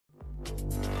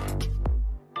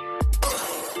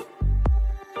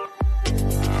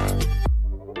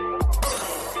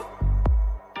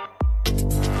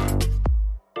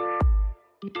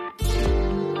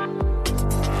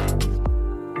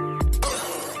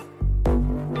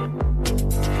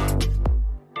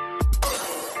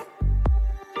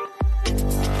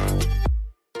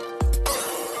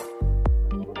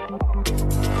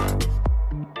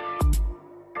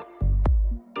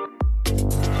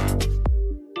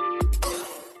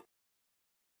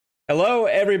Hello,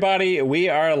 everybody. We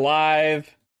are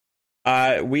live.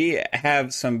 We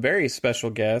have some very special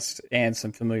guests and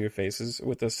some familiar faces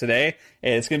with us today.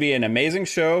 It's going to be an amazing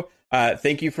show.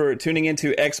 Thank you for tuning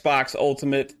into Xbox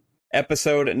Ultimate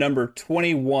episode number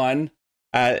 21.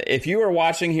 If you are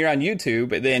watching here on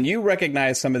YouTube, then you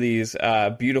recognize some of these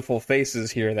beautiful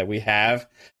faces here that we have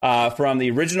from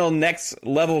the original Next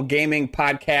Level Gaming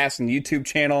podcast and YouTube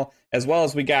channel, as well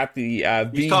as we got the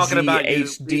He's talking about you.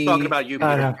 VGHD. He's talking about you,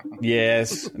 Peter.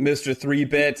 Yes, Mr.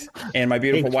 3-Bit and my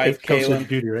beautiful wife, Kaylin.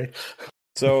 Beauty, right?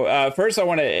 So first I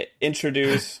want to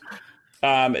introduce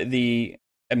the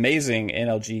amazing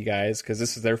NLG guys, because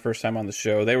this is their first time on the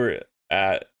show. They were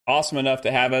awesome enough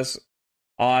to have us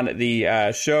on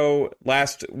the show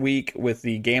last week with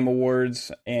the Game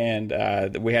Awards, and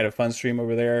we had a fun stream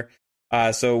over there.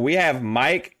 So we have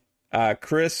Mike,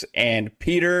 Chris, and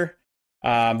Peter.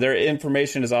 Their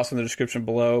information is also in the description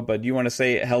below, but do you want to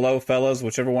say hello, fellas,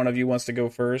 whichever one of you wants to go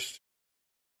first?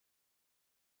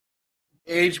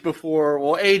 Age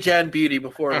and beauty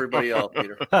before everybody else,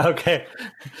 Peter. Okay.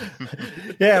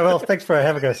 Yeah, well, thanks for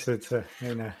having us. It's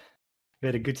we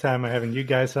had a good time having you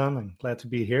guys on. I'm glad to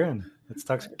be here, and let's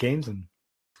talk some games and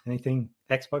anything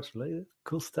Xbox related.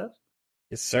 Cool stuff.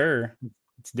 Yes, sir.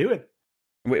 Let's do it.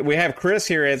 We have Chris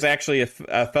here as actually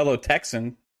a fellow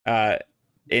Texan, and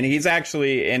he's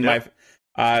actually in my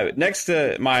next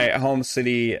to my home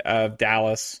city of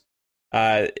Dallas.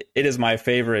 It is my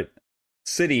favorite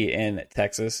city in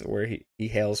Texas, where he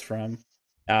hails from.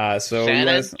 So San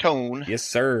Antonio. Yes,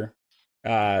 sir.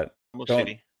 Don't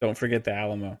forget the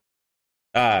Alamo.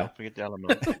 Don't forget the Alamo.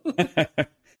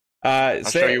 I'll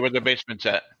show you where the basement's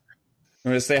at.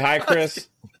 I'm gonna say hi, Chris.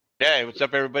 Hey, what's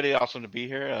up, everybody? Awesome to be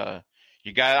here.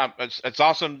 You guys, it's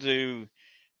awesome to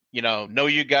know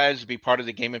you guys, be part of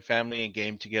the gaming family and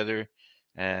game together.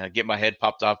 Get my head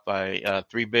popped off by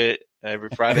 3-Bit every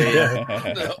Friday.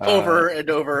 over and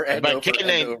over and but over.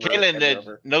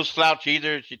 Kaylin, no slouch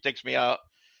either. She takes me out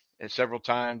several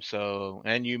times.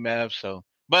 And you, Mav.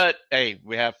 But hey,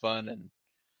 we have fun,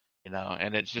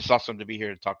 and it's just awesome to be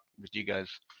here to talk with you guys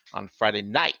on Friday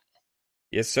night.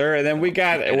 Yes, sir. And then we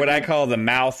got what I call the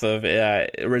mouth of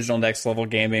original Next Level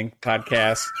Gaming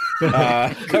podcast.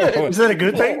 Is that a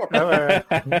good thing?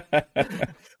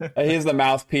 He's the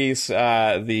mouthpiece,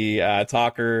 the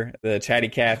talker, the chatty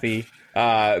Cathy,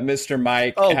 Mr.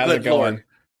 Mike. How's it going?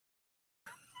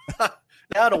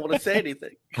 Now I don't want to say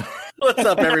anything. What's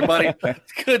up, everybody?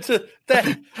 It's good to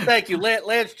thank you.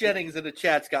 Lance Jennings in the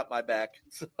chat's got my back.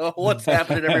 So what's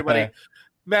happening, everybody?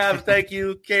 Mav, thank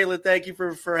you. Kaylin, thank you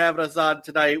for having us on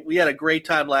tonight. We had a great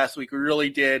time last week. We really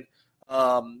did.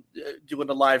 Doing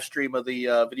the live stream of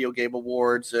the Video Game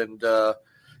Awards and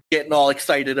getting all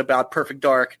excited about Perfect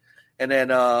Dark, and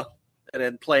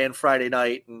then playing Friday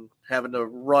night and having to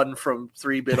run from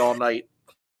 3-Bit all night.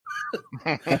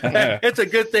 It's a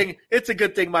good thing. It's a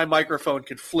good thing my microphone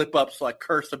could flip up so I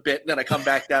curse a bit and then I come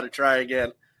back down to try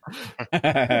again.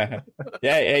 Yeah,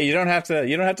 you don't have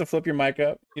to flip your mic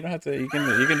up. You don't have to. You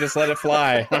can just let it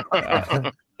fly.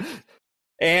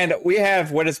 And we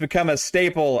have what has become a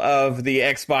staple of the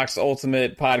Xbox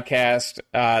Ultimate podcast,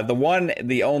 the one,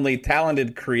 the only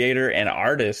talented creator and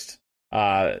artist,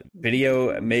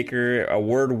 video maker,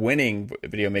 award-winning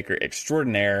video maker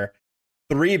extraordinaire,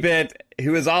 3-Bit,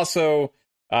 who is also,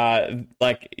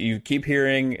 like you keep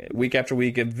hearing week after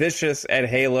week, vicious at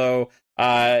Halo.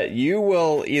 You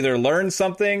will either learn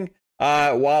something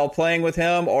while playing with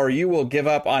him, or you will give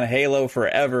up on Halo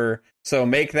forever. So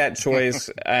make that choice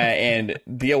and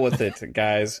deal with it,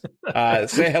 guys.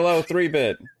 Say hello,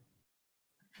 3-Bit.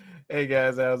 Hey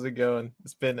guys, how's it going?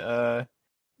 It's been a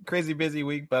crazy busy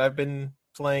week, but I've been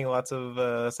playing lots of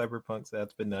Cyberpunk, so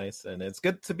that's been nice, and it's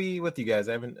good to be with you guys.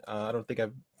 I don't think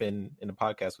I've been in a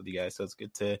podcast with you guys, so it's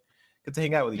good to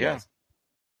hang out with you guys.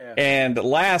 Yeah. And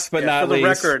last but not for the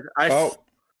least, record,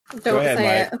 go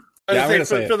ahead, Mike. Yeah, I'm gonna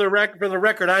say for the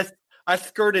record, I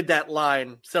skirted that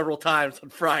line several times on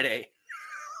Friday.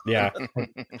 Yeah,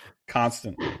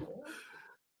 constant.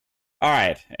 All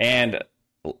right, and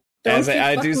Don't as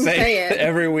I do say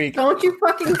every week, don't you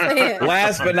fucking say it.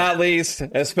 Last but not least,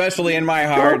 especially in my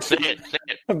heart, Say it.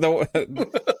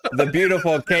 the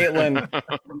beautiful Caitlin.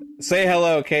 Say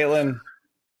hello, Caitlin.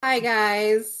 Hi,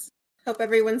 guys. Hope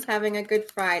everyone's having a good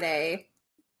Friday.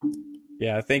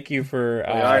 Yeah, thank you for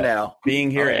We are now. being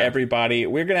here, everybody.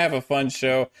 We're going to have a fun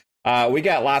show. We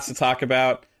got lots to talk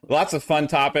about, lots of fun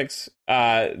topics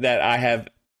that I have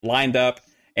lined up.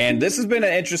 And this has been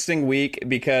an interesting week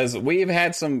because we've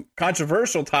had some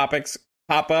controversial topics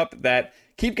pop up that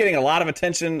keep getting a lot of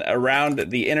attention around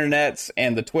the internets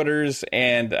and the Twitters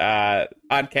and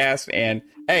podcasts. And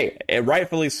hey,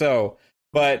 rightfully so.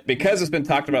 But because it's been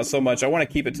talked about so much, I want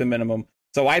to keep it to a minimum.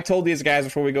 So I told these guys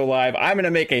before we go live, I'm going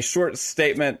to make a short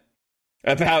statement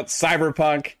about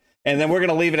Cyberpunk, and then we're going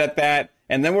to leave it at that,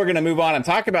 and then we're going to move on and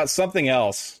talk about something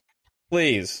else.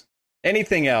 Please.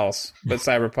 Anything else but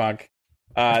Cyberpunk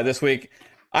this week.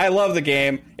 I love the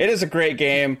game. It is a great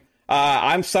game.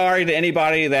 I'm sorry to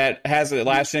anybody that has a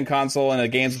last-gen console and the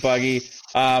game's buggy.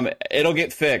 It'll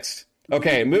get fixed.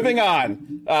 Okay, moving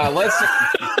on. Let's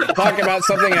talk about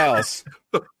something else.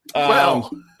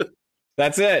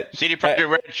 That's it. CD Projekt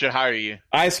Red should hire you.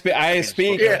 I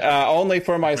speak only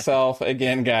for myself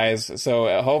again, guys.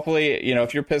 So hopefully,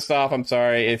 if you're pissed off, I'm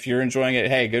sorry. If you're enjoying it,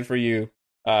 hey, good for you.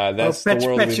 That's the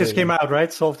world. Patch just came out,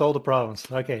 right? Solved all the problems.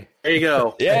 Okay. There you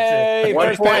go. Yay!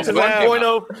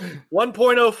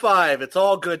 1.05. It's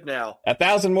all good now.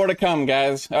 1,000 more to come,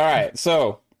 guys. All right.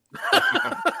 So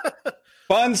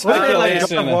fun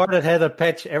speculation. Like God that had a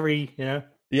patch every 12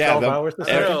 hours.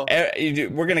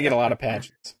 We're gonna get a lot of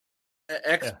patches.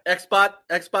 Xbot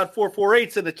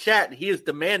 448's in the chat, and he is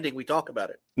demanding we talk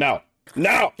about it. No.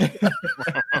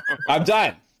 I'm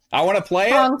done. I want to play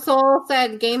it. Console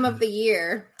said Game of the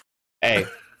Year. Hey,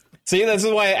 see, this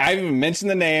is why I even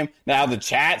mentioned the name. Now the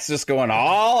chat's just going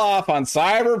all off on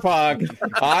Cyberpunk.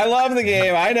 I love the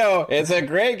game. I know it's a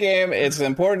great game. It's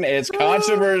important. It's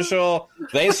controversial.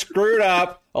 They screwed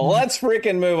up. Let's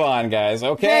freaking move on, guys.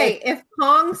 Okay. Hey, if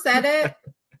Pong said it,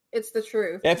 it's the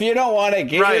truth. If you don't want it,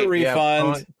 get your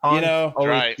refund. Pong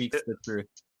right. speaks the truth.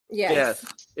 Yes.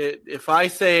 If I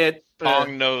say it,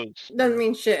 Pong knows. Doesn't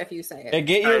mean shit if you say it. Hey,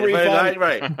 get your refund.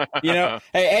 Right.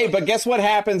 Hey, but guess what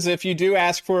happens if you do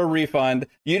ask for a refund?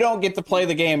 You don't get to play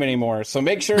the game anymore. So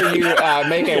make sure you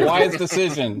make a wise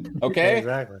decision. Okay.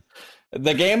 Exactly.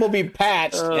 The game will be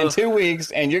patched in 2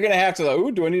 weeks, and you're gonna have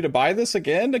to. Do I need to buy this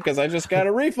again? Because I just got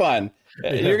a refund.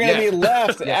 You're gonna be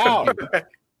left out.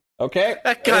 Okay.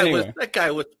 That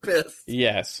guy was pissed.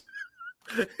 Yes.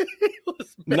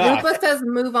 Lupa says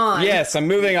move on. Yes, I'm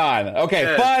moving on. Okay,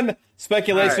 Good. Fun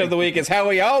speculation of the week is how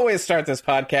we always start this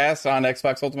podcast on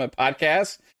Xbox Ultimate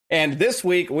Podcast. And this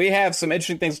week we have some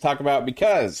interesting things to talk about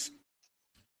because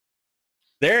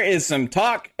there is some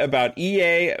talk about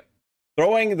EA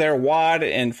throwing their wad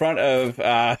in front of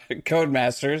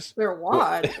Codemasters. Their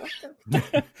wad.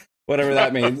 Whatever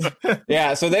that means.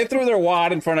 Yeah, so they threw their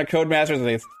wad in front of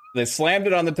Codemasters. They slammed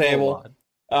it on the table.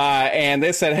 And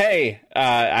they said, hey,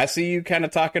 I see you kind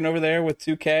of talking over there with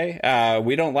 2K.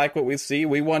 We don't like what we see.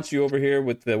 We want you over here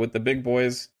with the big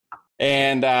boys.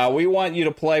 And we want you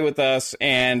to play with us.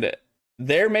 And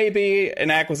there may be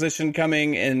an acquisition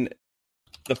coming in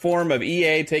the form of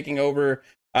EA taking over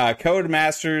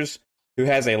Codemasters, who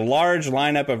has a large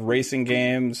lineup of racing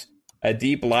games, a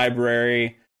deep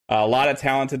library, a lot of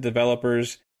talented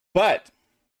developers. But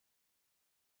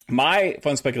my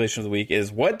fun speculation of the week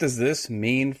is, what does this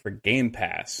mean for Game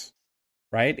Pass?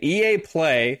 Right? EA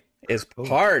Play is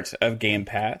part of Game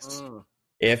Pass.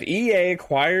 If EA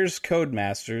acquires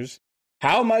Codemasters,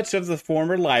 how much of the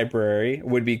former library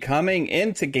would be coming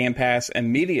into Game Pass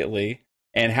immediately,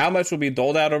 and how much will be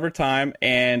doled out over time,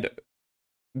 and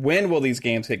when will these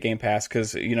games hit Game Pass?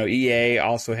 Because, EA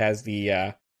also has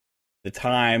the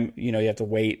time, you have to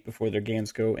wait before their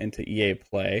games go into EA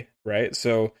Play, right?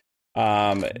 So,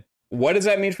 what does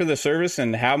that mean for the service,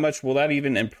 and how much will that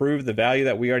even improve the value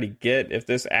that we already get if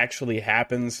this actually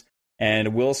happens?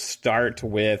 And we'll start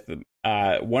with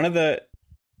one of the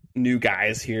new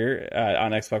guys here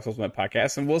on Xbox Ultimate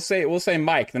Podcast, and we'll say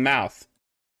Mike the Mouth.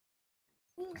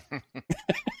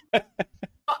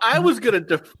 I was gonna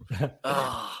defer.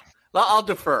 I'll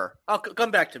defer. I'll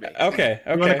come back to me. Okay.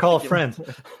 You want to call a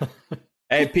friend?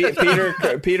 Hey, Peter,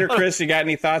 Chris, you got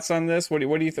any thoughts on this? What do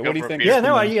you think? Yeah,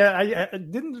 no, I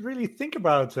didn't really think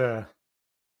about that.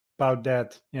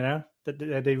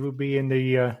 That they would be in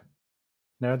the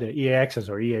the EA Access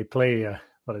or EA Play,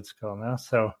 what it's called now.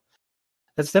 So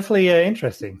that's definitely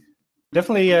interesting.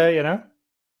 Definitely, I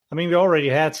mean, we already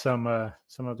had some of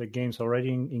the games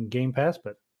already in Game Pass,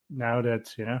 but now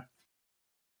that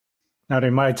now they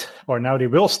might, or now they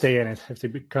will stay in it if they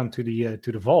come to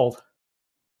the vault.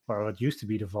 Or what used to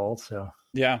be the vault, so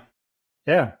yeah,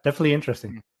 definitely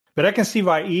interesting. But I can see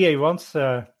why EA wants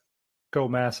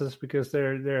Codemasters, because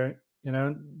they're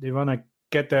they want to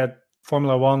get that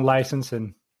Formula One license,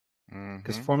 and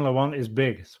because Formula One is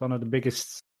big, it's one of the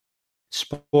biggest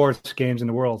sports games in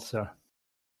the world, so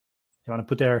they want to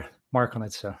put their mark on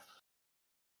it. So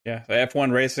yeah,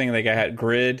 F1 racing, they got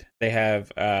Grid, they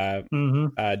have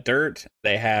Dirt,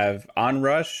 they have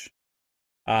Onrush,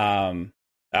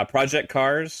 Project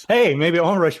Cars. Hey, maybe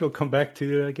Onrush will come back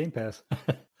to Game Pass.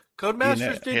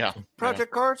 Codemasters did Project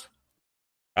Cars?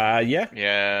 Yeah.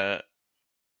 Yeah.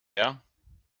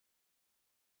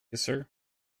 Yes, sir.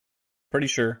 Pretty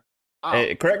sure.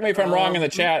 Oh. Correct me if I'm wrong in the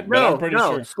chat, but I'm pretty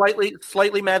sure.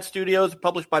 Slightly Mad Studios,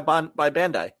 published by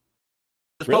Bandai.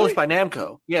 It's Really? published by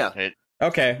Namco. Yeah.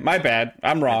 Okay, my bad.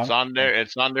 I'm wrong.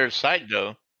 It's on their site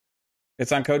though.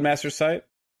 It's on Codemaster's site?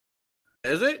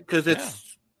 Is it? Because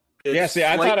it's Yeah, see,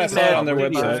 I thought I saw it on their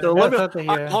website. So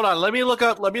hold on. Let me look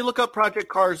up Project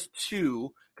Cars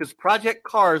 2, because Project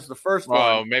Cars, the first one.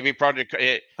 Oh, maybe Project.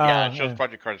 It shows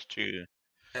Project Cars 2.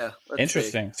 Yeah.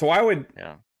 Interesting. So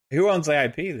who owns the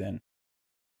IP then?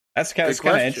 That's kind of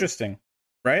interesting,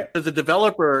 right? Because the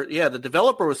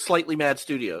developer was Slightly Mad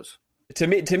Studios. To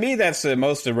me, that's the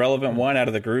most irrelevant one out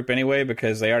of the group anyway,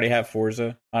 because they already have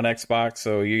Forza on Xbox.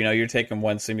 So you're taking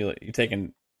one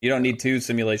you don't need two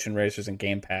simulation racers in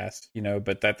Game Pass,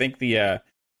 But I think the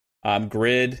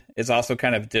Grid is also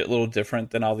kind of a little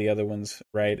different than all the other ones,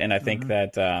 right? And I think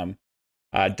that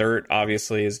Dirt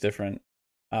obviously is different.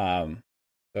 So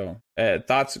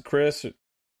thoughts, Chris,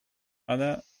 on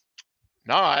that?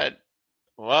 No, I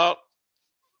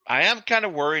am kind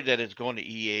of worried that it's going to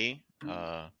EA.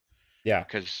 Yeah,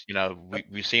 because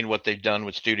we've seen what they've done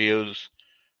with studios,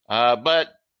 but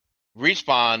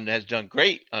Respawn has done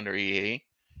great under EA.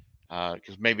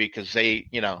 Because they,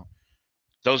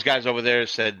 those guys over there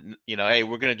said, hey,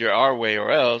 we're going to do it our way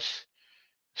or else.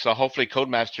 So hopefully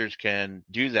Codemasters can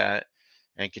do that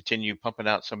and continue pumping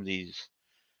out some of these,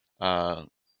 some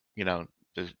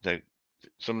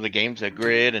of the games that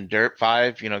Grid and Dirt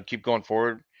 5, keep going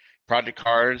forward. Project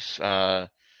Cars, and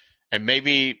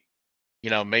maybe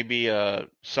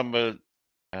some of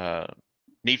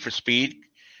Need for Speed,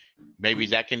 maybe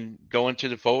that can go into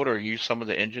the fold or use some of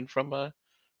the engine from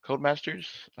Codemasters.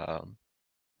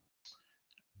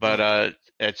 But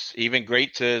it's even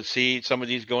great to see some of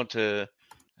these go into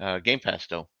Game Pass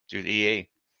though through the EA.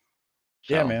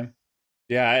 So. Yeah, man.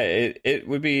 Yeah, it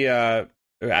would be. I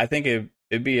think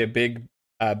it'd be a big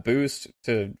boost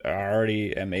to our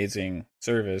already amazing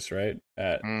service, right?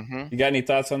 You got any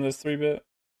thoughts on this 3-bit?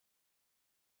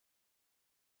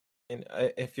 And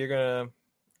if you're gonna,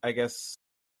 I guess,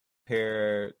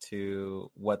 compare to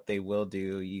what they will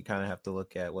do, you kind of have to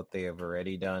look at what they have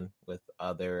already done with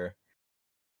other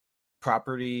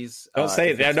properties. Don't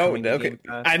say it. I know. Okay,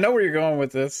 I know where you're going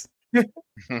with this.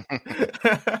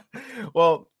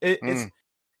 Well, it's.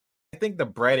 I think the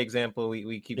bright example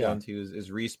we keep going to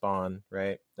is Respawn,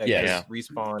 right?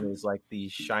 Respawn is like the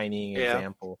shining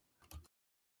example.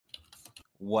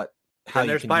 How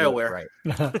there's BioWare, right?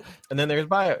 And then there's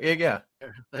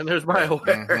and there's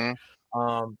BioWare.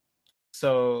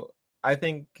 So I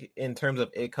think in terms of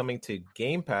it coming to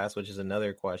Game Pass, which is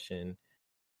another question,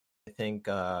 I think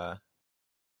I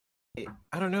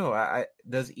don't know.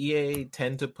 Does EA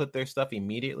tend to put their stuff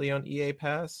immediately on EA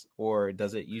Pass, or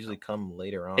does it usually come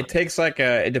later on? It takes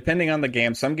depending on the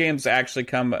game. Some games actually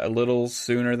come a little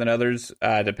sooner than others,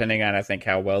 depending on I think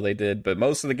how well they did. But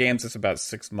most of the games, it's about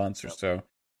 6 months or so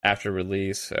after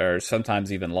release, or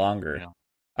sometimes even longer.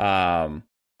 I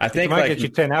think it might get you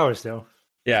 10 hours though.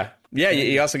 Yeah.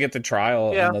 You also get the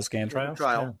trial on those games.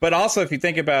 Trial. But also, if you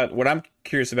think about what I'm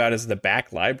curious about is the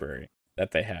back library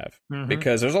that they have,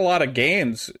 because there's a lot of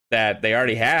games that they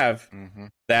already have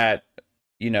that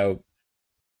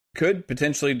could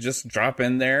potentially just drop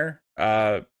in there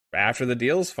after the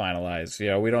deal's finalized.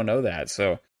 We don't know that,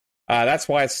 so that's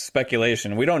why it's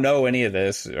speculation. We don't know any of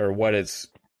this or what it's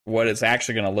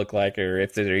actually going to look like, or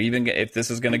if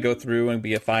this is going to go through and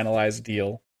be a finalized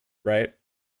deal, right?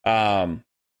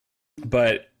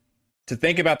 But to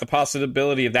think about the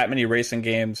possibility of that many racing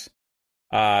games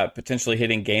potentially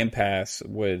hitting Game Pass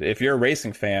would, if you're a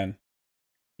racing fan,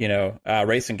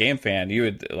 racing game fan, you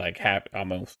would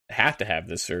almost have to have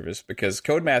this service, because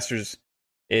Codemasters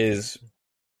is,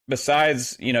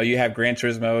 besides, you have Gran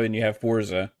Turismo and you have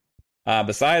Forza,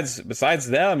 besides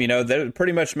them, they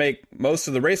pretty much make most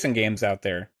of the racing games out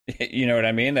there. You know what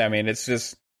I mean? I mean, it's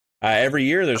just every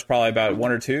year there's probably about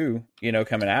one or two,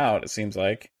 coming out, it seems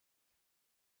like.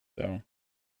 So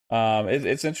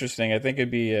it's interesting. I think it'd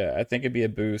be a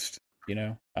boost,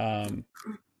 one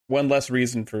less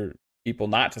reason for people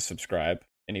not to subscribe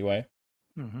anyway.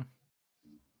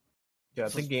 Yeah, I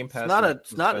think Game Pass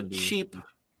it's not a cheap.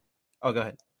 Oh, go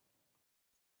ahead.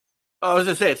 I was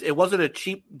gonna say it wasn't a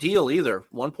cheap deal either.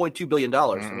 $1.2 billion.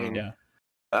 I mean,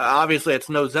 obviously it's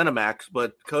no ZeniMax,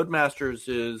 but Codemasters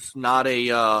is not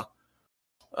a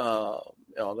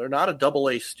they're not a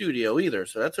AA studio either.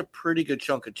 So that's a pretty good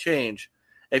chunk of change.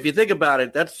 If you think about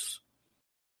it, that's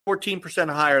 14%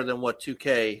 higher than what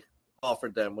 2K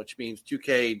offered them, which means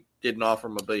 2K didn't offer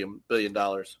them $1 billion.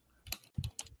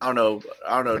 I don't know.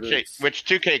 Which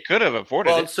 2K could have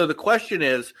afforded Well, it. so the question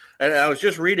is, and I was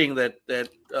just reading that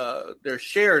their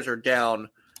shares are down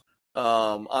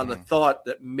on the thought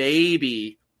that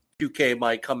maybe 2K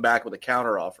might come back with a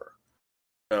counter offer.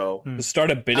 So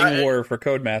start a bidding war for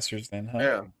Codemasters then,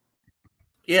 huh?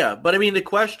 Yeah. But I mean, the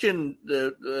question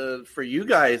for you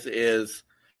guys is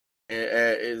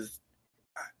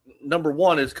number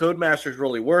one, is Codemasters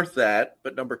really worth that?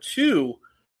 But number two,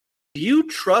 do you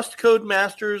trust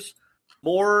Codemasters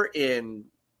more in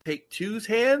Take-Two's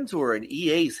hands or in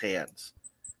EA's hands?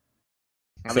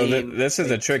 This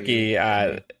is a tricky,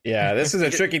 this is a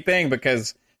tricky thing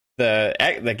because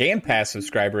the Game Pass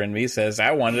subscriber in me says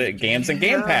I wanted games in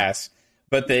Game Pass,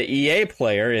 but the EA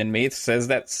player in me says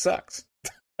that sucks,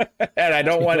 and I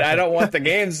don't want the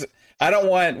games. I don't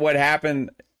want what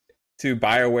happened to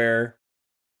BioWare,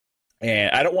 and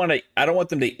I don't want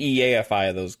them to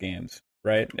EAify those games,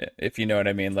 right? If you know what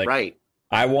I mean, like right.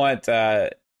 I want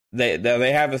they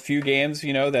have a few games,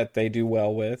 that they do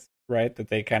well with, right? That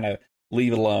they kind of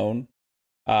leave alone,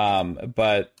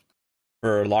 but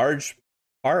for a large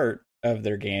part of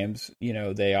their games,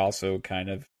 they also kind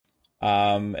of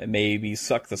maybe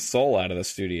suck the soul out of the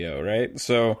studio, right?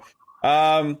 So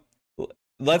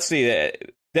let's see.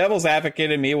 Devil's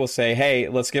advocate in me will say, hey,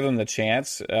 let's give them the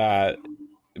chance,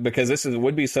 because this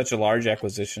would be such a large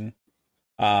acquisition.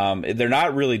 They're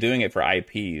not really doing it for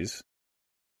IPs,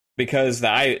 because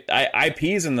the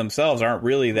IPs in themselves aren't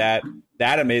really that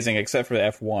amazing, except for the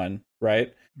F1,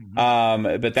 right?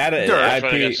 But that Dirt. IP, that's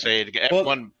what I gotta say. The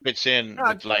F1 fits in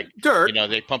with like Dirt.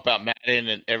 They pump out Madden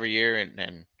and every year,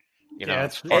 and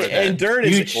it's and Dirt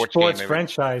is huge sports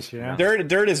franchise.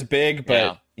 Dirt is big,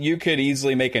 but you could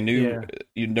easily make a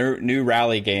new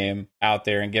rally game out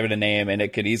there and give it a name, and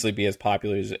it could easily be as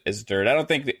popular as Dirt. I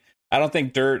don't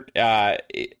think Dirt,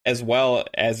 as well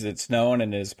as it's known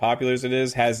and as popular as it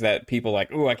is, has that people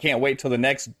like, ooh, I can't wait till the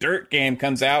next Dirt game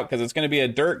comes out because it's going to be a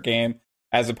Dirt game,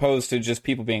 as opposed to just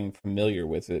people being familiar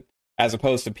with it, as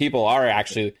opposed to people are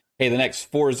actually, hey, the next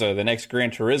Forza, the next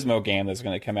Gran Turismo game that's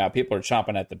going to come out, people are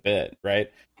chomping at the bit, right?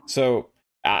 So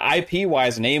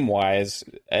IP-wise, name-wise,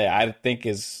 I think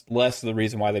is less the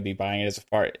reason why they'd be buying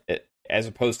it as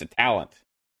opposed to talent.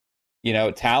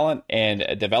 Talent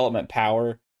and development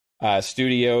power,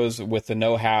 studios with the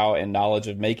know-how and knowledge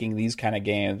of making these kind of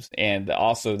games, and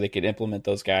also they could implement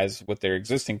those guys with their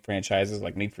existing franchises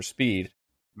like Need for Speed.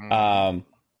 So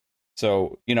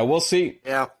we'll see.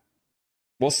 Yeah,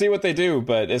 we'll see what they do,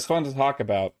 but it's fun to talk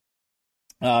about.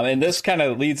 And this kind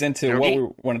of leads into what we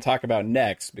want to talk about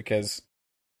next, because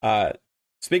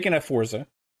speaking of Forza,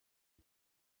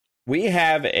 we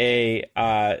have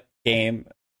a game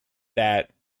that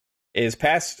is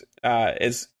past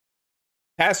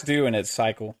due in its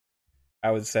cycle,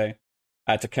 I would say,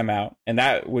 to come out, and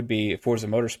that would be Forza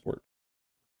Motorsport,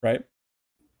 right?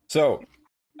 So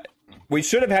we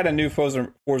should have had a new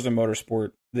Forza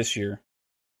Motorsport this year.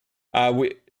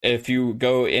 If you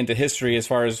go into history, as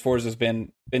far as Forza's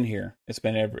been here, it's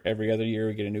been every other year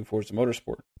we get a new Forza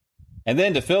Motorsport, and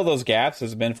then to fill those gaps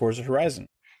has been Forza Horizon.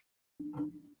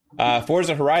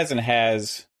 Forza Horizon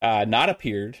has not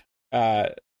appeared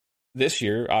this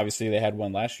year. Obviously, they had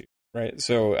one last year, right?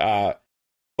 So,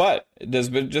 but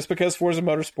just because Forza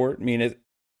Motorsport mean it?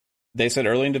 They said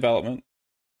early in development.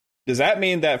 Does that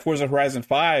mean that Forza Horizon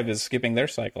 5 is skipping their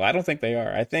cycle? I don't think they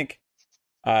are. I think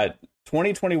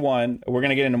 2021, we're going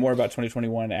to get into more about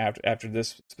 2021 after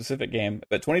this specific game,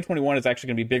 but 2021 is actually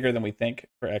going to be bigger than we think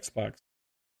for Xbox.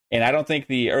 And I don't think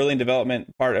the early in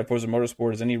development part of Forza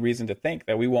Motorsport is any reason to think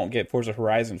that we won't get Forza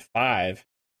Horizon 5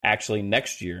 actually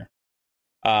next year.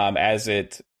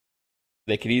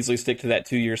 They could easily stick to that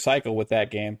 2-year cycle with that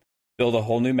game, build a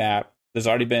whole new map. There's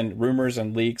already been rumors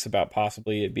and leaks about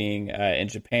possibly it being in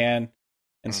Japan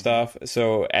and stuff.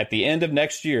 So at the end of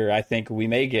next year, I think we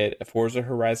may get a Forza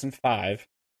Horizon 5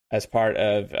 as part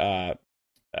of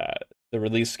the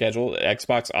release schedule.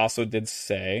 Xbox also did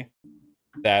say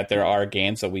that there are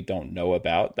games that we don't know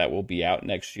about that will be out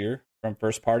next year from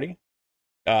first party.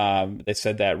 They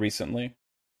said that recently.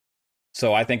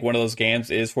 So I think one of those games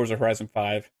is Forza Horizon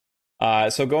 5.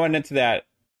 So going into that,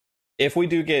 if we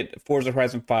do get Forza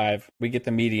Horizon 5, we get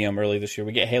the medium early this year.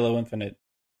 We get Halo Infinite.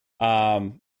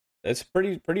 It's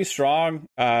pretty strong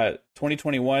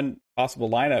 2021 possible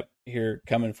lineup here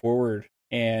coming forward.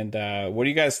 And what do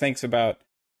you guys think about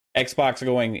Xbox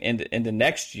going into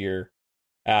next year?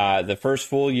 The first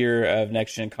full year of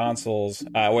next gen consoles.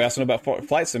 We also know about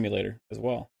Flight Simulator as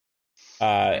well.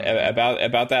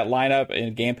 About that lineup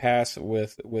in Game Pass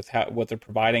with what they're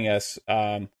providing us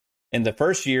in the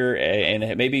first year,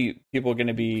 and maybe people are going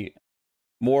to be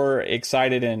more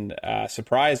excited and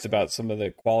surprised about some of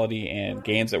the quality and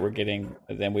games that we're getting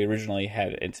than we originally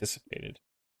had anticipated.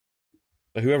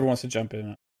 So whoever wants to jump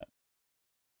in.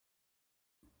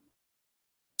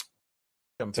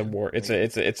 It's a war. It's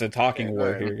a talking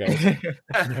war here, guys.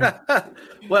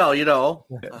 Well,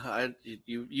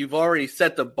 you've already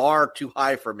set the bar too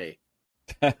high for me.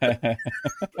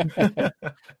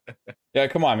 Yeah,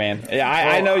 come on, man. Yeah,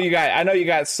 I know you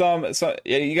got some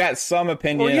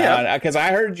opinion on, because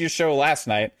I heard your show last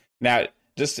night. Now,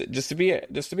 just to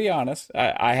be honest,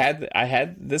 I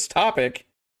had this topic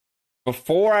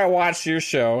before I watched your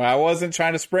show. I wasn't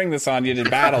trying to spring this on you to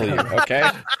battle you, okay?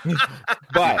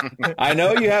 But I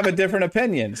know you have a different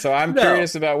opinion, so I'm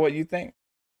curious about what you think.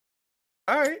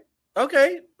 All right.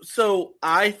 Okay. So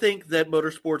I think that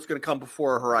Motorsport's going to come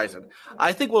before Horizon.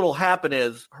 I think what will happen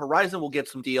is Horizon will get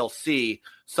some DLC,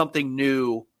 something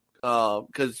new,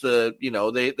 because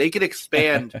they can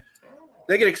expand.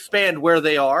 They can expand where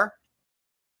they are,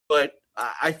 but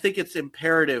I think it's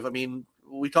imperative. I mean,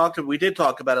 we did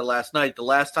talk about it last night. The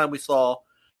last time we saw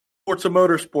Forza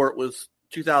Motorsport was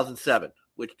 2007,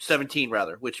 17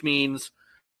 rather, which means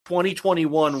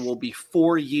 2021 will be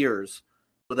 4 years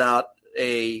without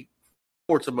a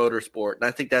Forza Motorsport, and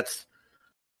I think that's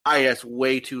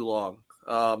way too long.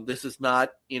 This is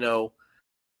not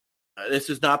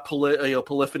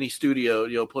Polyphony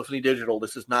Studio, Polyphony Digital.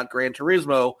 This is not Gran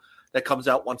Turismo that comes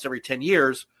out once every 10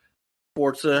 years.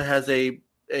 Forza has a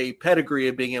pedigree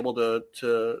of being able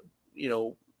to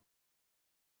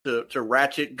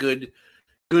ratchet good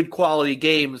quality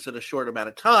games in a short amount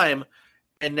of time,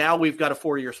 and now we've got a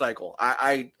 4-year cycle.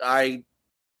 I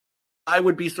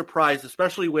would be surprised,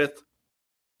 especially with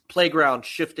Playground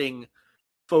shifting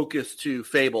focus to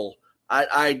Fable.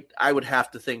 I would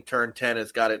have to think Turn 10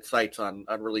 has got its sights on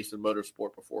releasing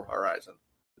Motorsport before Horizon.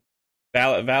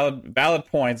 Valid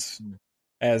points.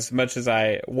 As much as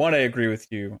I want to agree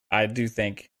with you, I do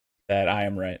think that I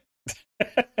am right.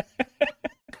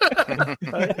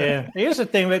 Yeah, here's the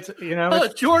thing that's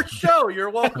it's your show. You're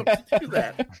welcome to do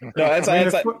that. No,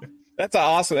 that's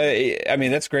awesome. I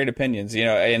mean, that's great opinions,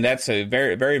 and that's a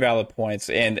very, very valid points.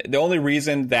 And the only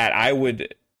reason that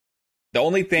the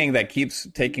only thing that keeps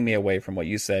taking me away from what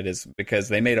you said is because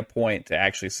they made a point to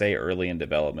actually say early in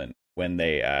development when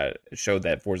they showed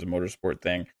that Forza Motorsport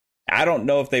thing. I don't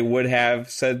know if they would have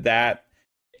said that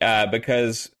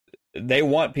because they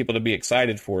want people to be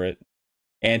excited for it.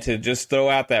 And to just throw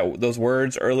out those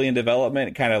words early in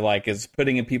development kind of like is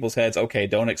putting in people's heads, okay,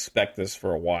 don't expect this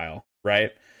for a while,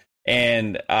 right?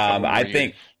 And I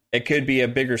think it could be a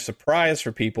bigger surprise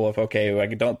for people if, okay, I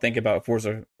don't think about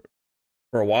Forza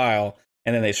for a while,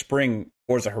 and then they spring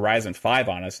Forza Horizon 5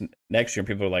 on us next year, and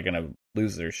people are like going to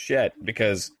lose their shit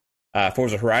because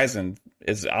Forza Horizon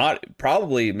is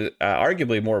probably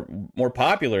arguably more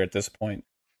popular at this point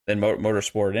than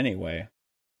Motorsport anyway.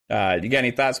 You got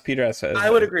any thoughts, Peter? I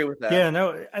would agree with that. Yeah,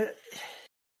 no,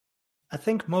 I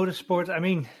think Motorsport, I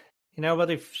mean, what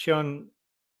they've shown,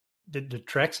 the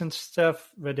tracks and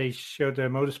stuff, where they showed the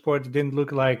Motorsport, it didn't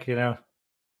look like,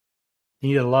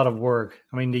 needed a lot of work.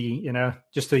 I mean,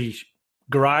 just the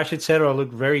garage, etc.,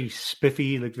 looked very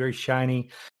spiffy, looked very shiny,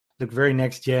 looked very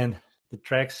next gen. The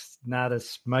tracks, not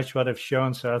as much what I've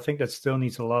shown, so I think that still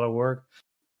needs a lot of work.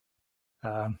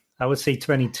 I would say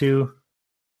 22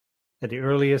 at the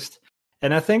earliest.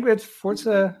 And I think with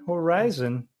Forza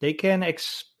Horizon, they can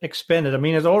expand it. I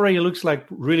mean, it already looks like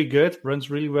really good,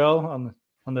 runs really well on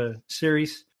the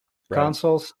series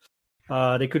consoles.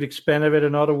 They could expand it with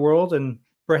another world and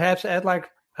perhaps add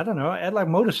add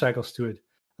motorcycles to it.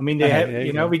 I mean, they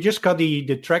have, we just got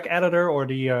the track editor or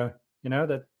the,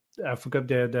 that I forgot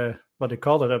the what they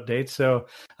call that update. So,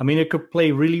 I mean, it could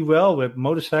play really well with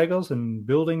motorcycles and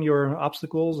building your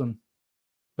obstacles and a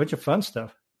bunch of fun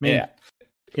stuff. I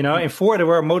mean, in 4 there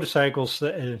were motorcycles,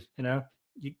 you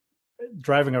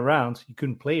driving around. You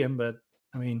couldn't play them, but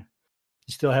I mean,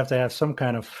 you still have to have some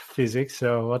kind of physics.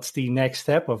 So what's the next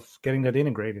step of getting that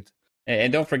integrated?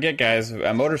 And don't forget, guys,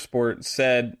 Motorsport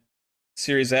said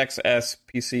Series X, S,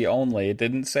 PC only. It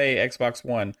didn't say Xbox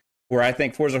One, where I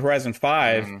think Forza Horizon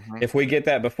 5, if we get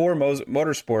that before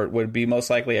Motorsport, would be most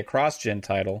likely a cross-gen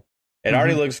title. It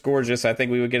already looks gorgeous. I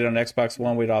think we would get it on Xbox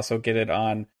One. We'd also get it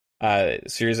on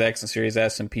Series X and Series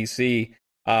S and PC.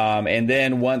 And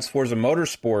then once Forza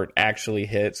Motorsport actually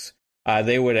hits,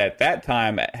 they would at that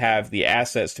time have the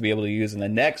assets to be able to use in the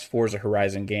next Forza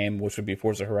Horizon game, which would be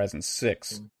Forza Horizon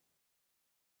 6.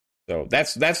 So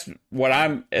that's what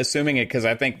I'm assuming it, because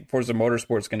I think Forza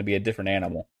Motorsport is going to be a different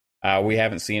animal. We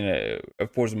haven't seen a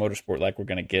Forza Motorsport like we're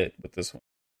going to get with this one.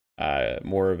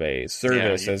 More of a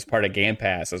service as part of Game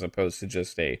Pass as opposed to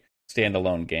just a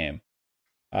standalone game.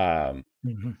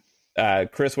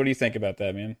 Chris, what do you think about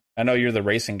that, man? I know you're the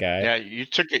racing guy. Yeah, you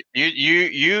took it.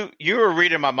 You were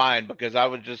reading my mind because I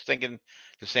was just thinking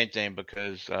the same thing.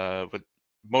 Because with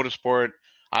motorsport,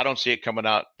 I don't see it coming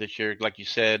out this year, like you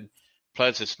said.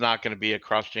 Plus, it's not going to be a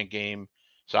cross-gen game,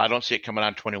 so I don't see it coming out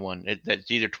in 21. It's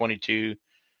either 22,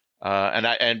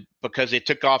 and because they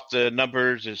took off the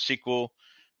numbers as sequel,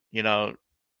 you know,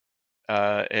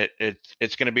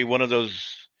 it's going to be one of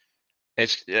those.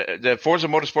 It's the Forza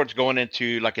Motorsport's going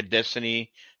into like a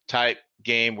Destiny type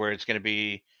game where it's going to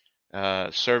be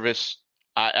service.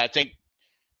 I think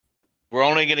we're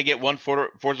only going to get one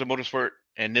Forza Motorsport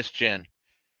in this gen,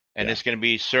 and it's going to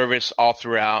be service all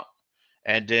throughout.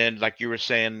 And then, like you were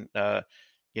saying,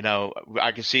 you know,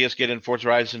 I can see us getting Forza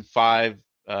Horizon 5.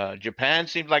 Japan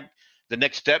seems like the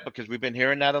next step because we've been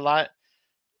hearing that a lot.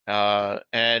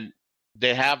 And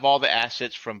they have all the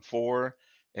assets from 4.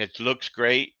 It looks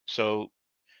great. So,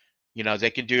 you know, they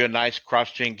can do a nice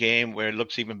cross-gen game where it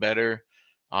looks even better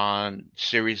on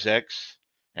Series X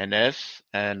and S.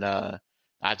 And I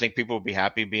think people will be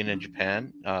happy being in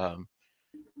Japan.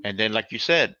 And then, like you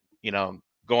said, you know,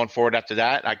 going forward after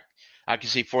that, I can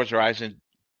see Forza Horizon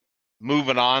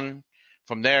moving on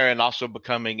from there and also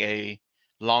becoming a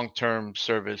long-term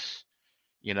service,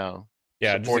 you know,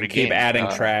 just to keep adding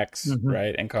tracks,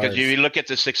 right, and cars. Because if you look at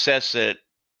the success that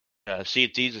Sea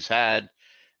of Thieves has had,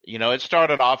 you know, it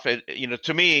started off, you know,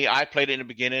 to me, I played it in the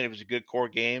beginning. It was a good core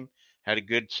game, had a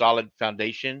good solid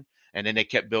foundation, and then they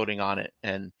kept building on it.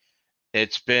 And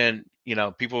it's been, you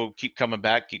know, people keep coming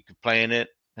back, keep playing it,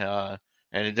 and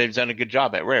they've done a good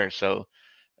job at Rare. So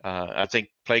I think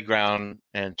Playground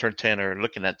and Turn 10 are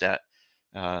looking at that.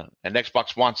 And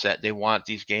Xbox wants that. They want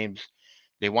these games.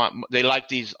 They like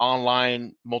these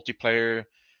online multiplayer,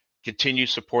 continue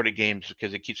supported games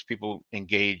because it keeps people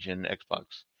engaged in the Xbox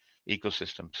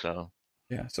ecosystem. So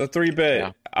yeah. So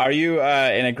 3-bit, are you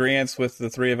in agreement with the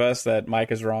three of us that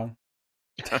Mike is wrong?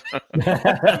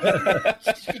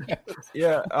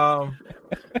 Yeah.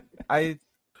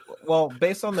 Well,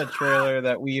 based on the trailer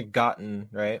that we've gotten,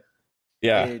 right?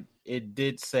 Yeah. It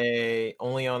did say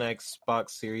only on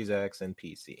Xbox Series X and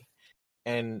PC.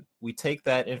 And we take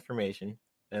that information,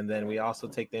 and then we also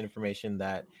take the information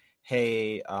that,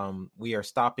 hey, we are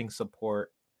stopping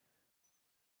support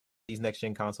these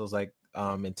next-gen consoles. Like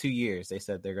in 2 years, they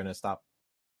said they're going to stop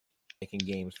making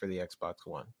games for the Xbox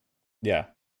One. Yeah.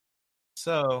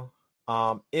 So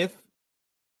if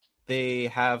they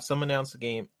have some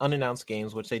unannounced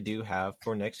games, which they do have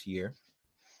for next year,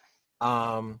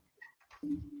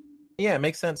 yeah, it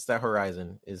makes sense that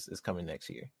Horizon is coming next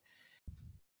year.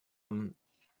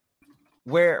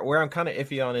 Where I'm kind of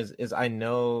iffy on is I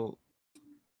know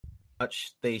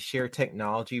much they share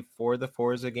technology for the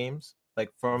Forza games,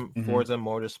 like from Forza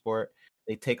Motorsport.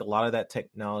 They take a lot of that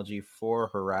technology for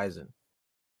Horizon.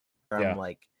 I'm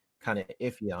like kind of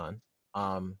iffy on,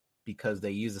 because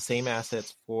they use the same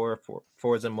assets for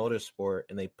Forza Motorsport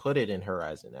and they put it in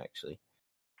Horizon actually.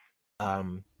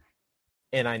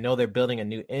 And I know they're building a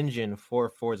new engine for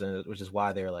Forza, which is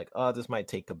why they're like, oh, this might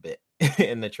take a bit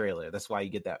in the trailer. That's why you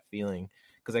get that feeling,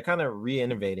 because they're kind of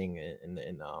re-innovating and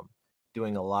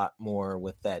doing a lot more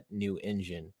with that new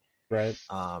engine. Right.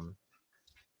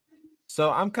 So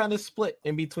I'm kind of split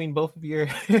in between both of your.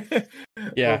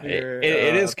 Yeah,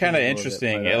 it is kind of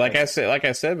interesting. Like I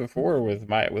said before with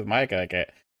Mike, like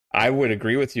I would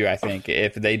agree with you. I think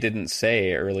if they didn't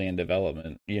say early in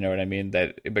development, you know what I mean,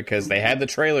 that because they had the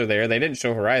trailer there, they didn't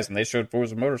show Horizon, they showed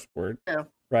Forza Motorsport,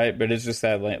 right? But it's just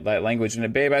that language.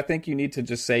 And babe, I think you need to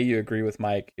just say you agree with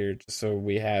Mike here, just so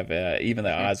we have even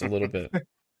the odds a little bit.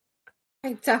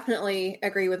 I definitely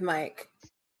agree with Mike.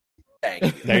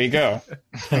 There you go.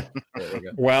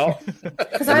 Well,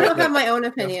 because I don't have my own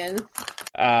opinion.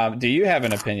 Do you have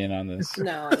an opinion on this?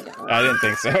 No, I don't. I didn't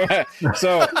think so.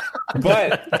 So,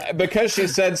 but because she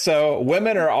said so,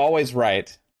 women are always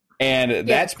right, and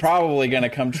that's probably going to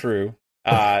come true.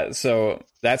 So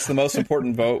that's the most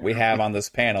important vote we have on this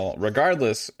panel,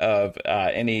 regardless of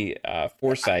any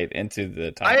foresight into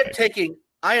the topic.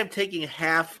 I am taking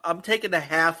half. I'm taking the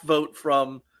half vote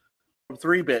from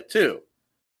 3-bit too.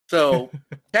 So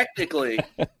technically,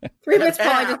 3-bit's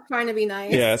probably just trying to be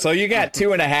nice. Yeah, so you got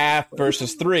 2.5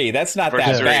 versus 3. That's not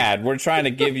that bad. We're trying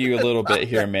to give you a little bit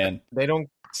here, man. They don't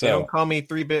call me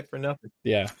 3-bit for nothing.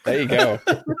 Yeah, there you go.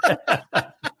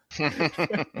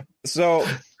 So,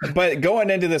 but going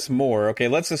into this more, okay,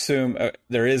 let's assume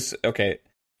there is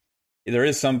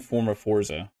some form of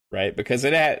Forza, right? Because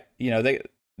it had,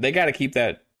 they got to keep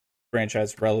that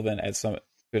franchise relevant to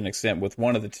an extent with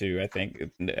one of the two, I think.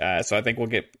 So I think we'll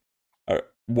get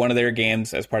one of their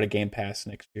games as part of Game Pass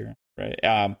next year, right?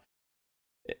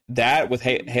 that with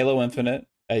Halo Infinite,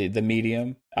 the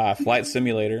Medium, Flight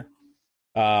Simulator,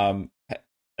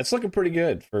 it's looking pretty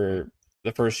good for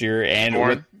the first year. And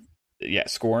Scorn.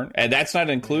 Scorn, and that's not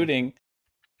including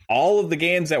all of the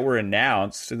games that were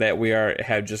announced that we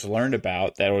have just learned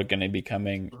about that are going to be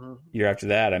coming year after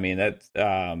that. I mean, that's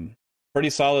pretty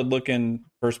solid looking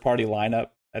first party lineup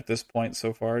at this point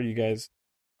so far. You guys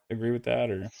agree with that,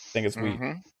 or think it's weak?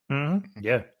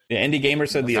 Yeah. The Indie Gamer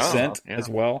said The Ascent as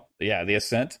well. Yeah, The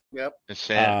Ascent. Yep.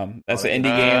 Ascent. That's an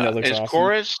indie game that looks is awesome.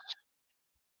 Chorus?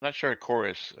 Not sure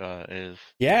Chorus is.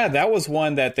 Yeah, that was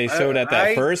one that they showed at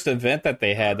that first event that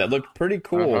they had that looked pretty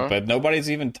cool, but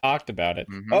nobody's even talked about it.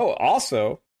 Oh,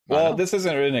 also, well, this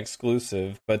isn't an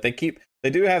exclusive, but they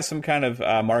do have some kind of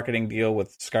marketing deal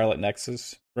with Scarlet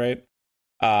Nexus, right?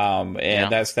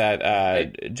 And that's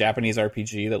that Japanese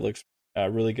RPG that looks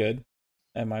really good,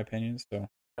 in my opinion. So,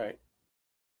 right.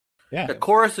 Yeah. The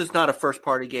Chorus is not a first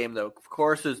party game though.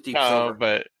 Chorus is Deep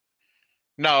Silver.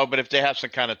 but if they have some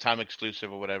kind of time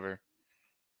exclusive or whatever,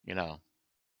 Yeah,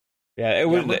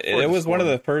 it was one of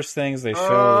the first things they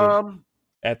showed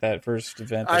at that first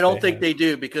event. I don't think they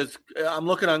do, because I'm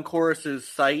looking on Chorus's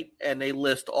site and they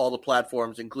list all the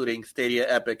platforms, including Stadia,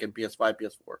 Epic, and PS5,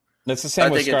 PS4. That's the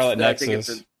same with Scarlet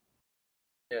Nexus.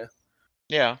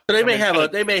 Yeah. So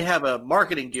they may have a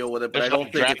marketing deal with it, but I don't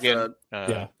think it's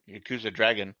Yakuza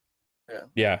Dragon.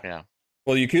 Yeah.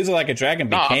 Well, Yakuza Like a Dragon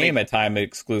became a time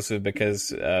exclusive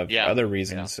because of other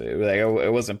reasons. Yeah.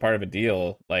 It wasn't part of a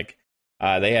deal. Like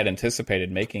they had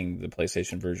anticipated making the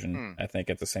PlayStation version. I think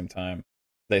at the same time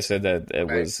they said that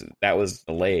that was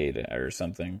delayed or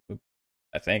something.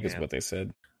 I think is what they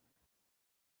said.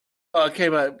 It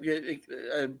came out.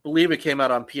 I believe it came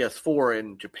out on PS4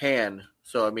 in Japan.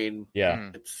 So I mean,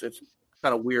 it's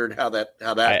kind of weird how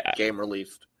that game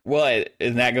released. Well,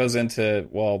 and that goes into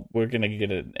we're gonna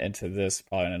get into this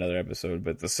probably in another episode,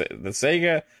 but the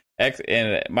Sega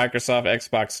and Microsoft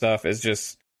Xbox stuff is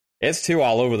just it's too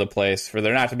all over the place for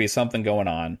there not to be something going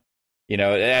on.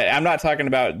 I'm not talking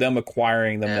about them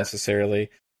acquiring them necessarily,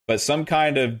 but some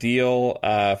kind of deal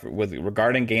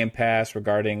regarding Game Pass,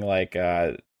 regarding like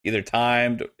either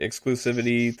timed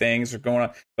exclusivity things are going on,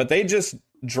 but they just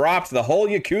dropped the whole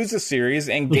Yakuza series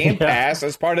and Game Pass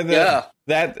as part of that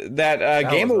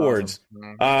Game Awards.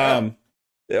 Awesome.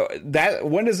 That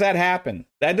when does that happen?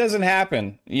 That doesn't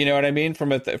happen. You know what I mean?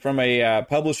 From a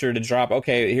publisher to drop.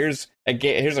 Okay, here's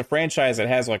a franchise that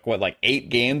has like 8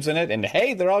 games in it, and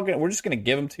hey, we're just gonna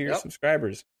give them to your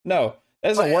subscribers. No, that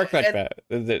doesn't work like that.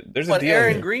 There's a deal.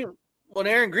 Aaron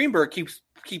Greenberg keeps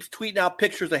tweeting out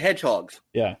pictures of hedgehogs.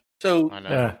 Yeah. So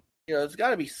it's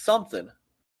got to be something.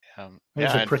 And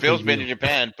Phil's been in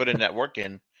Japan putting that work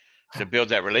in to build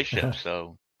that relationship.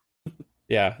 So,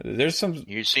 there's some.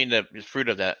 You've seen the fruit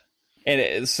of that.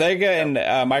 And Sega and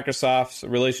Microsoft's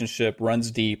relationship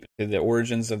runs deep to the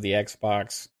origins of the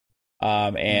Xbox,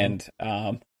 and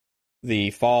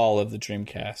the fall of the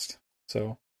Dreamcast.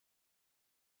 So,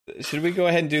 should we go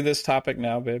ahead and do this topic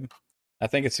now, babe? I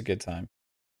think it's a good time.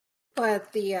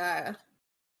 What, the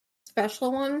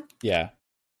special one? Yeah.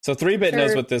 So 3-Bit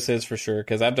knows what this is for sure,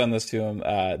 because I've done this to him.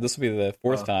 This will be the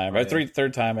fourth time, or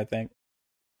third time, I think.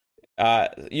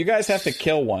 You guys have to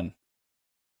kill one.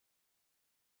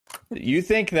 You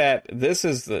think that this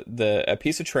is a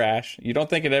piece of trash. You don't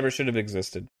think it ever should have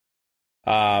existed.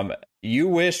 You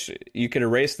wish you could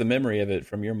erase the memory of it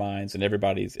from your minds and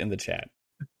everybody's in the chat.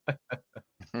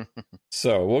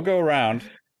 So we'll go around.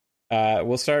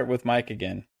 We'll start with Mike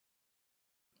again.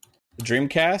 The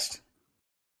Dreamcast,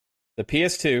 the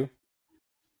PS2,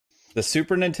 the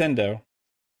Super Nintendo,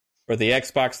 or the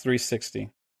Xbox 360.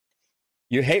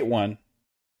 You hate one.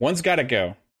 One's got to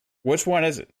go. Which one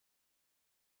is it?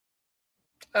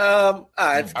 It's I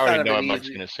kind already of know an what Mike's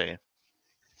easy. going to say.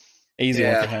 Easy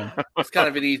one for him. It's kind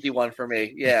of an easy one for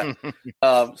me. Yeah.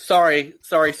 Sorry,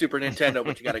 Super Nintendo,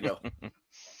 but you got to go.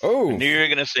 Oh, I knew you were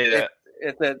going to say that.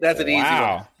 That's an easy one.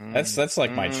 Wow, that's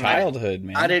like my childhood,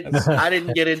 man. I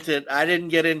didn't get into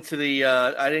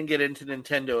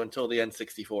Nintendo until the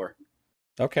N64.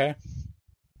 Okay.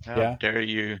 How dare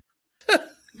you?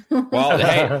 Well,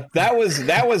 hey, that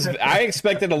was. I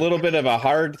expected a little bit of a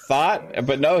hard thought,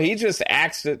 but no, he just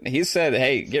axed it. He said,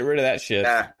 "Hey, get rid of that shit."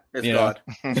 It's gone.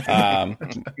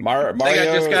 Mario.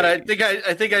 I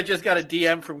think I just got a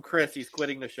DM from Chris. He's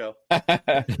quitting the show.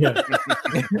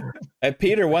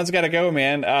 Peter, one's got to go,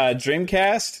 man.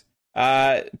 Dreamcast,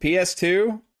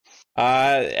 PS2,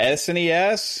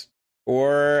 SNES,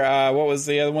 or what was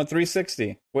the other one?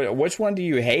 360. Which one do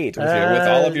you hate with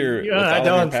all of your? I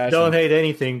don't hate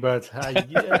anything, but I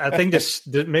think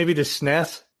maybe the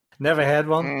SNES. Never had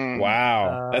one.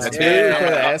 Wow, that's Uh, two yeah. for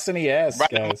the SNES,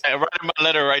 guys. Writing my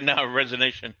letter right now,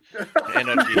 resignation.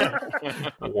 Energy.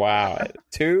 Wow,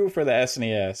 two for the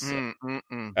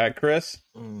SNES. Chris,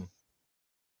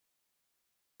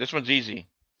 This one's easy.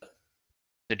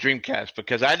 The Dreamcast,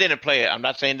 because I didn't play it. I'm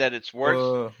not saying that it's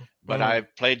worse, but I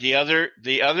played the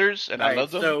others, and I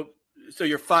love them. So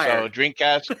you're fired. So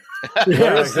Dreamcast.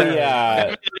 where's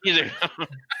the?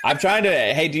 I'm trying to.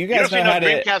 Hey, do you You don't guys see know no how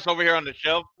to? Dreamcast over here on the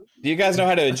shelf. Do you guys know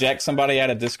how to eject somebody out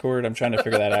of Discord? I'm trying to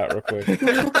figure that out real quick.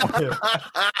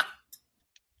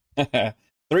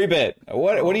 3-bit.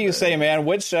 What do you say, man?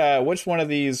 Which one of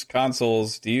these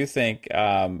consoles do you think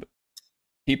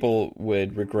people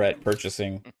would regret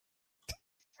purchasing?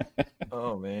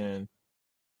 Oh man,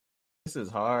 this is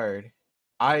hard.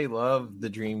 I love the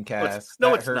Dreamcast. No,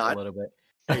 That it's hurt not. a little bit.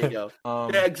 There you go.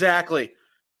 Um, Yeah, exactly.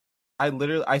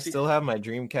 I still have my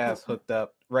Dreamcast hooked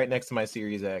up right next to my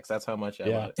Series X. That's how much I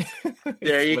love it.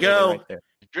 There you Literally go. right there.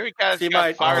 Dreamcast See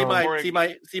got fired before it-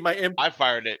 see my I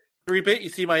fired it. 3-bit. You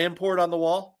see my import on the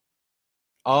wall?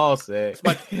 Oh, sick.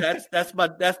 That's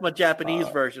my Japanese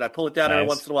version. I pull it down every Nice.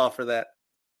 once in a while for that.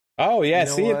 Oh yeah, You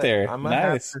know see it what? there. I'm gonna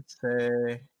Nice. have to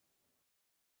say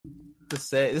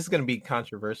this is gonna be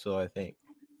controversial. I think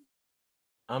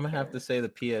I'm gonna have to say the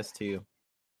PS2.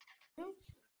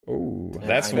 Ooh, Yeah,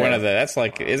 that's I one know. of the. That's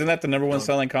like, isn't that the number one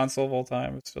selling console of all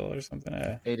time still, or something?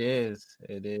 It is.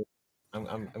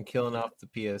 I'm killing off the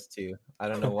PS2. I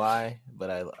don't know why, but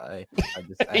I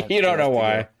just I have You don't know PS2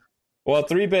 why. go. Well,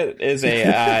 3-bit is a.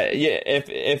 Yeah,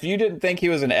 if you didn't think he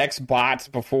was an X-bot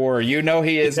before, you know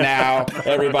he is now.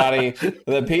 Everybody,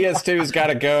 the PS2's got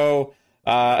to go.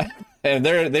 And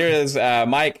there is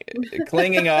Mike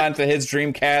clinging on to his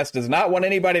Dreamcast. Does not want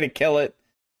anybody to kill it.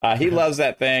 He loves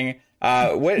that thing.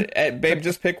 Babe,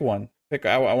 just pick one.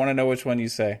 I want to know which one you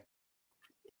say.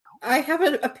 I have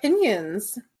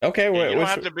opinions. Okay, You don't which,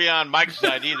 have to be on Mike's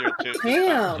side either.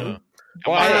 Damn. well,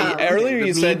 Wow. earlier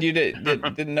you The said you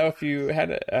didn't know if you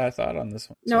had a thought on this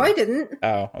one. No, I didn't.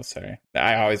 Oh, sorry.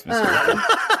 I always miss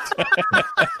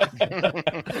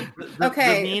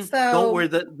Okay, so don't worry,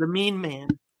 the mean man.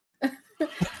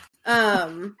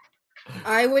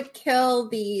 I would kill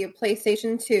the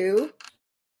PlayStation 2.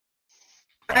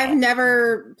 I've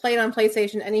never played on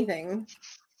PlayStation anything.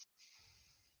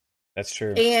 That's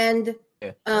true. And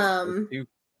Yeah.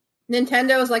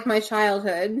 Nintendo is like my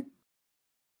childhood.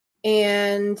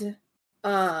 And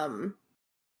the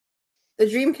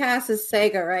Dreamcast is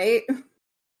Sega, right?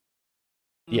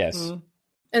 Yes. Mm-hmm.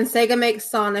 And Sega makes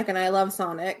Sonic, and I love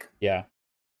Sonic. Yeah.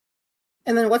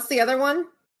 And then what's the other one?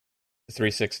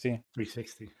 360.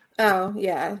 360. Oh,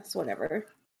 yeah, it's whatever.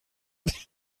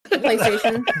 The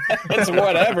PlayStation. It's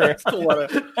whatever.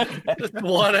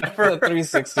 Whatever.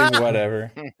 360 is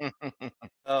whatever.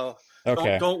 Oh,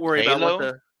 Okay. don't worry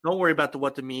Halo? about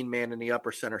what the mean man in the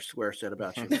upper center square said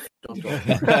about you. Don't.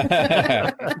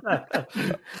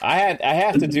 I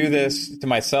have to do this to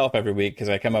myself every week because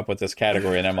I come up with this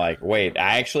category and I'm like, wait,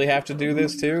 I actually have to do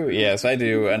this too? Yes, I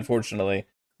do, unfortunately.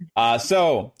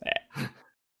 So,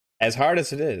 as hard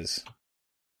as it is,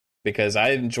 because I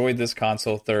enjoyed this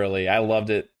console thoroughly, I loved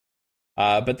it.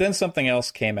 But then something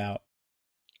else came out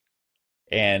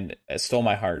and it stole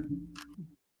my heart.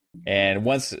 And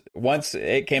once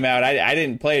it came out, I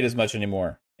didn't play it as much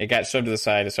anymore. It got shoved to the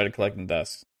side. I started collecting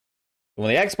dust. When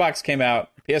the Xbox came out,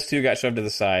 PS2 got shoved to the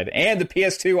side, and the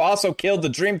PS2 also killed the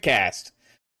Dreamcast.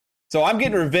 So I'm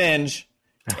getting revenge,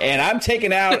 and I'm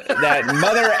taking out that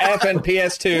mother effing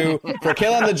PS2 for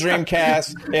killing the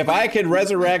Dreamcast. If I could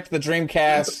resurrect the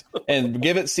Dreamcast and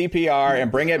give it CPR and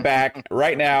bring it back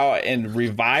right now and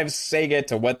revive Sega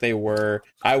to what they were,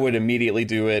 I would immediately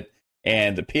do it.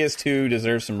 And the PS2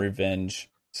 deserves some revenge.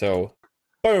 So,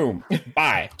 boom,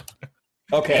 bye.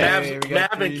 Okay.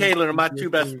 Mav and Caitlin are my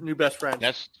new best friends.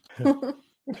 That's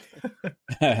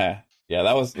Yeah,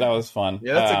 that was fun.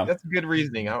 Yeah, that's a good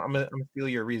reasoning. I'm gonna steal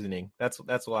your reasoning. That's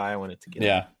why I wanted to get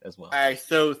Yeah. it as well. All right,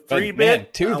 so But, 3-bit. man,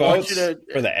 2 I want votes you to-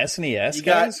 for the SNES, you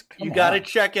got guys? Come you got to on.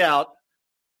 check out.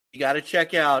 You got to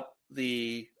check out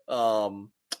the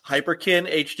Hyperkin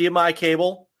HDMI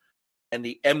cable and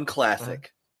the M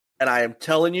Classic. And I am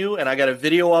telling you, and I got a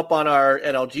video up on our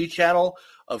NLG channel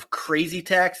of Crazy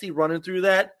Taxi running through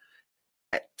that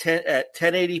at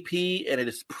 1080p, and it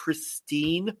is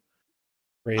pristine.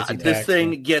 Crazy This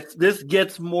taxi. thing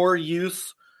gets more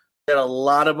use than a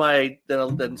lot of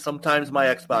than sometimes my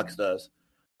Xbox does.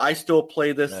 I still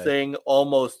play this Nice. thing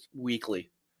almost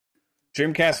weekly.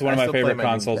 Dreamcast is one of I my still play favorite my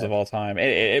consoles Dreamcast. of all time.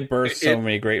 It burst so It-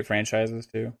 many great franchises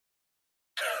too.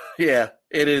 Yeah,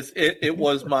 it is. It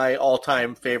was my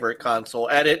all-time favorite console,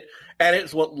 and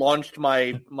it's what launched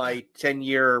my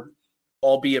 10-year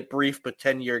albeit brief, but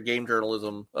 10-year game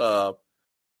journalism part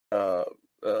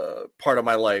of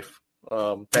my life,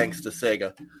 thanks to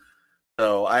Sega.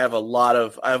 So I have a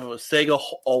Sega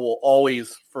will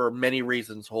always, for many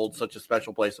reasons, hold such a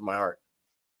special place in my heart.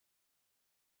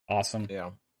 Awesome.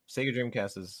 Yeah. Sega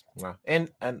Dreamcast is wow. And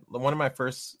one of my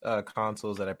first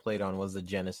consoles that I played on was the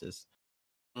Genesis.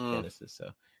 Genesis,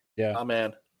 so yeah. Oh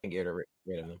man. I can get rid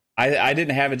of them. I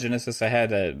didn't have a Genesis, I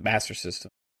had a Master System.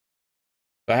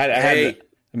 So I had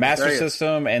the Master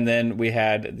System, and then we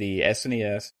had the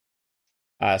SNES.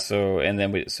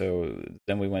 Then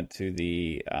we went to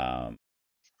the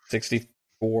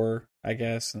 64, I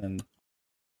guess, and then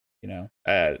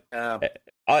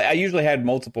I usually had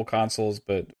multiple consoles,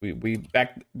 but we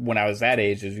back when I was that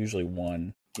age, it was usually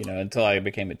one, until I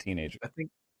became a teenager. I think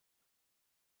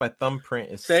my thumbprint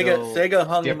is Sega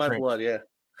hung in my blood, yeah.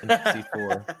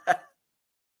 N64.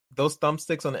 Those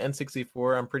thumbsticks on the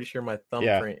N64, I'm pretty sure my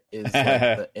thumbprint is like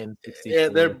the N64. Yeah,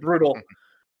 they're brutal.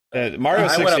 Mario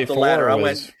 64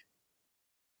 was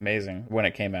amazing when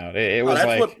it came out. It was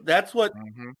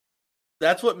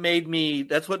that's what made me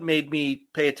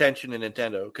pay attention to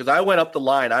Nintendo, because I went up the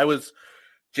line. I was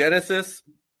Genesis.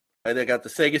 I got the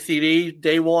Sega CD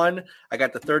day one. I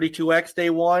got the 32X day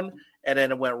one, and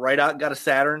then I went right out and got a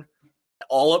Saturn.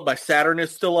 All of my Saturn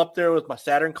is still up there with my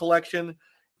Saturn collection,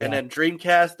 and then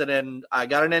Dreamcast, and then I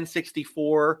got an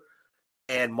N64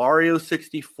 and Mario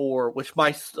 64, which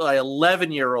my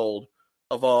 11-year-old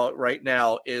right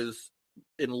now is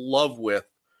in love with.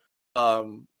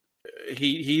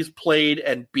 He's played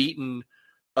and beaten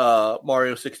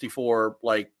Mario 64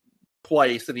 like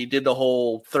twice, and he did the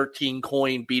whole 13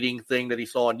 coin beating thing that he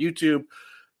saw on YouTube.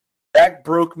 That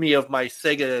broke me of my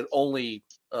Sega only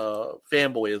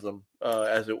fanboyism,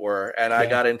 as it were, and I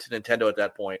got into Nintendo at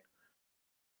that point.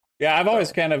 Yeah, I've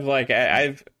always kind of like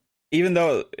even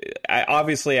though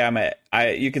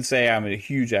you could say I'm a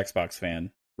huge Xbox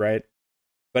fan, right?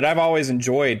 But I've always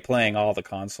enjoyed playing all the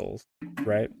consoles,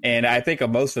 right? And I think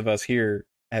most of us here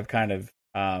have kind of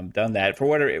done that. For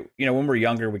whatever, when we're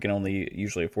younger, we can only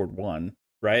usually afford one,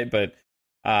 right? But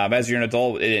as you're an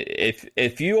adult,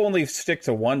 if you only stick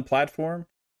to one platform,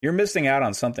 you're missing out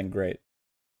on something great,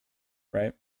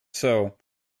 right? So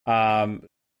the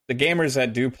gamers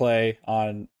that do play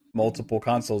on multiple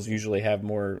consoles usually have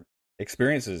more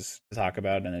experiences to talk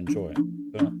about and enjoy.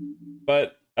 So,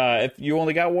 but if you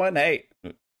only got one, hey,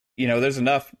 there's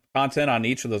enough content on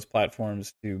each of those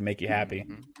platforms to make you happy.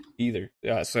 Either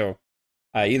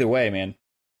way, man.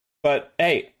 But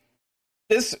hey,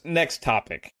 this next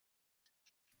topic,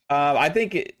 I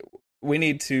think we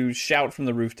need to shout from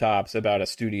the rooftops about a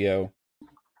studio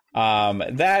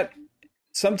that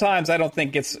sometimes I don't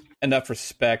think gets enough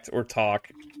respect or talk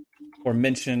or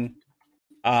mention.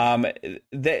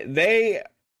 They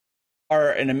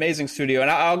are an amazing studio,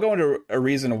 and I'll go into a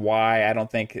reason why I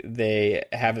don't think they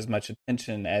have as much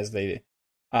attention as they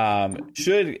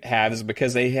should have, is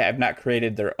because they have not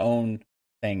created their own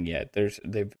thing yet.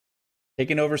 They've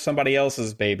taken over somebody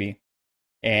else's baby,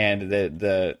 and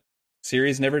the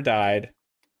series never died,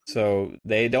 so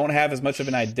they don't have as much of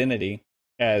an identity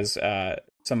as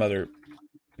some other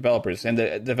developers. And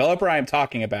the developer I'm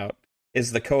talking about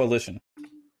is the Coalition.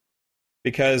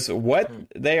 Because what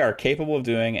they are capable of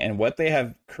doing and what they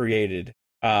have created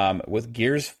with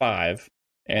Gears 5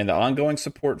 and the ongoing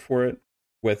support for it,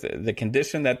 with the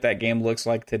condition that game looks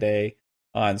like today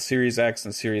on Series X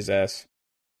and Series S,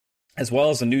 as well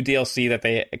as the new DLC that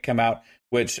they come out,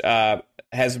 which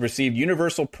has received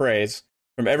universal praise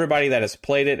from everybody that has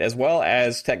played it, as well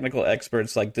as technical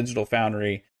experts like Digital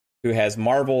Foundry, who has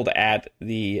marveled at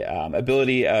the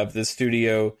ability of the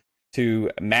studio to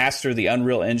master the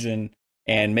Unreal Engine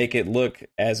and make it look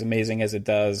as amazing as it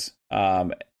does.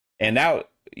 And now,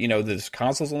 this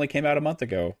consoles only came out a month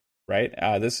ago, right?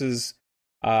 This is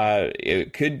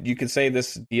you could say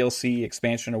this DLC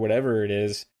expansion or whatever it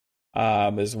is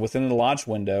within the launch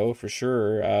window for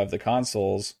sure of the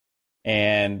consoles,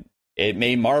 and it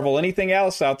may marvel anything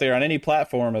else out there on any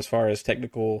platform as far as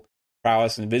technical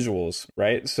prowess and visuals,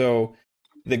 right? So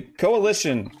the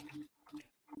Coalition,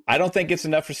 I don't think gets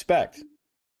enough respect.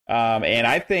 And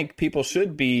I think people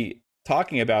should be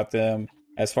talking about them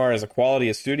as far as a quality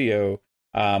of studio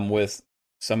with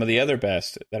some of the other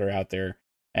best that are out there.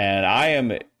 And I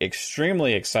am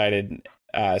extremely excited,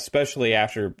 especially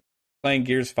after playing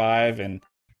Gears 5. And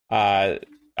I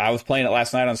was playing it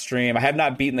last night on stream. I have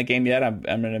not beaten the game yet, I'm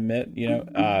going to admit,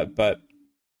 but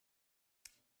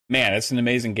man, it's an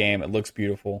amazing game. It looks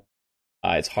beautiful.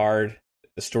 It's hard.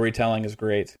 The storytelling is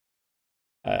great.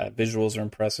 Visuals are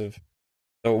impressive.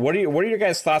 So what are your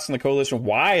guys' thoughts on the Coalition?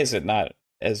 Why is it not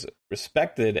as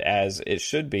respected as it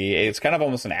should be. It's kind of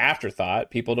almost an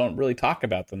afterthought. People don't really talk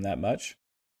about them that much.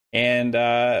 And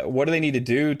what do they need to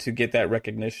do to get that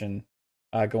recognition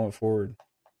going forward?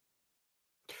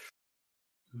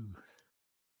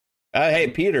 Hey,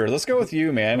 Peter, let's go with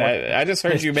you, man. I just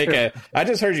heard you I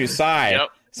just heard you sigh. Yep.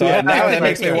 So Yeah, now that that's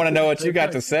makes me right. want to know what you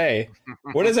got to say.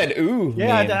 What does that ooh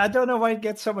Yeah, mean? I don't know why it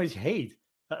gets so much hate.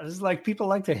 It's like people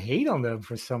like to hate on them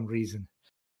for some reason.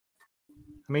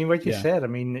 I mean, what you Yeah. said. I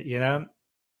mean,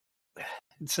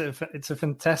 it's a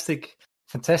fantastic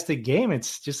game.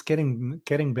 It's just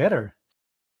getting better.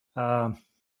 I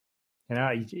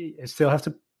still have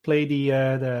to play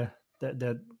the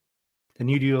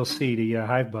new DLC, the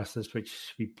Hive Busters,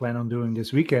 which we plan on doing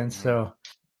this weekend. So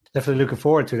definitely looking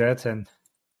forward to that. And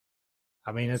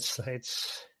I mean,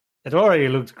 it already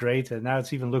looked great, and now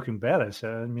it's even looking better. So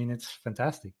I mean, it's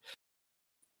fantastic.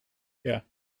 Yeah,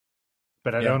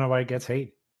 but I don't know why it gets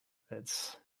hate.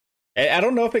 I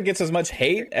don't know if it gets as much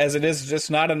hate as it is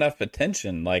just not enough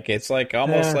attention. Like it's like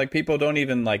almost like people don't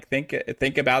even like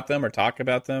think about them or talk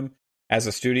about them as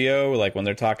a studio. Like when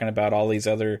they're talking about all these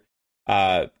other,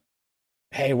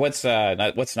 hey, what's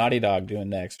Naughty Dog doing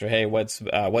next? Or hey, what's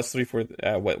what's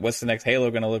the next Halo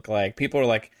going to look like? People are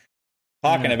like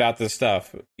talking about this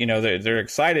stuff. They're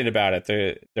excited about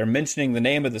it. They're mentioning the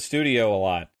name of the studio a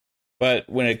lot. But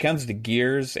when it comes to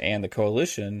Gears and the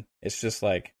Coalition, it's just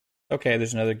like, okay,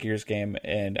 there's another Gears game,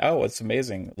 and oh, it's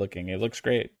amazing looking. It looks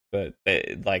great, but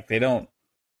they're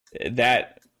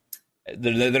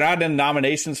not in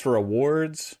nominations for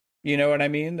awards. You know what I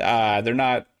mean? They're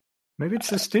not. Maybe it's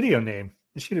the studio name.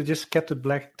 They should have just kept it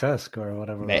Black Tusk or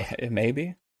whatever.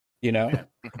 Maybe. You got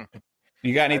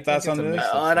any thoughts on this?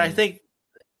 And I think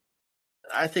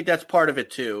that's part of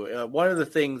it too. One of the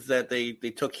things that they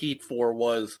took heat for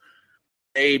was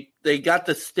they got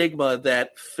the stigma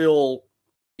that Phil,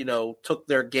 took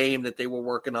their game that they were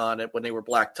working on when they were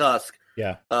Black Tusk.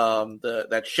 Yeah.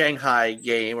 That Shanghai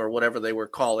game or whatever they were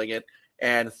calling it,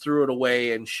 and threw it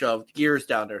away and shoved Gears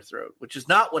down their throat, which is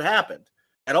not what happened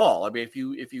at all. I mean,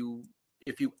 if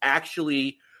you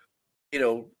actually,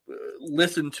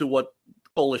 listen to what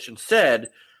Coalition said,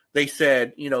 they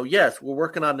said, yes, we're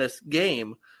working on this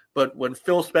game, but when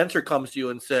Phil Spencer comes to you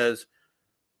and says,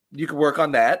 you can work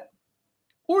on that,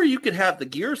 or you could have the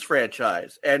Gears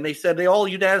franchise. And they all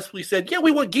unanimously said, yeah,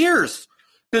 we want Gears,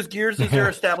 because Gears is their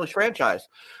established franchise.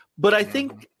 But I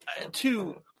think,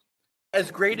 too, as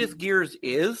great as Gears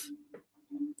is,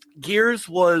 Gears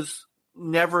was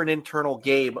never an internal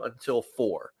game until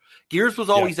 4. Gears was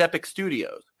always Epic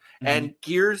Studios. Mm-hmm. And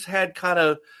Gears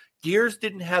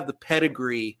didn't have the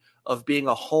pedigree of being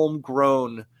a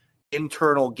homegrown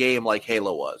internal game like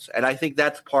Halo was. And I think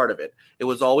that's part of it. It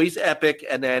was always Epic,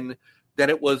 and then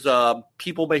it was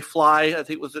People May Fly. I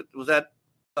think was that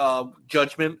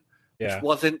Judgment, which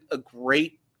wasn't a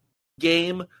great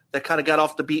game that kind of got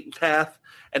off the beaten path.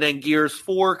 And then Gears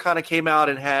 4 kind of came out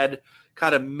and had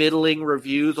kind of middling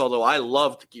reviews, although I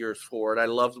loved Gears 4 and I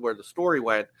loved where the story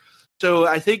went. So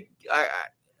I think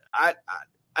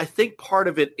I think part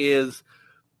of it is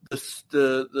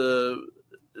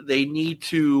they need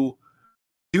to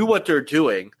do what they're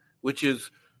doing, which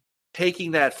is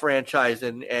taking that franchise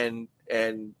and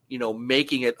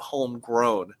making it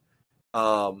homegrown,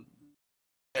 and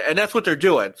that's what they're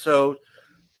doing. So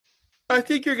I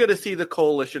think you're going to see the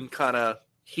Coalition kind of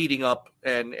heating up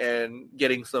and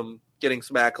getting some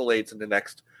accolades in the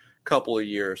next couple of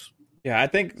years. Yeah, I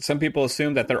think some people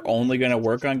assume that they're only going to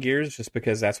work on Gears just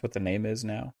because that's what the name is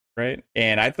now, right?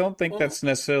 And I don't think that's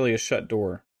necessarily a shut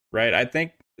door, right? I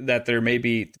think that there may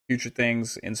be future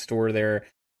things in store there.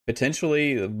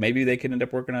 Potentially, maybe they could end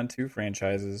up working on 2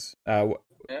 franchises. What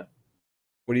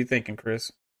are you thinking,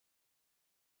 Chris?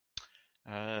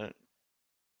 I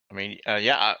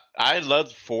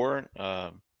loved 4.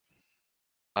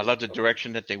 I love the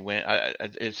direction that they went.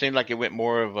 It seemed like it went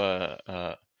more of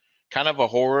a kind of a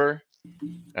horror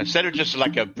instead of just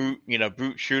like a brute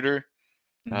shooter.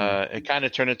 Mm-hmm. It kind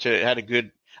of turned into, it had a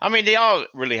good. I mean, they all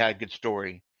really had a good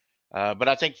story, but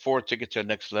I think 4 took it to the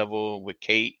next level with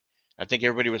Kate. I think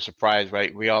everybody was surprised,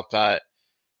 right? We all thought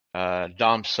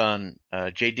Dom's son,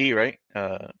 JD, right?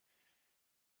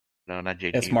 No, not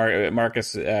JD. It's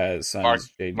Marcus' son.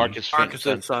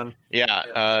 Marcus's son.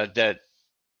 Yeah, that.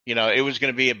 It was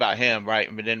going to be about him,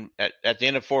 right? But then at the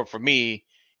end of 4, for me,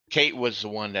 Kate was the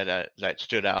one that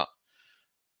stood out.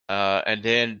 And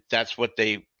then that's what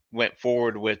they went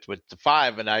forward with the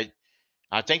 5. And I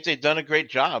think they've done a great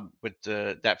job with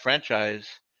that franchise.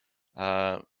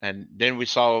 And then we're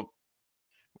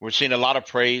seeing a lot of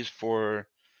praise for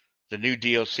the new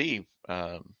DLC,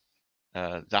 the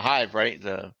Hive, right?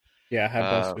 Hive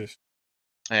Busters.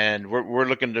 and we're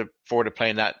looking forward to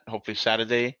playing that hopefully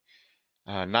Saturday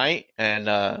night, and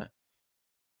I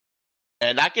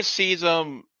can see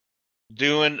them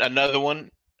doing another one.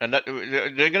 They're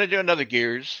going to do another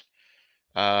Gears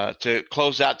to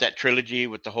close out that trilogy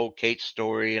with the whole Kate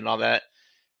story and all that.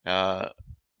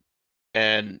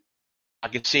 And I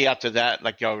can see after that,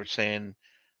 like y'all were saying,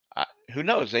 who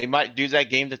knows? They might do that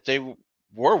game that they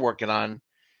were working on,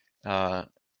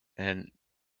 and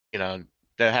they'll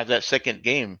have that second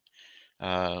game.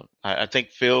 I think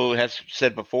Phil has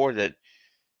said before that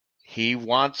he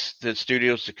wants the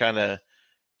studios to kind of,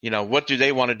 what do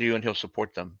they want to do, and he'll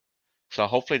support them. So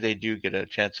hopefully they do get a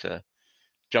chance to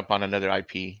jump on another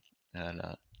IP, and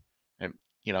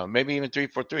maybe even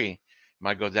 343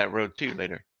 might go that road too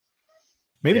later.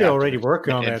 Maybe they're already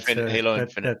working on that. Halo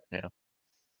Infinite. Yeah.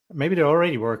 Maybe they're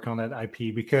already working on that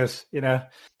IP because in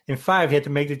 5 you had to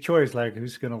make the choice like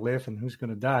who's going to live and who's going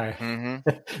to die.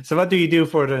 Mm-hmm. So what do you do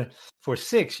for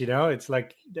 6? It's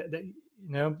like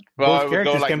both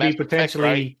characters can be potentially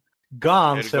right?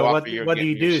 gone. So what do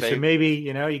you do? Save. So maybe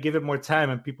you give it more time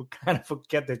and people kind of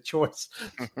forget their choice.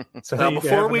 So now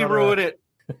before we ruin it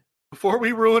for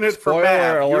Mav,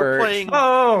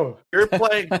 you're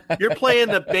playing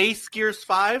the base Gears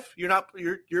 5.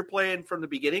 You're playing from the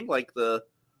beginning, like the.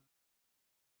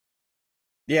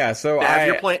 Yeah, so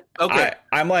you're playing. Okay,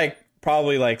 I'm like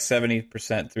probably like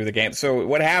 70% through the game. So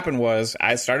what happened was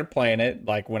I started playing it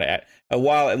like a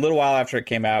little while after it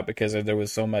came out because there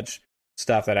was so much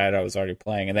stuff that I was already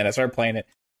playing, and then I started playing it,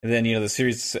 and then the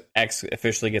Series X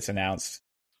officially gets announced,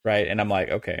 right? And I'm like,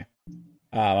 okay,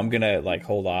 I'm gonna like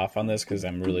hold off on this because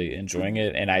I'm really enjoying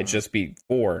it, and I just beat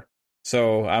 4,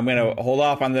 so I'm gonna hold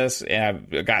off on this, and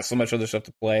I've got so much other stuff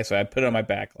to play, so I put it on my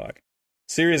backlog.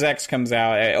 Series X comes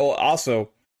out.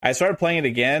 Also, I started playing it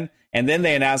again, and then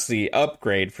they announced the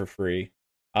upgrade for free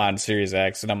on Series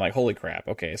X, and I'm like, holy crap!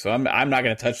 Okay, so I'm not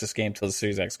gonna touch this game until the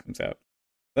Series X comes out.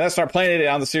 Then I start playing it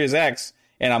on the Series X,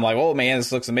 and I'm like, oh man,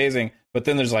 this looks amazing. But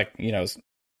then there's like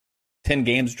 10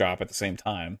 games drop at the same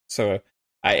time, so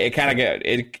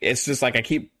it's just like I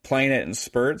keep playing it in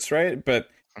spurts, right? But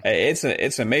it's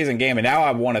an amazing game, and now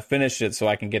I want to finish it so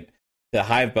I can get the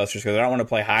Hive Busters because I don't want to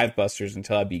play Hive Busters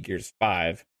until I beat Gears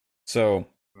 5. So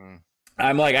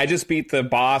I'm like, I just beat the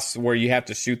boss where you have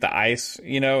to shoot the ice,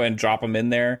 and drop them in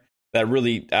there. That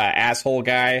really asshole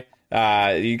guy.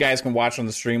 You guys can watch on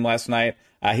the stream last night.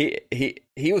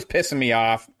 He was pissing me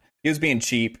off. He was being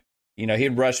cheap.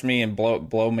 He'd rush me and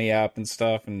blow me up and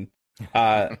stuff. And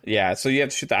yeah, so you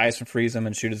have to shoot the ice and freeze him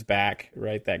and shoot his back,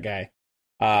 right? That guy.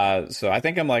 So I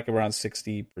think I'm like around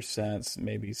 60%,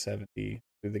 maybe 70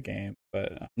 through the game,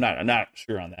 but I'm not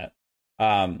sure on that.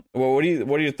 Well,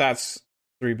 what are your thoughts,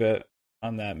 3-bit,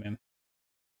 on that, man?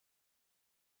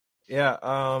 Yeah.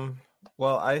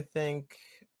 Well, I think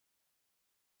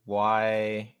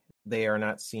why they are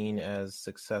not seen as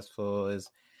successful is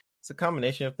it's a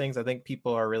combination of things. I think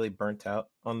people are really burnt out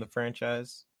on the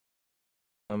franchise.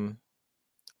 A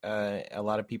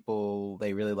lot of people,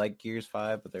 they really like Gears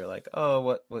 5, but they're like,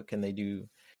 oh, what can they do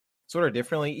sort of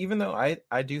differently? Even though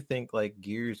I do think like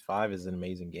Gears 5 is an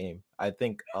amazing game. I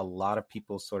think a lot of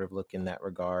people sort of look in that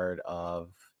regard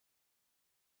of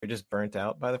they're just burnt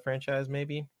out by the franchise,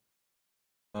 maybe.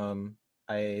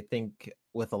 I think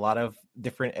with a lot of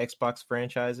different Xbox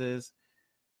franchises,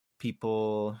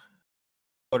 people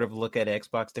sort of look at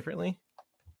Xbox differently.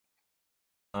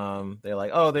 They're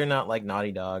like, oh, they're not like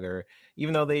Naughty Dog, or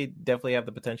even though they definitely have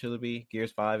the potential to be,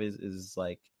 Gears 5 is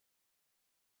like,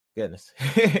 goodness,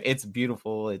 it's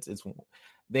beautiful. It's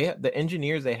the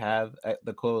engineers they have at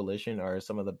the Coalition are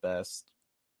some of the best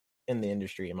in the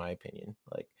industry, in my opinion.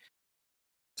 Like,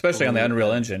 especially on the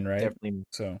Unreal Engine, right? Definitely.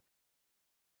 So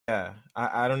yeah,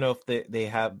 I don't know if they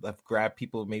have grabbed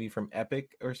people maybe from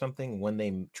Epic or something when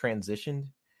they transitioned.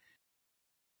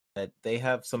 That they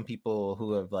have some people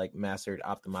who have like mastered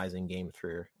optimizing games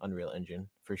for Unreal Engine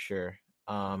for sure.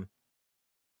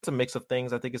 It's a mix of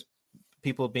things. I think it's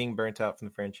people being burnt out from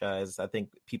the franchise. I think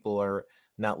people are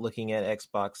not looking at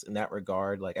Xbox in that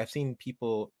regard. Like I've seen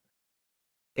people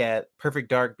at Perfect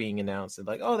Dark being announced and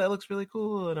like, oh, that looks really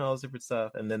cool and all this different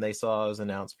stuff. And then they saw it was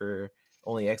announced for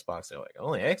only Xbox. They're like,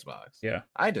 only Xbox? Yeah.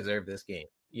 I deserve this game,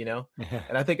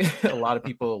 And I think a lot of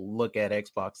people look at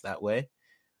Xbox that way.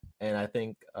 And I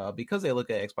think because they look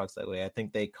at Xbox that way, I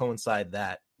think they coincide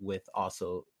that with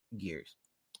also Gears,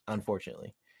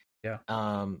 unfortunately. Yeah.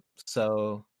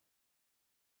 So,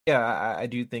 yeah, I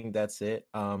do think that's it.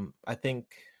 I think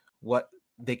what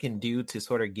they can do to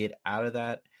sort of get out of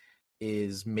that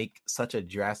is make such a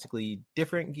drastically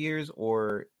different Gears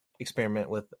or experiment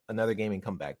with another game and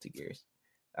come back to Gears.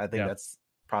 I think that's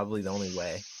probably the only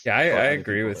way. Yeah, I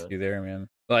agree with you there, man.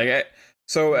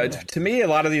 To me, a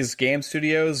lot of these game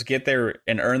studios get their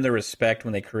and earn their respect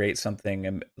when they create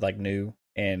something like new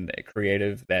and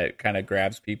creative that kind of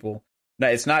grabs people. Now,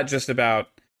 it's not just about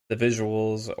the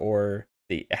visuals or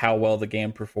how well the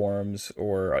game performs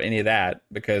or any of that,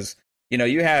 because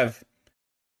you have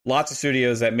lots of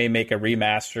studios that may make a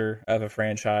remaster of a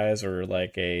franchise or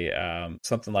like a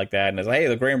something like that, and it's like, hey,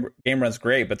 the game runs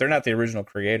great, but they're not the original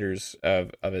creators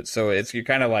of it. So you're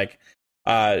kind of like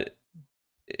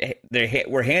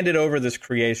we're handed over this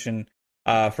creation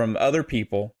from other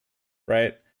people,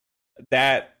 right?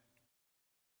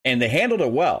 And they handled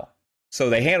it well. So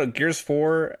they handled Gears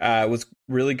 4 was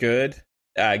really good.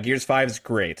 Gears 5 is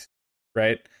great,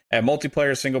 right? And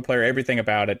multiplayer, single player, everything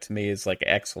about it to me is like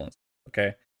excellent.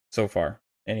 Okay, so far.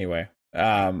 Anyway,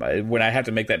 when I have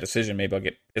to make that decision, maybe I'll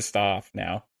get pissed off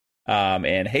now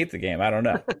and hate the game. I don't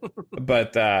know.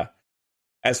 But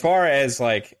as far as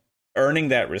like earning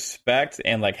that respect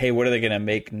and like, hey, what are they going to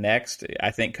make next?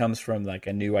 I think comes from like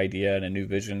a new idea and a new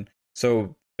vision.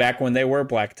 So back when they were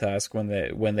Black Tusk, when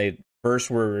they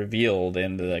first were revealed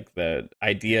and the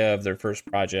idea of their first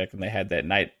project, and they had that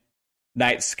night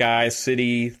sky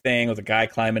city thing with a guy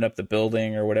climbing up the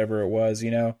building or whatever it was,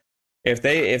 if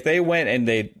they went and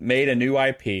they made a new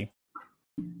IP,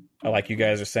 like you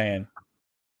guys are saying,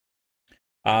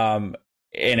 and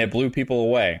it blew people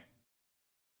away,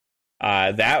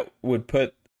 that would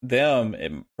put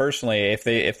them personally, if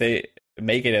they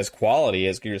make it as quality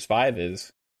as Gears 5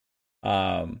 is,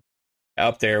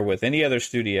 up there with any other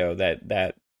studio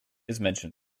that is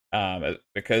mentioned,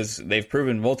 because they've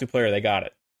proven multiplayer, they got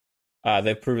it.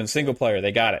 They've proven single player,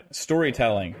 they got it.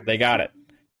 Storytelling, they got it.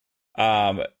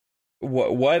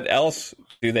 What else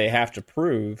do they have to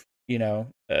prove, to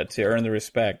earn the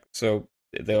respect? So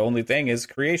the only thing is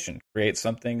creation. Create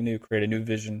something new, create a new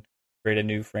vision, create a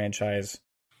new franchise,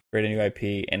 create a new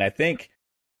IP. And I think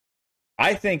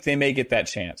they may get that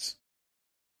chance.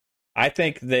 I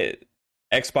think that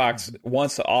Xbox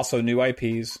wants also new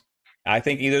IPs. I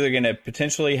think either they're going to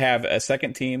potentially have a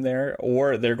second team there,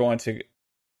 or they're going to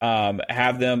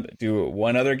have them do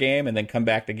one other game and then come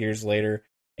back to Gears later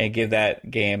and give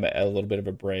that game a little bit of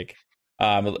a break.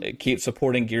 Keep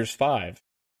supporting Gears 5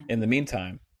 in the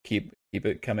meantime. Keep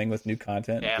it coming with new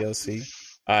content, DLC.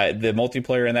 The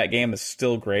multiplayer in that game is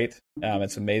still great.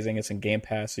 It's amazing. It's in Game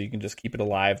Pass, so you can just keep it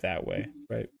alive that way,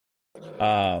 right?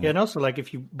 And also, like,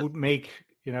 if you would make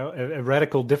a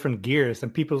radical different Gears,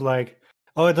 and people's like,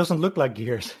 oh, it doesn't look like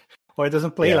Gears, or it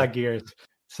doesn't play like Gears.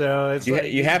 So it's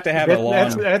you have to have a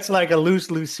long. That's like a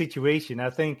lose situation. I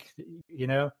think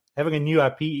having a new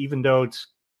IP, even though it's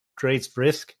creates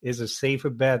risk, is a safer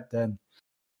bet than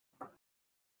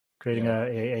creating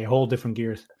a whole different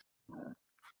Gears.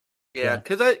 Yeah,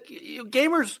 because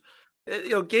gamers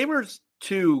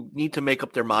too need to make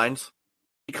up their minds,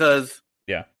 because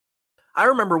I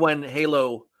remember when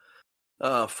Halo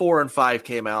 4 and 5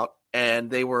 came out, and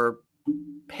they were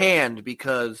panned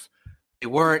because they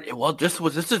weren't. Well, this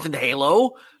isn't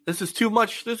Halo. This is too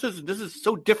much. This is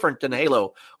so different than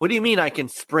Halo. What do you mean I can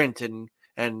sprint and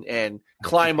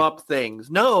climb up things?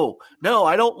 No,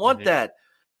 I don't want that.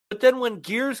 But then when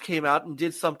Gears came out and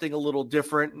did something a little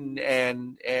different,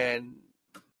 and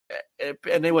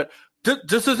they went,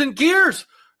 this isn't Gears,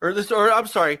 or I'm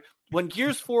sorry. When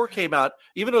Gears 4 came out,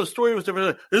 even though the story was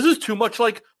different, this is too much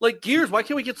like Gears. Why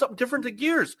can't we get something different than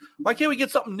Gears? Why can't we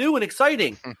get something new and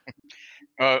exciting?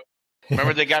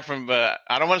 Remember they got from I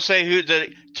don't want to say who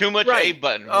the too much A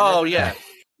button. Remember? Oh yeah.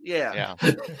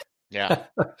 I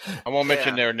won't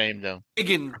mention their name though.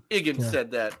 Igan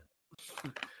said that.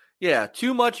 Yeah,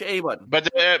 too much A button. But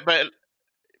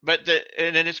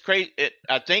and then it's crazy.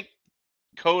 I think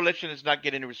Coalition is not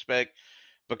getting the respect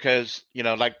because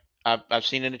like I've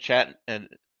seen in the chat and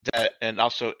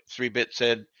also 3-Bit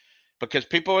said, because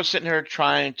people are sitting here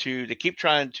they keep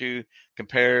trying to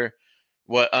compare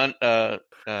what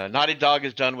Naughty Dog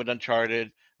has done with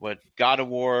Uncharted, what God of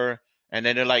War, and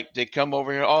then they come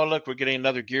over here. Oh, look, we're getting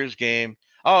another Gears game.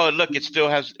 Oh, look, it's still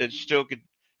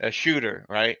a shooter,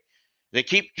 right? They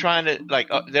keep trying to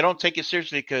they don't take it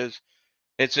seriously because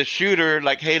it's a shooter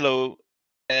like Halo,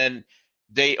 and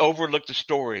they overlook the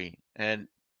story, and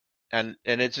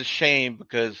it's a shame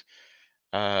because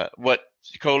what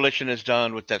Coalition has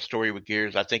done with that story with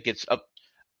Gears, I think it's up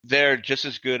there just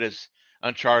as good as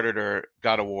Uncharted or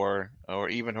God of War or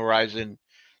even Horizon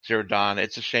Zero Dawn.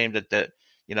 It's a shame that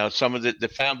some of the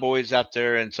fanboys out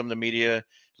there and some of the media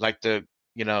like to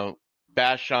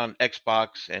bash on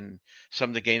Xbox and some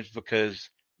of the games because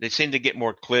they seem to get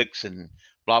more clicks and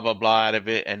blah blah blah out of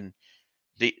it, and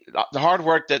the hard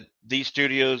work that these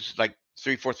studios like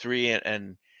 343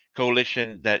 and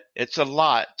Coalition that it's a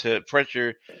lot to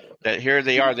pressure that here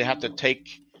they are. They have to take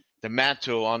the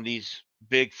mantle on these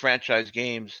big franchise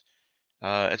games.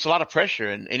 It's a lot of pressure,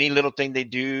 and any little thing they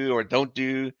do or don't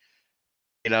do,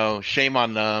 shame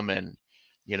on them, and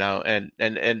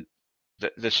and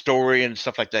the story and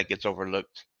stuff like that gets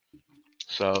overlooked.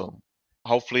 So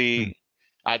hopefully,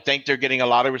 I think they're getting a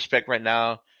lot of respect right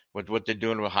now with what they're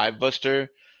doing with Hivebuster.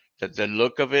 That the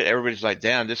look of it, everybody's like,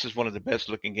 damn, this is one of the best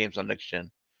looking games on next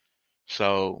gen.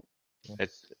 So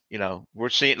it's we're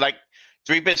seeing, like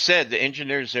 3-Bit said, the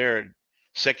engineers there are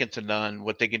second to none.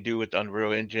 What they can do with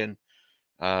Unreal Engine,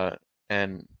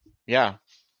 and yeah,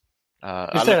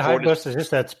 You said Hivebuster,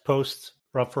 just that's post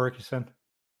Rod Ferguson.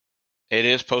 It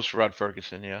is post Rod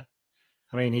Ferguson, yeah.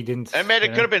 I mean, he didn't. I mean, it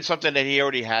could have been something that he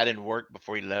already had in work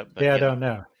before he left. But, I don't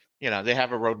know. They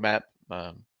have a roadmap.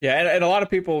 Yeah, and a lot of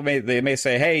people may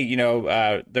say, hey,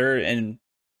 they're in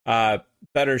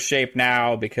better shape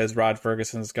now because Rod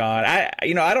Ferguson's gone. I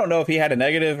don't know if he had a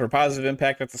negative or positive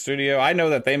impact at the studio. I know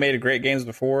that they made great games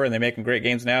before, and they make great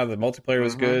games now. The multiplayer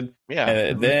was good,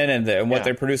 then, and what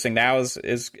they're producing now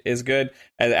is good.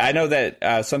 And I know that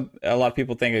a lot of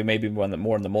people think it may be more on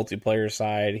the multiplayer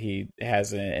side he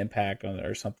has an impact on it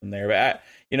or something there.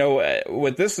 But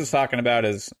what this is talking about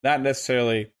is not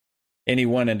necessarily any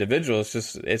one individual. It's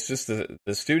just the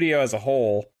studio as a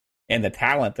whole and the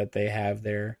talent that they have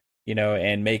there,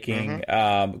 and making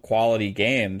quality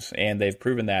games, and they've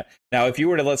proven that. Now, if you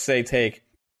were to, let's say, take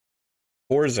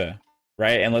Forza,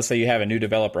 right, and let's say you have a new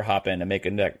developer hop in and make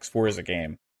a next Forza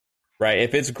game, right?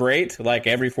 If it's great, like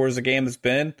every Forza game has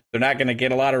been, they're not going to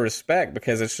get a lot of respect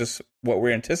because it's just what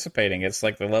we're anticipating. It's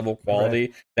like the level of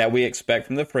quality that we expect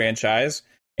from the franchise,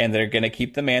 and they're going to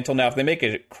keep the mantle. Now, if they make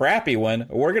a crappy one,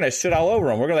 we're going to shit all over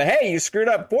them. We're going to, hey, you screwed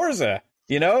up Forza,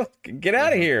 get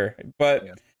out of here. But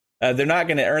they're not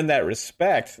going to earn that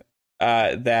respect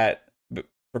that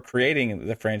for creating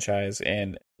the franchise,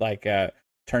 and like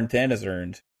Turn 10 has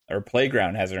earned, or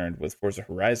Playground has earned with Forza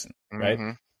Horizon,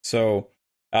 right? So,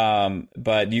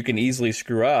 but you can easily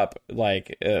screw up.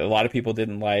 Like a lot of people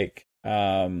didn't like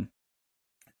Judgment.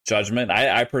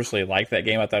 I personally liked that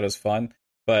game. I thought it was fun.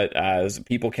 But as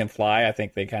People Can Fly, I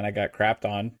think they kind of got crapped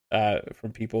on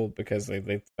from people because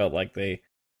they felt like they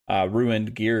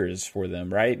ruined Gears for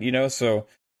them, right? So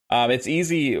it's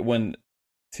easy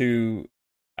to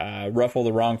ruffle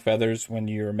the wrong feathers when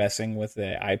you're messing with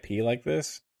the IP like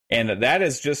this. And that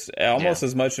is just almost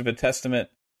as much of a testament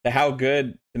to how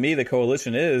good, to me, the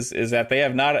Coalition is that they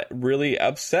have not really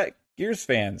upset Gears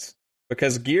fans.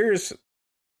 Because Gears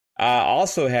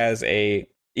also has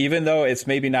even though it's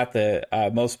maybe not the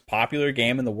most popular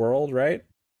game in the world, right?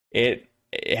 It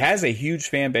has a huge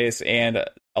fan base, and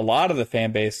a lot of the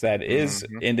fan base that is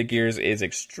into Gears is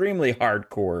extremely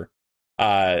hardcore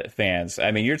fans.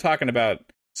 I mean, you're talking about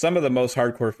some of the most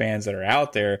hardcore fans that are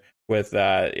out there with,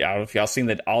 I don't know if y'all seen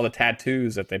all the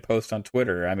tattoos that they post on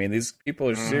Twitter. I mean, these people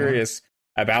are serious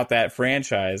about that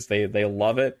franchise. They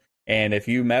love it. And if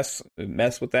you mess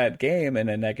with that game in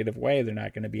a negative way, they're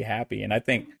not going to be happy. And I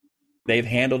think they've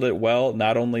handled it well,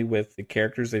 not only with the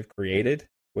characters they've created,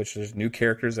 which there's new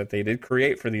characters that they did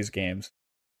create for these games.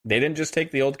 They didn't just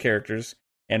take the old characters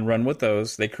and run with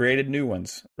those. They created new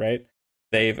ones, right?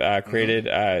 They've created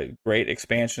great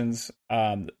expansions.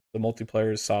 The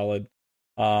multiplayer is solid.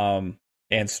 And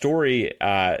story,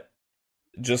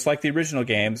 just like the original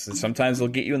games, sometimes they'll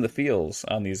get you in the feels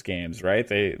on these games, right?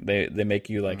 They make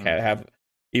you like have,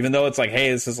 even though it's like,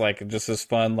 hey, this is like just this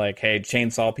fun, like, hey,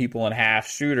 chainsaw people in half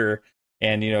shooter,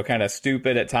 and kind of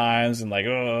stupid at times, and like,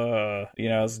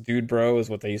 it's dude bro is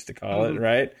what they used to call it,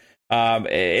 right?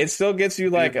 It still gets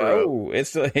you like, it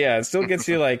still gets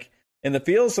you like in the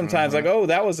feels sometimes, like, oh,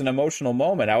 that was an emotional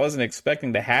moment. I wasn't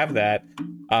expecting to have that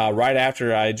right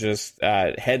after I just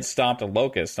head stomped a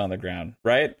locust on the ground,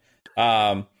 right?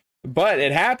 But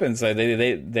it happens.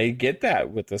 They get that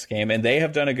with this game, and they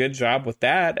have done a good job with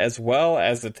that, as well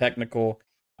as the technical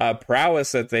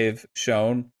prowess that they've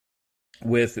shown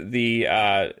with the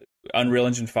Unreal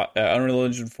Engine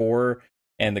 4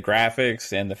 and the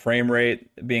graphics and the frame rate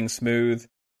being smooth.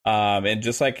 And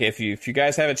just like if you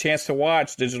guys have a chance to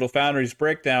watch Digital Foundry's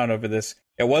breakdown over this,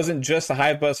 it wasn't just the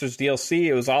Hivebusters DLC.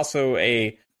 It was also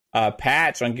a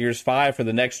patch on Gears 5 for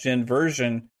the next gen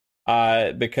version.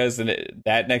 Because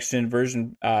that next gen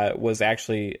version was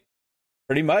actually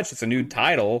pretty much, it's a new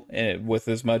title with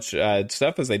as much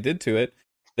stuff as they did to it.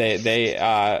 They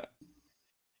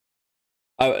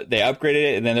upgraded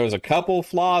it, and then there was a couple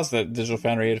flaws that Digital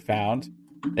Foundry had found.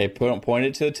 They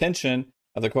pointed to the attention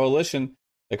of the Coalition.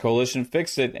 The Coalition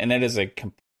fixed it, and it is a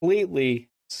completely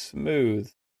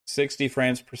smooth 60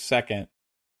 frames per second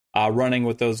running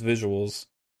with those visuals.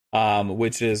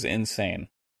 which is insane.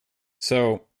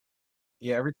 So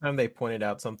yeah, every time they pointed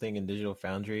out something in Digital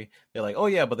Foundry, they're like, "Oh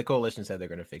yeah, but the coalition said they're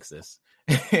going to fix this."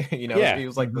 It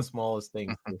was like the smallest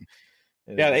thing.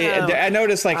 Yeah, I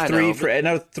noticed like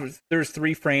there's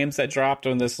 3 frames that dropped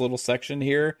on this little section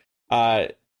here.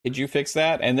 Did you fix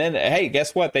that? And then, hey,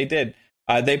 guess what? They did.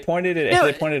 They pointed it.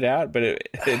 They pointed it out, but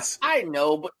it's. I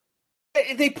know, but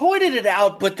they pointed it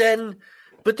out. But then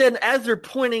as they're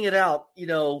pointing it out,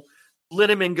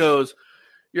 Linneman goes,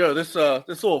 this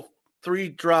little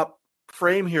 3-drop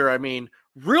frame here. I mean,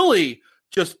 really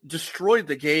just destroyed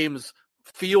the game's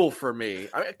feel for me.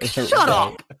 Shut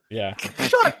up. Yeah.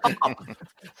 Shut up.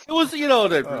 It was,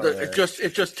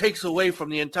 it just takes away from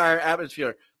the entire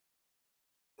atmosphere.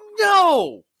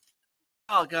 No.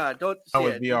 Oh God! Don't say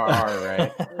with it. VR,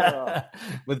 right?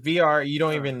 With VR, you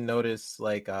don't even notice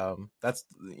that's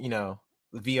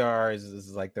VR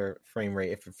is like their frame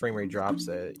rate. If the frame rate drops,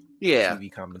 TV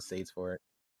compensates for it.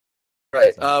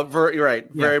 Right. You're right.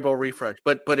 Yeah. Variable refresh.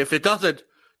 But if it doesn't,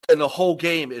 then the whole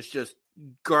game is just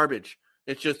garbage.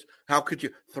 It's just how could you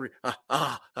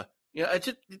It's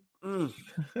just.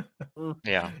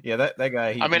 Yeah. Yeah. That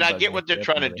guy. I get what they're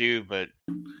trying to do, but.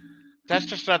 That's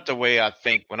just not the way I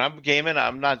think. When I'm gaming,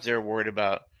 I'm not there worried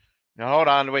about. Hold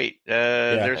on, wait.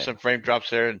 There's some frame drops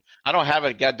there, and I don't have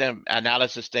a goddamn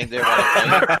analysis thing there. Like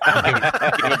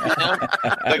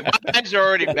my eyes are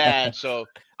already bad, so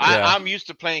I'm used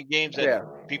to playing games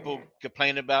that people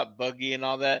complain about, buggy and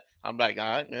all that. I'm like,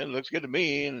 it looks good to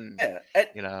me, and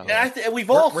we've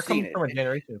all we're seen coming from a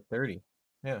generation of 30.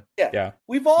 Yeah.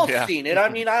 We've all seen it. I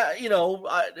mean,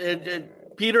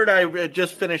 Peter and I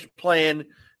just finished playing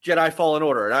Jedi Fallen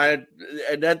Order, and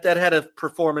that had a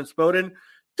performance mode, and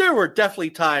there were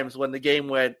definitely times when the game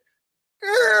went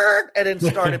and then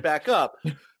started back up,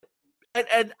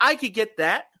 and I could get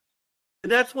that,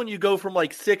 and that's when you go from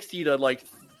like 60 to like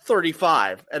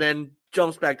 35, and then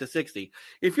jumps back to 60.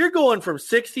 If you're going from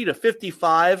 60 to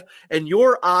 55, and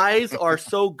your eyes are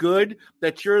so good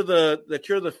that you're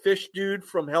the fish dude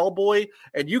from Hellboy,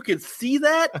 and you can see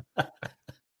that.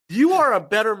 You are a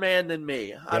better man than me.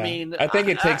 Yeah. I mean, I think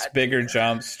it takes bigger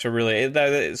jumps to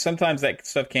really. Sometimes that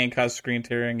stuff can cause screen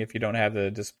tearing if you don't have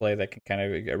the display that can kind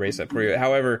of erase that for you.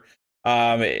 However,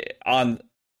 on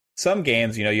some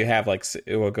games, you have like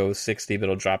it will go 60, but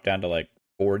it'll drop down to like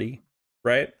 40,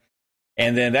 right?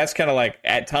 And then that's kind of like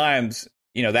at times,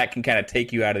 that can kind of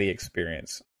take you out of the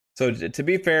experience. So to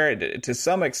be fair, to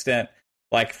some extent,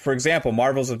 like for example,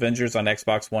 Marvel's Avengers on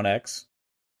Xbox One X.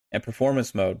 And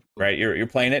performance mode, right? You're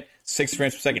playing it 60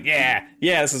 frames per second. Yeah,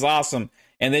 this is awesome.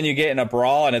 And then you get in a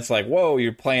brawl, and it's like, whoa,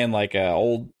 you're playing like an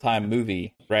old time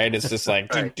movie, right? It's just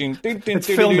like, like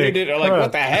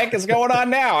what the heck is going on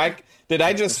now? Did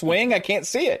I just swing? I can't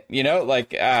see it,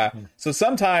 So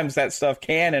sometimes that stuff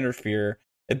can interfere.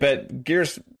 But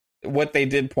Gears, what they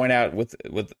did point out with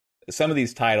some of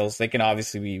these titles, they can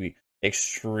obviously be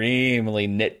extremely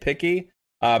nitpicky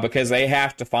because they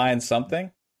have to find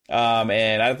something.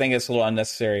 And I think it's a little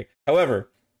unnecessary. However,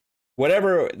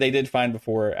 whatever they did find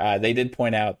before, they did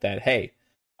point out that, hey,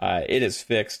 it is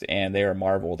fixed, and they are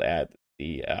marveled at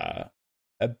the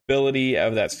ability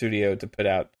of that studio to put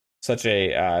out such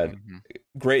a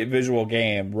great visual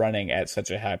game running at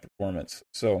such a high performance.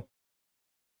 So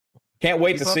can't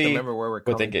wait to see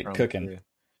what they get cooking. Too.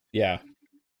 Yeah.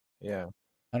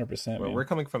 100%. We're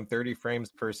coming from 30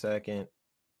 frames per second.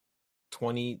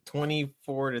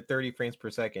 24 to 30 frames per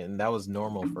second, and that was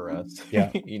normal for us.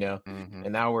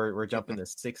 And now we're jumping to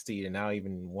 60 and now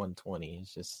even 120.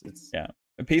 It's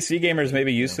PC gamers may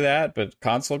be used to that, but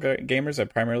console gamers that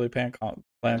primarily play on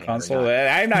console,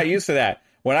 I'm not used to that.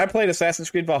 When I played Assassin's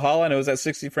Creed Valhalla and it was at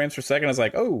 60 frames per second, I was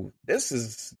like, oh, this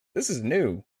is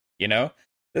new.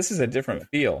 This is a different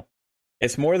feel.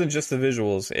 It's more than just the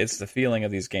visuals; it's the feeling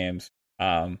of these games.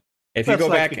 If you go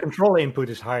back, the control input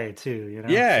is higher too.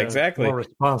 Yeah, so exactly. More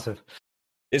responsive.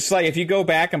 It's like if you go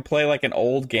back and play like an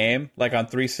old game, like on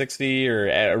 360 or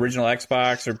original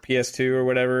Xbox or PS2 or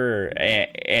whatever,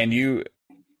 and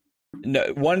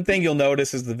one thing you'll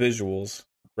notice is the visuals,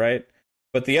 right?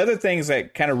 But the other things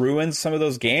that kind of ruins some of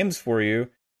those games for you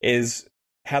is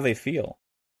how they feel,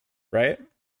 right?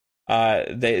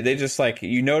 They just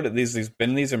that there's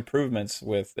been these improvements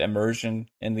with immersion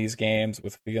in these games,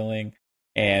 with feeling.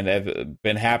 And have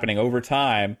been happening over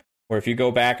time, where if you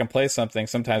go back and play something,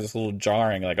 sometimes it's a little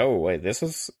jarring. Like, oh wait, this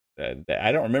is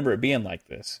I don't remember it being like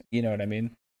this. You know what I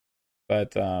mean?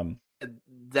 But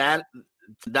that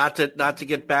not to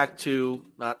get back to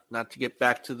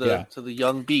the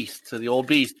young beast, to the old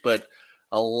beast, but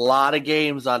a lot of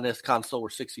games on this console were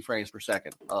 60 frames per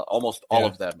second, almost all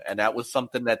of them, and that was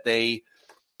something that they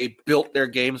they built their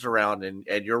games around. And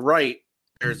you're right.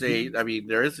 There is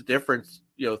a difference.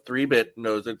 3-bit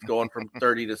knows it's going from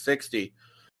 30 to 60.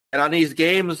 And on these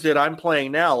games that I'm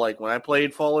playing now, like when I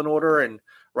played Fallen Order and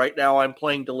right now I'm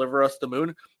playing Deliver Us the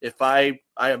Moon, if I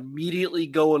immediately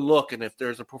go and look, and if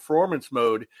there's a performance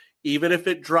mode, even if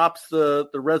it drops the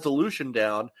resolution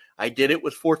down, I did it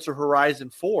with Forza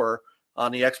Horizon 4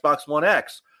 on the Xbox One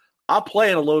X. I'll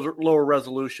play in a lower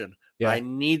resolution. Yeah. I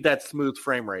need that smooth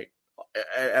frame rate,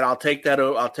 and I'll take that.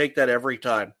 I'll take that every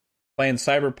time. Playing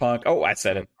Cyberpunk. Oh, I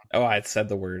said it. Oh, I said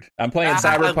the word. I'm playing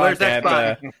Cyberpunk at.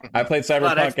 I played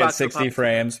Cyberpunk at 60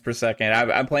 frames per second.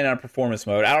 I'm playing on performance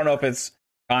mode. I don't know if it's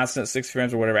constant 60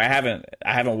 frames or whatever. I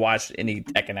haven't watched any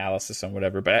tech analysis on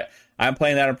whatever, but I'm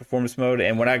playing that on performance mode.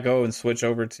 And when I go and switch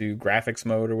over to graphics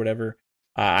mode or whatever,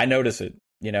 I notice it.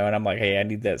 And I'm like, hey, I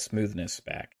need that smoothness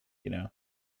back. Yeah.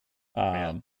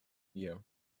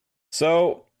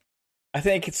 So I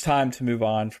think it's time to move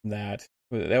on from that.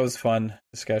 That was fun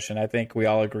discussion. I think we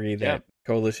all agree that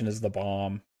Coalition is the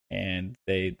bomb and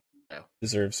they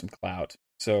deserve some clout.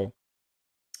 So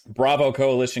bravo,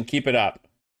 Coalition. Keep it up.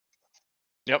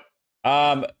 Yep.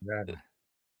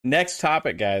 Next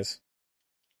topic, guys.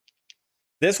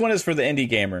 This one is for the indie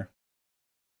gamer.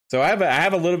 So I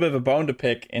have a little bit of a bone to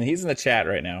pick, and he's in the chat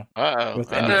right now. With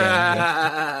indie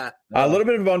gamer. A little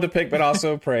bit of a bone to pick, but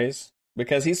also praise,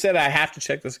 because he said I have to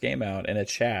check this game out in a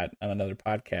chat on another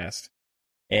podcast.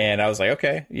 And I was like,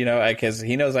 okay, because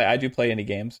he knows I do play indie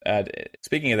games.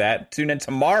 Speaking of that, tune in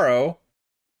tomorrow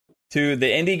to the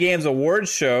Indie Games Awards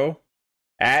show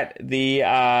at the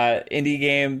Indie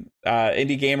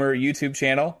Gamer YouTube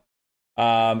channel.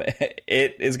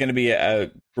 It is going to be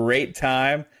a great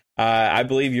time. I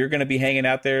believe you're going to be hanging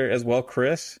out there as well,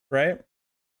 Chris, right?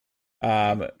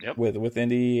 Yep. With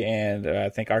Indy, and I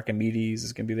think Archimedes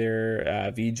is going to be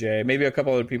there. VJ, maybe a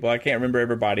couple other people. I can't remember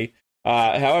everybody.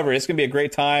 However, it's going to be a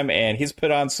great time, and he's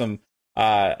put on some.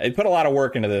 He put a lot of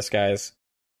work into this, guys.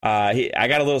 I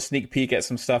got a little sneak peek at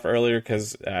some stuff earlier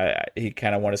because he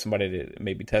kind of wanted somebody to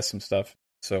maybe test some stuff.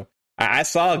 So I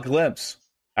saw a glimpse.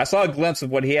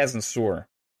 Of what he has in store.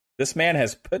 This man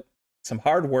has put some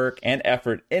hard work and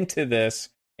effort into this,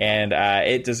 and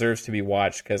it deserves to be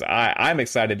watched because I'm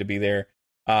excited to be there.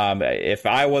 If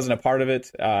I wasn't a part of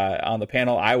it on the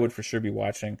panel, I would for sure be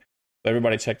watching. So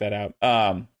everybody check that out.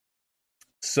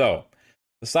 So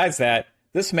besides that,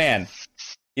 this man,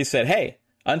 he said, hey,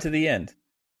 Unto the End,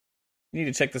 you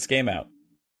need to check this game out.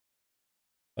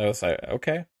 I was like,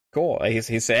 okay, cool.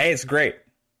 He said, hey, it's great.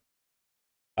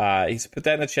 He's put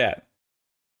that in the chat.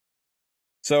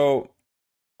 So,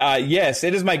 yes,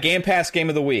 it is my Game Pass game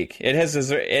of the week. It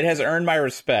has earned my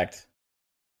respect.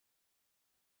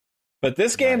 But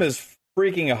this game is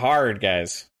freaking hard,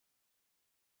 guys.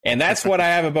 And that's what I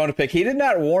have a bone to pick. He did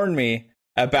not warn me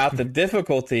about the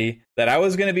difficulty that I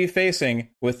was going to be facing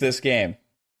with this game.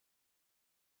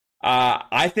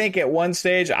 I think at one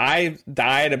stage I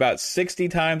died about 60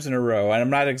 times in a row, and I'm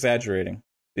not exaggerating.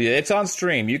 It's on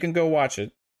stream. You can go watch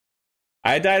it.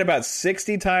 I died about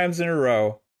 60 times in a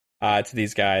row to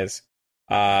these guys.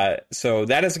 So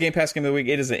that is the Game Pass game of the week.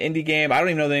 It is an indie game. I don't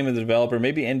even know the name of the developer.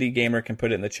 Maybe Indie Gamer can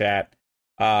put it in the chat.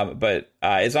 But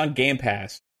it's on Game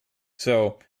Pass.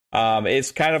 So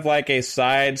it's kind of like a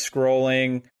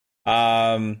side-scrolling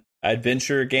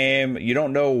adventure game. You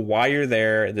don't know why you're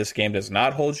there. This game does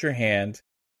not hold your hand.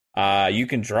 You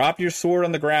can drop your sword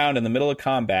on the ground in the middle of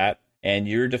combat, and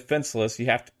you're defenseless. You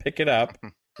have to pick it up,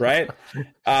 right?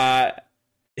 I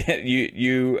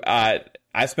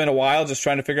spent a while just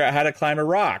trying to figure out how to climb a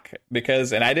rock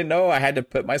and I didn't know I had to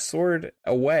put my sword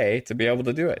away to be able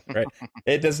to do it, right?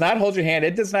 It does not hold your hand.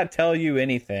 It does not tell you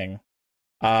anything.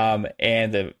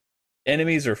 And the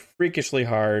enemies are freakishly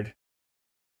hard.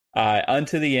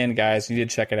 Unto the End, guys, you need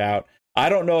to check it out. I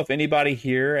don't know if anybody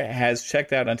here has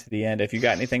checked out Unto the End. If you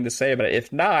got anything to say about it.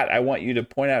 If not, I want you to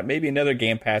point out maybe another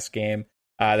Game Pass game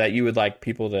that you would like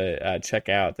people to check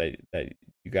out that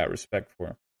you got respect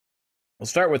for. We'll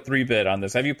start with 3-bit on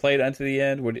this. Have you played Unto the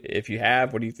End? If you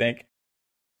have, what do you think?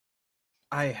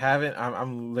 I haven't.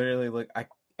 I'm literally like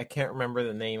I can't remember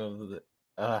the name of the.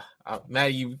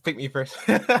 Matt, you picked me first.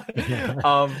 Yeah,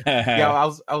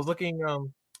 I was looking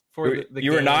for the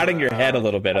you game, were nodding your head a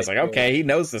little bit. I was like, okay, he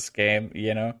knows this game,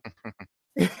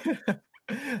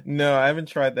 No, I haven't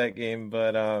tried that game,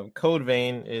 but Code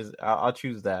Vein is. I'll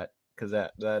choose that because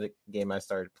that game I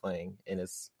started playing and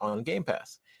it's on Game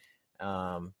Pass.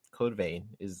 Code Vein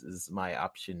is my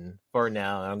option for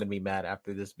now. I'm gonna be mad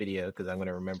after this video because I'm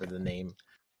gonna remember the name.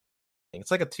 It's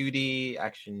like a 2D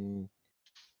action.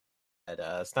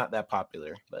 It's not that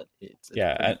popular, but it's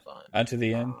fun. Unto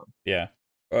the End. Yeah.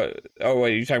 Oh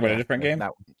wait, you talking about a different game?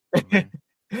 That one.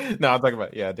 No, I'm talking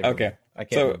about different Okay. one. I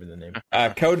can't So, remember the name.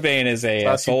 Code Vein is a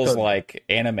I'll keep Code Souls-like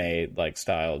anime like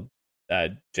styled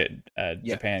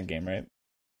Japan game, right?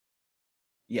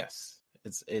 Yes,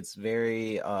 it's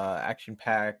very action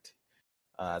packed.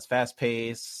 It's fast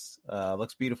paced.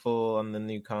 Looks beautiful on the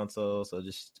new console. So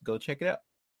just go check it out.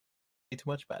 Don't too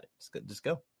much about it. Just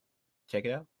go check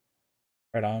it out.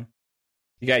 Right on.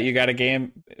 You got a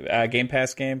game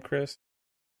Pass game, Chris?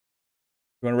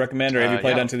 You want to recommend, or have you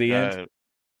played Unto the End?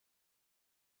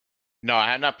 No,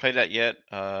 I have not played that yet.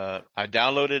 I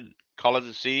downloaded Call of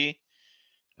the Sea.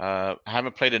 I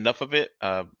haven't played enough of it.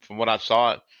 From what I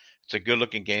saw, it's a good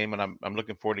looking game, and I'm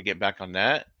looking forward to get back on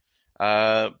that.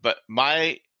 But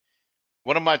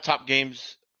one of my top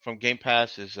games from Game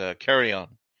Pass is Carry On.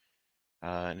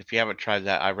 And if you haven't tried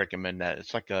that, I recommend that.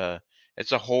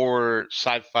 It's a horror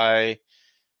sci-fi.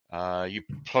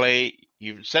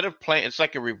 Instead of playing, it's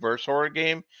like a reverse horror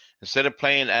game. Instead of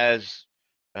playing as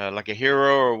like a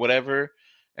hero or whatever,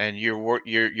 and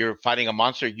you're fighting a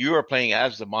monster, you are playing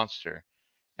as the monster,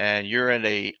 and you're in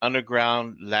a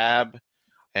underground lab,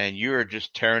 and you're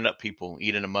just tearing up people,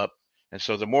 eating them up. And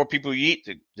so the more people you eat,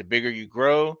 the bigger you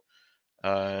grow.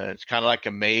 It's kind of like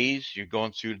a maze. You're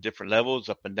going through different levels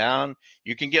up and down.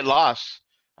 You can get lost.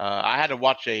 I had to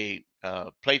watch a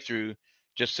playthrough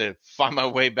just to find my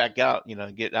way back out,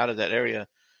 get out of that area.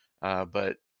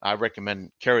 But I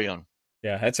recommend Carry On.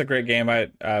 Yeah, that's a great game. I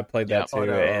played that too.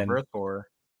 And Reverse horror.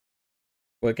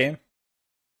 What game?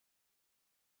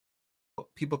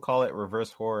 People call it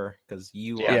reverse horror because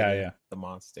you are the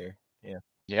monster.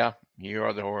 Yeah, you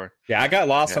are the horror. Yeah, I got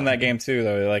lost on that game too,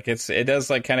 though. Like it does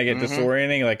like kind of get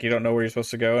disorienting. Like you don't know where you're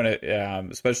supposed to go, and it,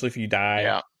 especially if you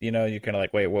die, you kind of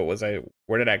like, wait, what was I?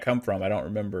 Where did I come from? I don't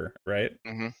remember, right?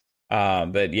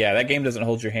 Mm-hmm. But yeah, that game doesn't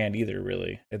hold your hand either.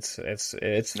 Really, it's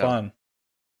fun.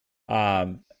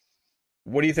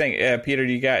 What do you think, Peter?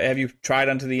 Have you tried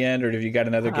Unto the End, or have you got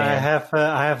another game? I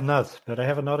have not, but I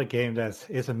have another game that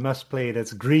is a must play.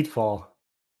 That's Greedfall.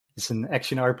 It's an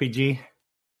action RPG.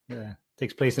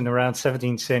 Takes place in around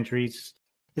 17th century.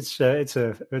 It's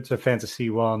a fantasy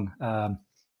one.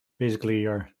 Basically,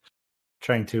 you're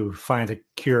trying to find a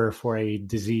cure for a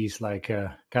disease, like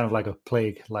kind of like a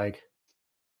plague.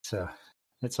 So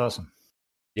it's awesome.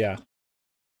 Yeah.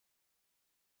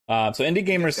 So Indie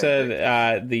Gamer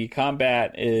said the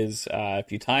combat is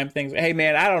if you time things. Hey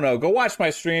man, I don't know. Go watch my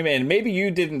stream, and maybe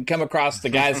you didn't come across the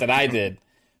guys that I did,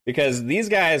 because these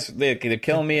guys they're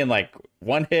killing me in like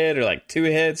one hit or like two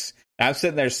hits. I'm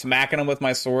sitting there smacking them with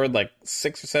my sword like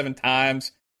 6 or 7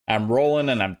 times. I'm rolling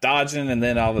and I'm dodging, and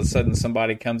then all of a sudden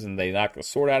somebody comes and they knock the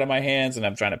sword out of my hands, and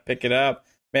I'm trying to pick it up.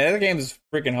 Man, that game is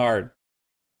freaking hard.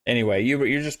 Anyway,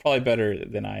 you're just probably better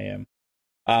than I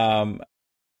am.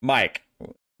 Mike,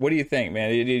 what do you think, man?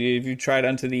 Have you tried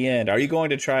Unto the End? Are you going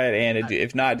to try it? And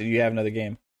if not, do you have another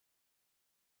game?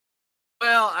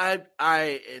 Well,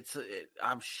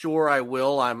 I'm sure I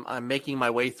will. I'm making my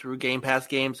way through Game Pass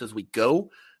games as we go.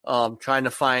 Trying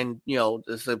to find,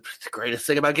 this is the greatest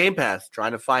thing about Game Pass,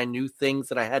 trying to find new things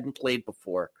that I hadn't played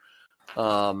before.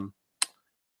 So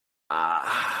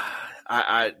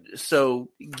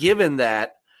given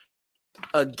that,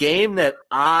 a game that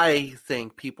I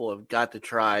think people have got to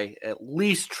at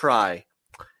least try,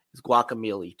 is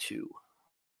Guacamelee 2.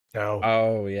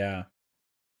 Oh yeah.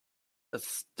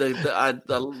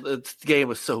 The game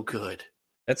was so good.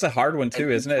 It's a hard one too,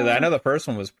 isn't it? I know the first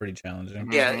one was pretty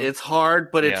challenging. Yeah, it's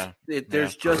hard, but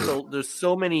there's there's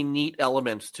so many neat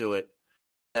elements to it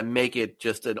that make it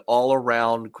just an all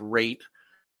around great.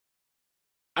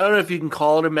 I don't know if you can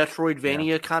call it a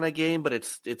Metroidvania kind of game, but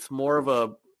it's more of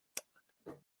a.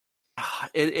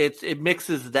 It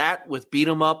mixes that with beat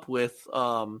 'em up with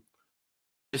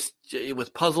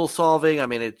with puzzle solving. I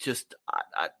mean, I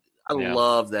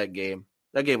love that game.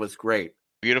 That game was great.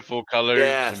 Beautiful colors,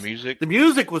 the music. The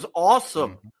music was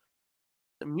awesome.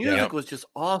 The music was just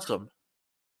awesome.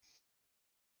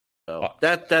 So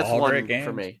that's one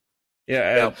for me.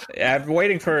 Yeah, I'm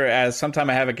waiting for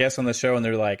sometime I have a guest on the show and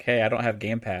they're like, "Hey, I don't have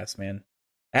Game Pass, man."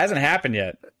 It hasn't happened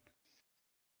yet.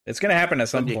 It's going to happen at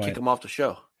some point. Kick them off the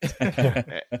show. It's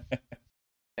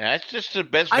just the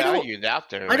best value out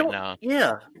there right now.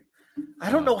 Yeah, I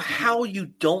don't know how you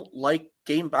don't like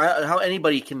how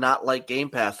anybody cannot like Game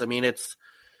Pass. I mean, it's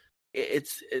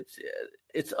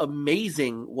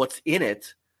amazing what's in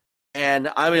it.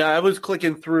 And I mean, I was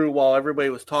clicking through while everybody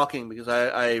was talking because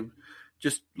I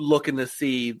just looking to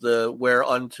see where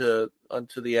Unto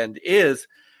the End is.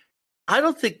 I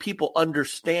don't think people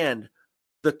understand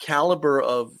the caliber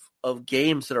of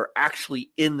games that are actually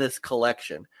in this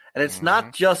collection. And it's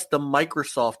not just the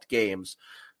Microsoft games.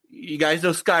 You guys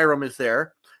know Skyrim is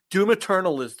there. Doom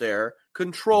Eternal is there.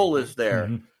 Control is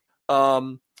there.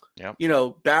 Mhm. Yep. You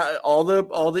know, all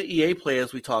the EA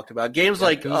players we talked about. Games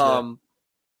like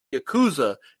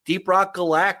Yakuza, Deep Rock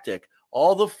Galactic,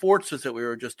 all the Forzas that we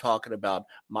were just talking about,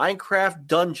 Minecraft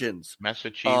Dungeons, Master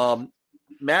Chief.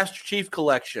 Master Chief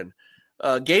Collection,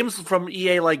 games from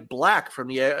EA like Black from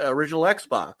the original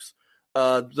Xbox.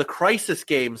 The Crysis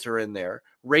games are in there.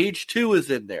 Rage 2 is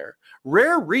in there.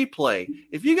 Rare Replay.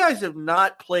 If you guys have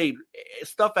not played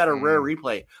stuff out of Rare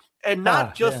Replay, and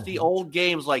not just the old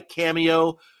games like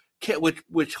Cameo,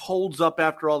 which holds up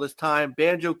after all this time,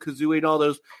 Banjo-Kazooie and all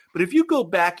those, but if you go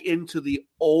back into the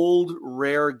old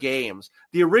Rare games,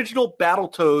 the original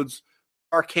Battletoads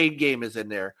arcade game is in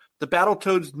there. The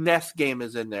Battletoads NES game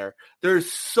is in there.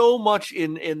 There's so much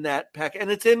in that pack, and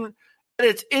it's in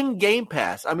Game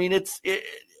Pass. I mean, it's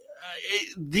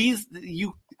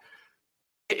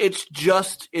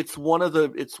one of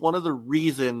the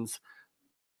reasons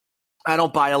I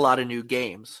don't buy a lot of new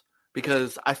games,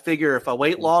 because I figure if I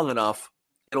wait long enough,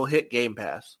 it'll hit Game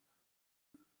Pass.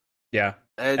 Yeah.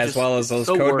 As well as those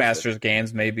Codemasters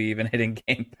games maybe even hitting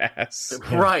Game Pass.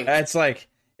 Right. It's like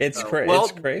it's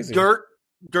crazy.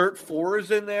 Dirt 4 is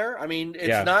in there. I mean,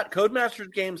 it's not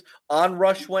Codemasters games.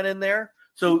 Onrush went in there.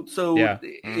 So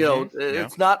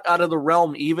it's not out of the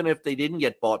realm, even if they didn't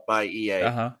get bought by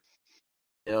EA.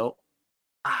 You know,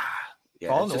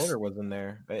 Fallen Order was in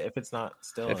there, but if it's not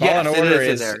still, Fallen Order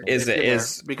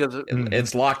is because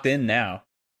it's locked in now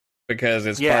because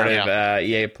it's part of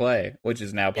EA Play, which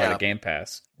is now part of Game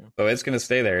Pass. So it's going to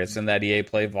stay there. It's in that EA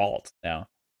Play vault now.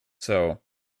 So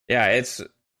yeah, it's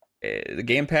the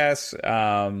Game Pass.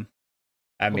 I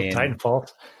mean,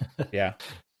 Titanfall.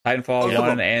 Titanfall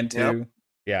 1 and 2.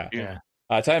 Yeah.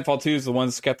 Titanfall 2 is the one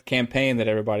that's got the campaign that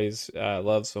everybody's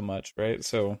loves so much, right?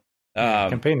 So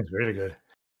campaign is really good.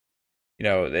 You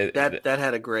know, that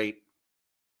had a great.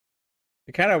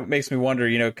 It kind of makes me wonder,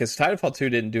 you know, because Titanfall 2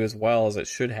 didn't do as well as it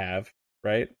should have,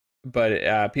 right?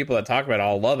 But people that talk about it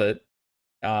all love it,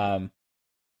 and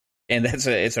it's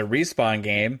a Respawn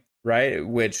game, right?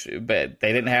 But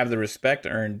they didn't have the respect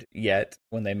earned yet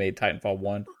when they made Titanfall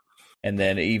 1, and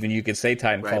then even you could say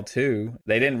Titanfall 2,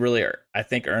 they didn't really, I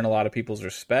think, earn a lot of people's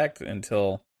respect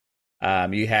until.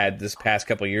 You had this past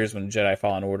couple of years when Jedi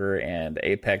Fallen Order and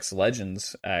Apex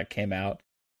Legends came out.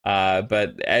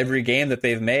 But every game that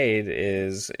they've made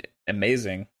is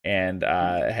amazing and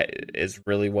is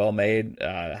really well made,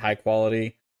 high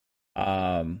quality.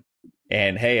 And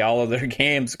hey, all of their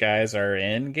games, guys, are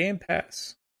in Game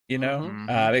Pass, you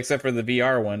know, except for the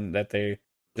VR one that they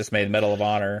just made, Medal of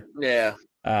Honor. Yeah.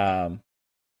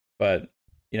 But,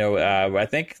 you know, I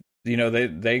think, you know,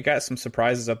 they got some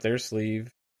surprises up their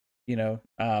sleeve. You know,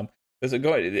 does it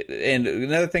go? And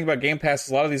another thing about Game Pass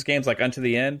is a lot of these games, like Unto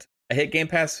the End, I hit Game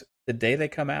Pass the day they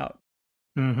come out.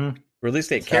 Release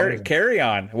date, Carry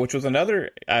On, which was another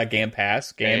Game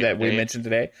Pass game that we mentioned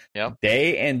today. Yep.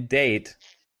 Day and date,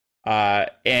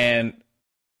 and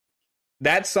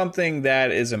that's something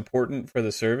that is important for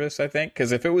the service, I think,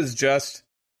 because if it was just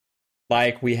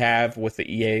like we have with the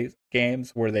EA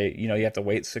games, where you have to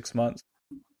wait 6 months,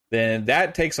 then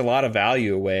that takes a lot of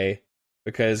value away.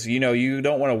 Because you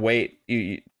don't want to wait.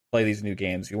 You play these new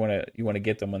games. You want to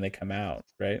get them when they come out,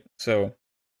 right? So,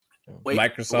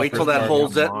 Microsoft. Wait till that whole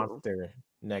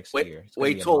next year.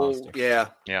 Wait till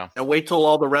and wait till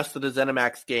all the rest of the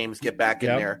ZeniMax games get back in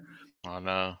there. Oh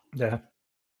no. Yeah.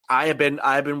 I've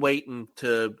been waiting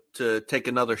to take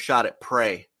another shot at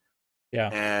Prey.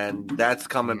 Yeah. And that's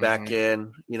coming back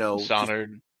in. You know,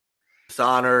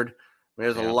 Dishonored.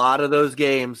 There's a lot of those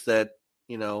games that.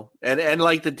 You know, and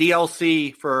like the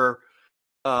DLC for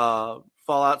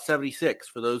Fallout 76,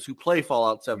 for those who play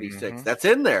Fallout 76, that's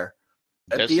in there.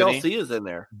 That Destiny. DLC is in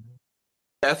there.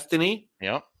 Destiny.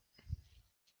 Yep.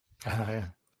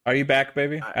 Are you back,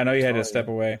 baby? I know you had to step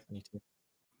away.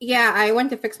 Yeah, I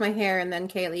went to fix my hair, and then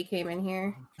Kaylee came in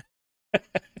here.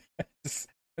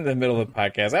 In the middle of the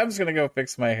podcast, I'm just gonna go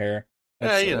fix my hair.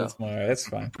 That's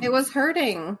fine. It was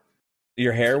hurting.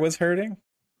 Your hair was hurting?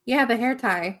 Yeah, the hair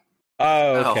tie.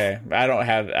 Oh, okay. I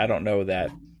don't know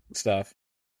that stuff.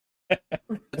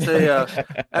 It's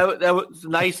that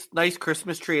was nice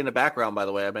Christmas tree in the background, by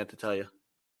the way. I meant to tell you.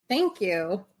 Thank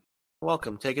you.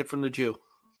 Welcome. Take it from the Jew.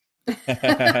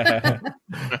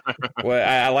 Well,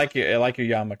 I like your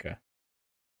yarmulke.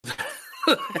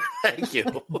 Thank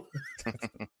you.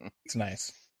 It's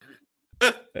nice.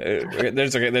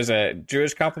 There's a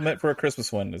Jewish compliment for a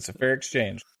Christmas one. It's a fair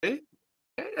exchange. There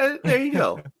you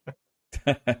go.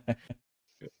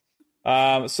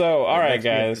 So all right,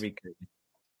 guys.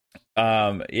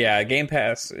 Yeah, Game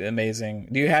Pass, amazing.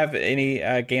 Do you have any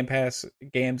Game Pass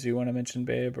games you want to mention,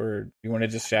 babe, or you want to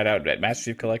just shout out at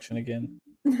Master Chief Collection again?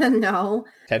 No.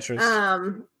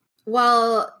 Tetris.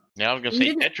 Well, Now I was gonna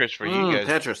say Tetris for you guys.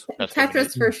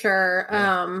 Tetris for sure.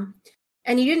 Yeah.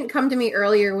 And you didn't come to me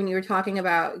earlier when you were talking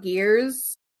about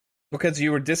Gears. Because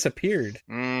you were disappeared.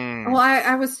 Well,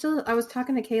 I was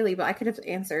talking to Kaylee, but I could have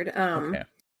answered. Okay.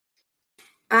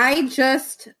 I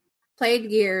just played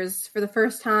Gears for the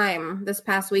first time this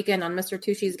past weekend on Mr.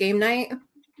 Tushi's game night.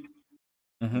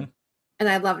 Mm-hmm. And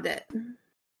I loved it.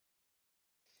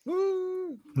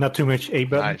 Not too much A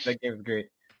button. Nice. That game was great.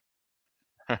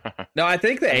 No, I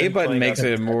think the I've A been button playing makes on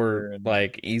it the more computer and-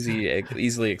 like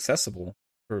easily accessible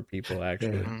for people.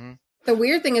 Actually, Mhm. The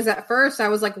weird thing is, at first I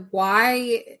was like,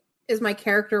 why is my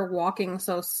character walking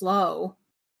so slow?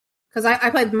 Because I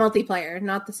played multiplayer,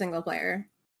 not the single player.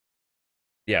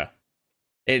 yeah.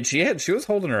 She was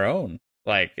holding her own.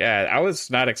 Like, I was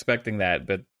not expecting that,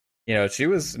 but she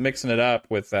was mixing it up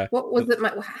with. What was it?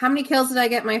 How many kills did I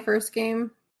get my first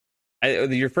game?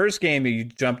 Your first game, you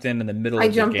jumped in the middle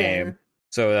of the game. In.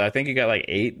 So I think you got like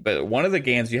 8, but one of the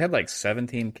games you had like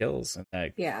 17 kills in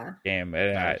that game.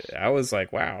 And Nice. I was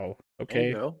like, wow,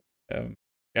 okay,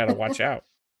 gotta watch out.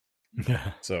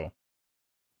 So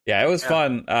yeah, it was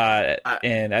fun.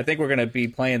 And I think we're gonna be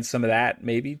playing some of that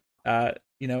maybe.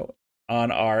 On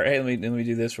our let me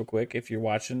do this real quick. If you're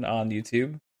watching on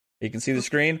YouTube, you can see the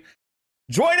screen.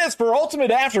 Join us for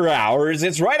Ultimate After Hours.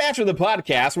 It's right after the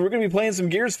podcast. We're going to be playing some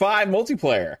Gears 5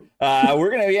 multiplayer. We're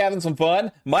going to be having some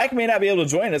fun. Mike may not be able to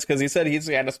join us because he said he's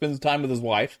got to spend some time with his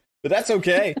wife, but that's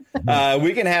okay.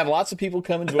 We can have lots of people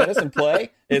come and join us and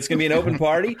play. It's going to be an open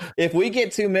party. If we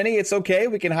get too many, it's okay.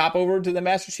 We can hop over to the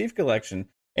Master Chief Collection,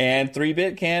 and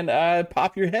 3-Bit can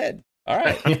pop your head. All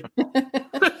right.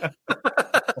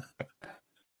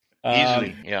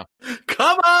 Easily, yeah.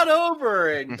 Come on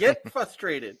over and get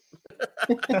frustrated.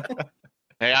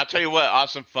 Hey, I'll tell you what,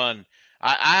 awesome fun.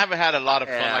 I haven't had a lot of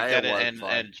fun like that, it was and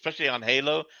fun. especially on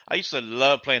Halo. I used to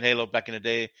love playing Halo back in the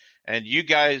day, and you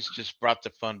guys just brought the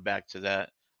fun back to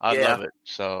that. I love it.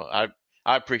 So I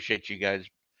appreciate you guys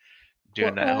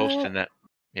doing that, hosting that.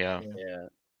 Yeah.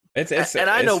 It's and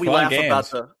I know we laugh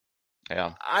about the.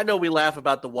 Yeah. I know we laugh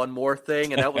about the one more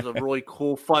thing, and that was a really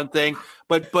cool, fun thing.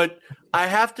 But I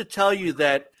have to tell you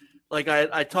that, like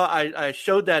I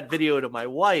showed that video to my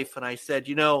wife, and I said,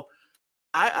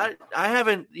 I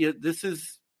haven't. This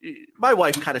is my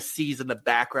wife kind of sees in the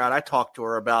background. I talk to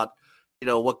her about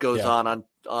what goes on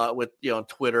with on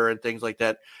Twitter and things like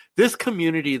that. This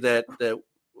community that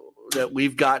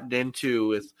we've gotten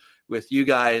into with you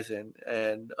guys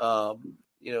and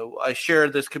I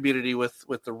shared this community with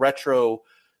the retro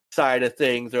side of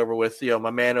things over with my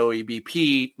man OEB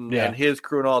Pete and his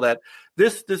crew and all that.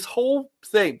 This whole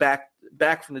thing back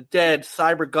from the dead,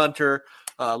 Cyber Gunter,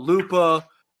 Lupa,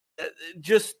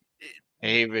 just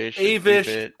Avish,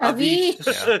 Avish. I mean,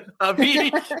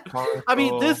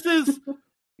 this is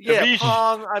Avish.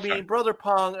 Pong. I mean, Brother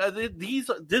Pong.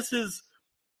 This is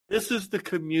the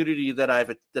community that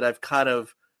I've kind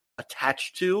of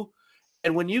attached to.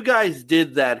 And when you guys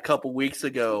did that a couple weeks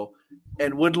ago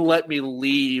and wouldn't let me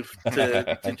leave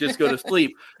to just go to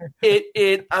sleep,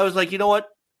 I was like, you know what?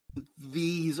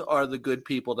 These are the good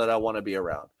people that I want to be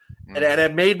around. And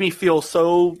it made me feel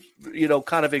so,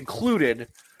 kind of included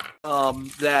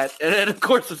that. And then, of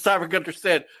course, the Cyber Gunter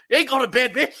said, "You ain't going to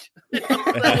bed, bitch." That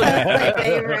was my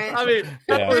favorite. I mean,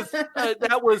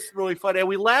 that was really funny. And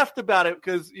we laughed about it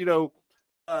because,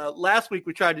 last week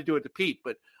we tried to do it to Pete,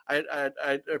 but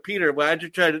Peter, I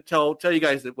just try to tell you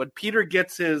guys that when Peter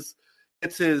gets his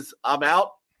I'm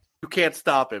out, you can't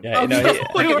stop him. Yeah, he doesn't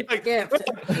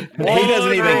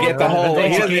even get the whole.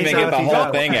 He doesn't even get the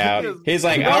whole thing out. He's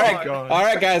like, all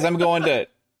right, guys, I'm going to.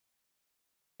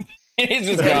 He's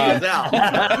just gone.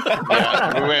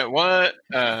 We went what?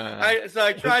 So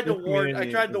I tried to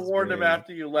warn him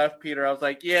after you left, Peter. I was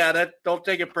like, don't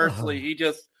take it personally. He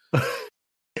just.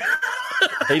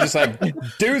 He just like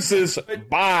deuces.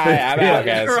 Bye. I'm out,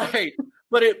 guys. Right,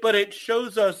 but it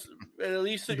shows us. At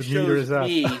least it shows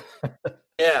me.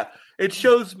 Yeah, it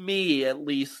shows me at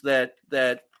least that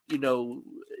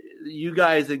you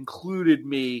guys included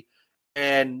me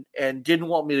and didn't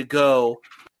want me to go,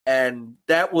 and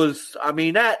that was. I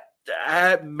mean that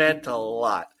meant a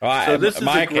lot. Well, so this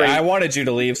Mike, is great... I wanted you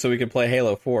to leave so we could play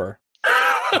Halo 4.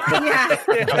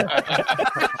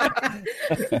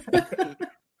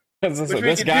 This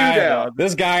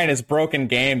guy and his broken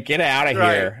game, get out of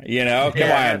here. Come on.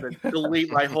 I had to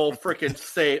delete my whole freaking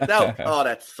save.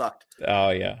 That sucked. Oh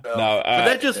yeah. So, but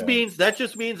that just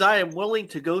means I am willing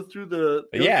to go through the.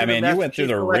 You went through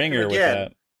the ringer with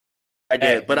that. I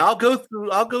did, but I'll go through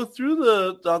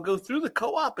the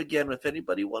co-op again if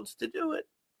anybody wants to do it.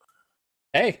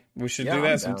 Hey, we should do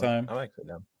that sometime. I'm actually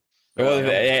down. Well,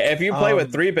 if you play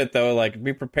with 3-bit though, like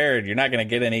be prepared. You're not going to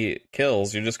get any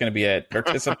kills. You're just going to be a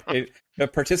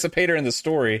participator in the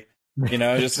story. You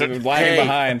know, just lagging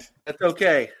behind. That's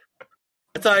okay.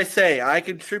 That's how I say. I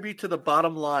contribute to the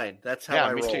bottom line. That's how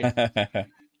I roll.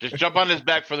 Just jump on his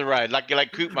back for the ride, like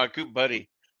Coop, my Coop buddy.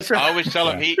 Right. I always tell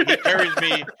him he carries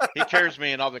me. He carries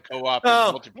me in all the co-op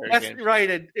and multiplayer games. That's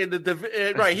right.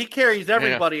 Right, he carries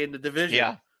everybody in the division.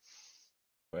 Yeah.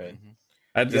 Right.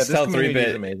 I just tell 3-bit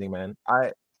is amazing, man.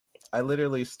 I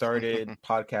literally started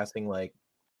podcasting like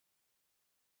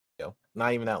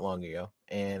not even that long ago,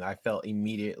 and I felt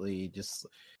immediately just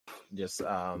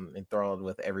enthralled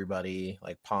with everybody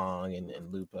like Pong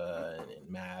and Lupa and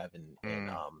Mav and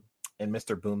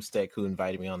Mr. Boomstick, who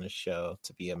invited me on the show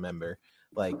to be a member.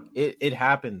 Like it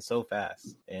happened so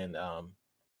fast, and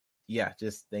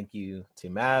just thank you to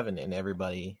Mav and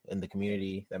everybody in the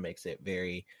community. That makes it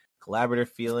very collaborative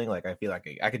feeling. Like I feel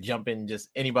like I could jump in just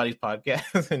anybody's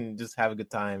podcast and just have a good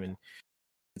time. And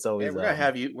it's always we're gonna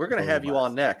have you. We're gonna have you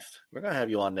on next. We're gonna have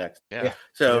you on next. Yeah.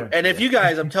 So, and if you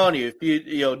guys, I'm telling you, if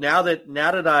you now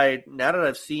that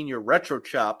I've seen your retro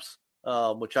chops,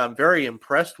 which I'm very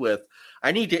impressed with,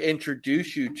 I need to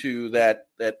introduce you to that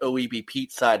OEB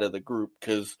Pete side of the group,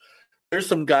 because there's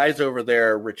some guys over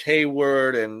there, Rich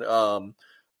Hayward and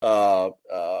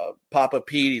Papa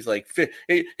Pete. He's like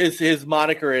his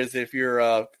moniker is if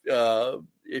you're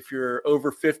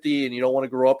over 50 and you don't want to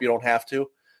grow up, you don't have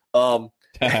to.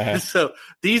 So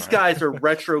these guys are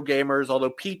retro gamers, although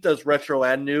Pete does retro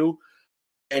and new,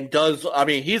 and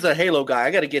he's a Halo guy.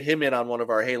 I got to get him in on one of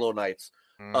our Halo nights.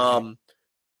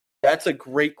 That's a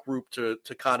great group to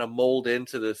kind of mold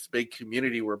into this big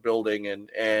community we're building,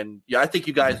 and I think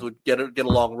you guys would get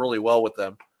along really well with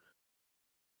them.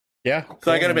 Yeah.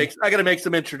 So I gotta make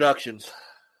some introductions.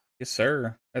 Yes,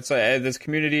 sir. This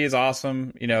community is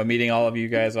awesome. You know, meeting all of you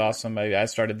guys, awesome. I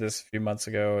started this a few months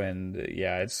ago, and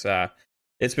it's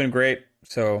been great.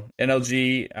 So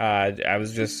NLG, I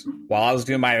was just while I was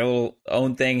doing my little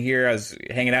own thing here, I was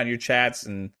hanging out in your chats,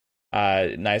 and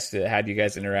nice to have you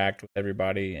guys interact with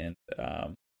everybody. And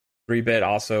 3-bit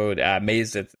also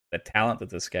amazed at the talent that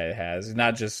this guy has. He's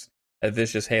not just a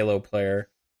vicious Halo player,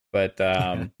 but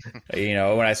you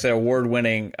know, when I said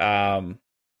award-winning,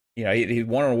 you know, he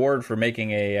won an award for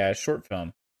making a short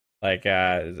film. Like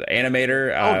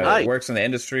animator, nice. Works in the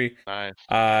industry.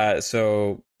 Nice.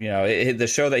 So you know, the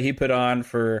show that he put on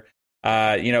for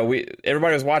you know,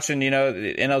 everybody was watching, you know,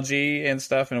 NLG and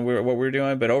stuff, and what we're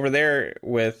doing. But over there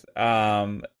with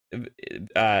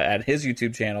at his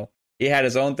YouTube channel, he had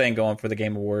his own thing going for the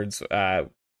Game Awards.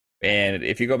 And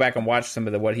if you go back and watch some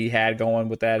of what he had going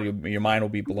with that, your mind will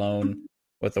be blown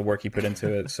with the work he put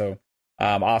into it. So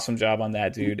awesome job on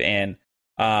that, dude. And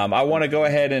I want to go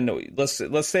ahead and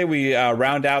let's say we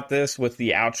round out this with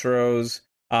the outros.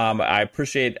 I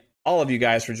appreciate all of you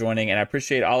guys for joining, and I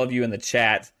appreciate all of you in the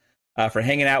chat for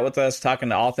hanging out with us, talking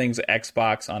to all things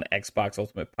Xbox on Xbox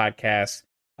Ultimate Podcast.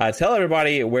 Tell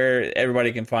everybody where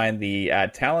everybody can find the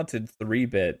talented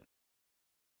 3-bit.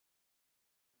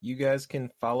 You guys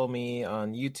can follow me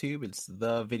on YouTube. It's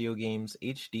the Video Games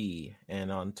HD,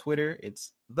 and on Twitter,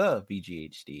 it's the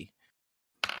VGHD.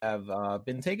 I've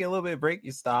been taking a little bit of break.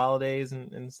 It's the holidays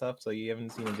and stuff, so you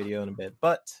haven't seen a video in a bit.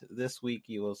 But this week,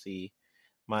 you will see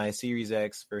my Series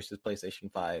X versus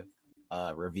PlayStation 5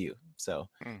 review. So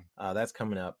that's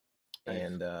coming up.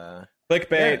 And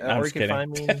clickbait. Yeah, or you can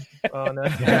find me on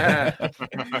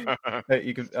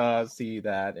you can see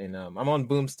that, and I'm on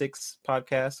Boomstick's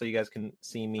podcast, so you guys can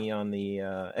see me on the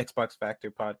Xbox Factor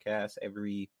podcast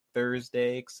every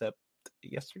Thursday, except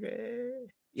yesterday.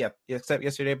 Yeah, except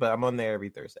yesterday, but I'm on there every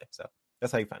Thursday, so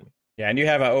that's how you find me. Yeah, and you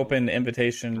have an open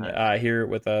invitation here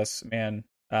with us, man,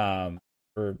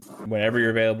 for whenever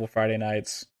you're available Friday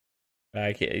nights.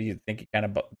 You think you kind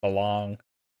of belong.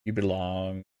 You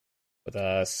belong with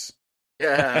us.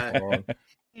 Yeah.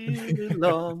 You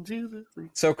belong to the...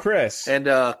 So, Chris. And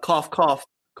cough, cough.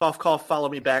 Cough, cough, follow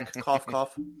me back. Cough,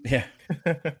 cough. Yeah.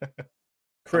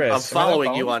 Chris. I'm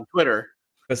following you on Twitter.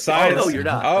 Besides... Oh, no, you're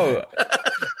not. Oh,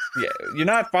 yeah, you're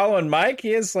not following Mike?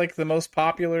 He is like the most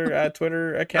popular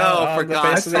Twitter account on the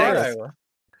face of the earth.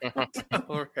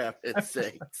 For heaven's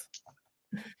sakes.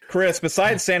 Chris,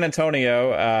 besides San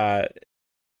Antonio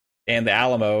and the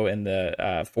Alamo and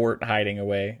the fort hiding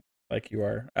away like you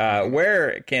are,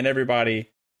 where can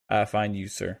everybody find you,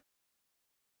 sir?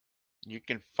 You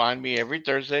can find me every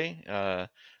Thursday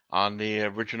on the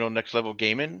original Next Level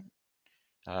Gaming,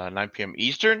 9 p.m.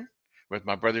 Eastern, with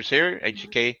my brothers here,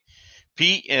 HK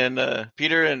Pete and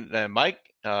Peter and Mike,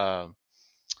 and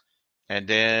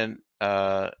then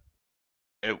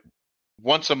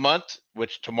once a month,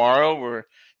 which tomorrow we're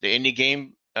the Indie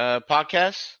Game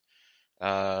podcast.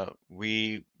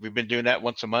 We've been doing that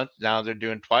once a month. Now they're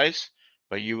doing twice,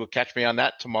 but you will catch me on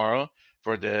that tomorrow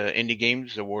for the Indie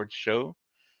Games Awards show.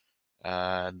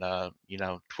 And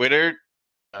Twitter,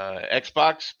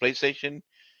 Xbox, PlayStation.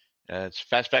 It's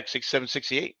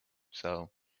Fastback6768. So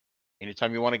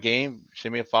anytime you want a game,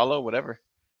 send me a follow, whatever.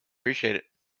 Appreciate it.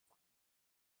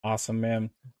 Awesome, man.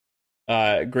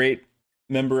 Great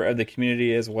member of the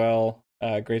community as well.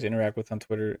 Great to interact with on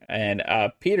Twitter. And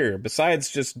Peter, besides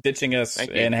just ditching us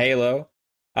in Halo,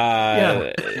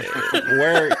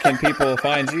 where can people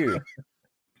find you?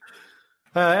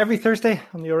 Every Thursday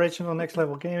on the original Next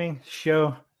Level Gaming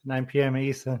show, 9 p.m.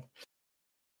 Eastern.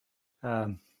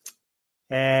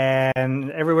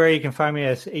 And everywhere you can find me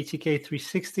as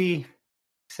HTK360,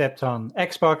 except on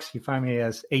Xbox, you find me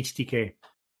as HTK.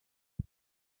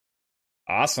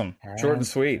 Awesome. Short and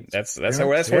sweet. That's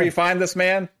where you find this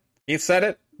man. He said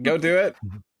it. Go do it.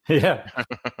 Yeah.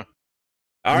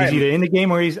 All right. He's either in the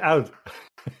game or he's out.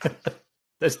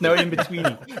 There's no in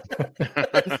between.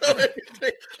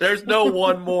 There's no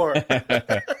one more.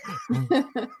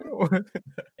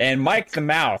 And Mike the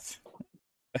Mouth.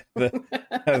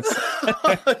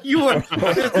 You are.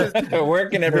 Where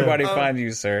can everybody find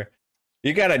you, sir?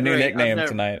 You got a new nickname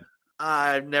tonight.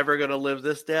 I'm never going to live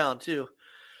this down, too.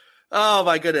 Oh,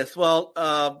 my goodness.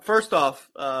 Well, first off,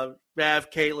 Mav,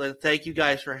 Caitlin, thank you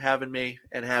guys for having me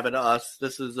and having us.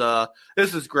 This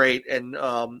is great. And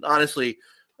honestly,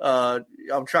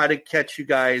 I'm trying to catch you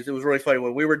guys. It was really funny.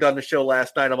 When we were done the show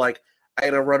last night, I'm like, I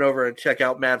got to run over and check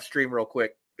out Mav's stream real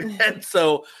quick. And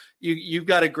so you've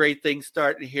got a great thing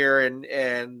starting here. And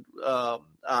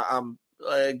I'm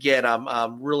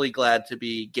really glad to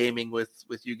be gaming with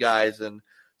you guys and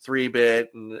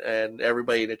 3-Bit and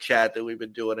everybody in the chat that we've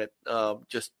been doing it.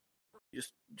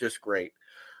 Just great.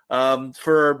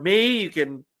 For me, you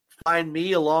can find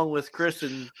me along with Chris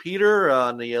and Peter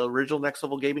on the original Next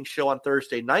Level Gaming show on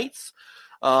Thursday nights.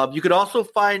 You could also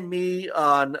find me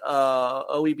on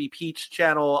OEB Pete's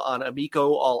channel on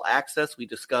Amico All Access. We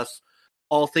discuss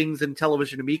all things in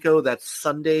television Amico. That's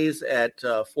Sundays at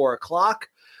 4 o'clock.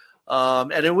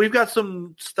 And then we've got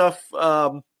some stuff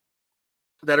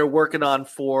that are working on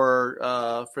for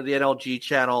the NLG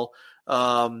channel.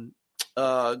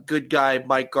 Good guy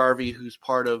Mike Garvey, who's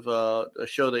part of a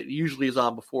show that usually is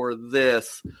on before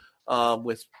this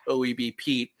with OEB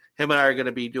Pete. Him and I are going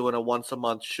to be doing a once a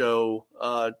month show,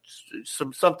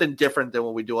 something different than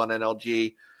what we do on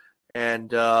NLG, and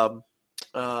so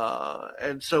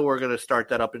we're going to start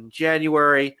that up in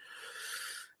January.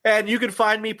 And you can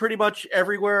find me pretty much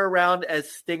everywhere around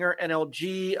as Stinger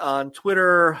NLG on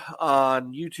Twitter,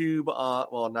 on YouTube, not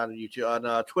on YouTube,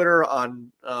 on Twitter,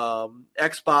 on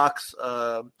Xbox,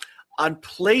 on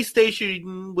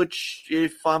PlayStation, which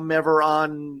if I'm ever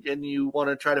on and you want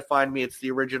to try to find me, it's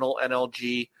the original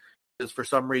NLG, because for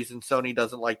some reason Sony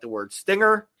doesn't like the word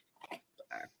Stinger.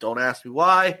 Don't ask me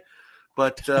why,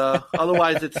 but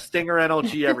otherwise it's Stinger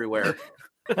NLG everywhere.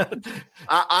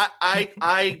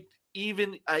 I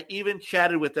even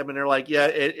chatted with them and they're like, yeah,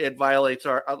 it violates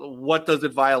our, what does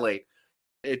it violate?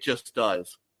 It just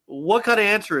does. What kind of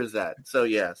answer is that? So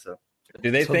yeah, so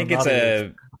do they think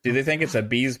it's a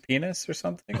bee's penis or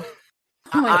something?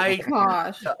 Oh my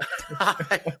gosh.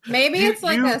 Maybe it's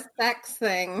like a sex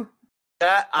thing.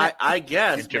 I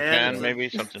guess. In Japan, man. Maybe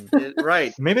something.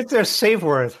 Right. Maybe it's their safe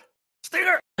word.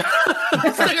 Stinger!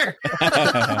 Stinger!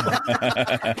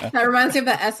 That reminds me of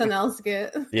the SNL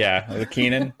skit. Yeah, the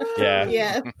Keenan. Yeah.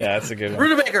 Yeah, that's a good one.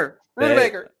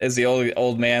 Rutabaker. Is the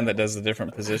old man that does the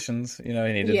different positions,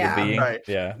 and he did the bee. Right.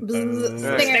 Yeah.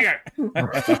 Stinger.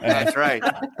 That's right.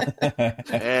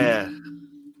 Yeah.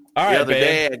 All right, the other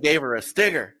day I gave her a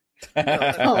stinger.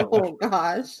 Oh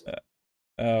gosh.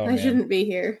 I shouldn't be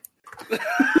here.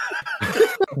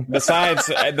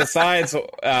 Besides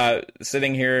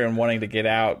sitting here and wanting to get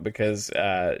out because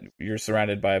you're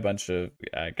surrounded by a bunch of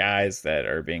guys that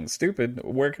are being stupid,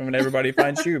 where can everybody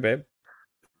find you, babe?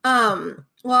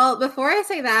 Well, before I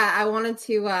say that, I wanted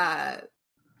to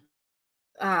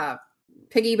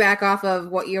piggyback off of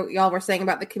what y'all were saying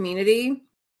about the community.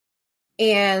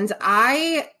 And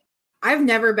I've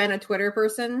never been a Twitter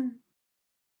person.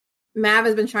 Mav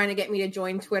has been trying to get me to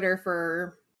join Twitter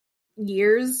for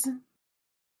years.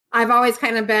 I've always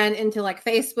kind of been into like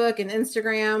Facebook and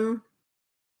Instagram,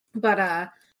 but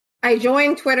I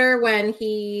joined Twitter when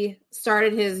he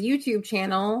started his YouTube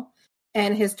channel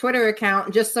and his Twitter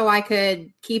account just so I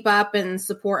could keep up and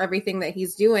support everything that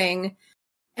he's doing.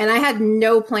 and I had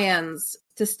no plans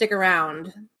to stick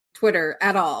around Twitter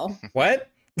at all. What?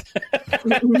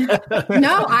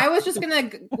 No, I was just going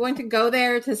to go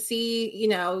there to see,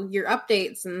 your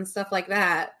updates and stuff like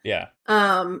that. Yeah.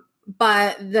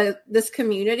 But this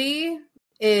community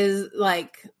is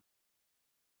like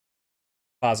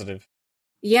positive.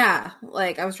 Yeah,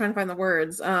 like I was trying to find the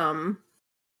words.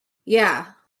 Yeah,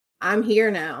 I'm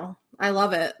here now. I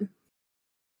love it.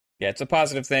 Yeah, it's a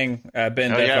positive thing. Been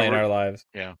definitely in our lives.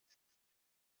 Yeah.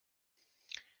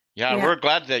 Yeah, we're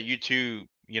glad that you two,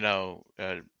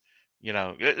 the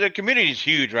community is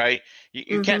huge, right?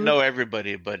 You can't know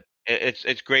everybody, but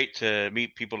it's great to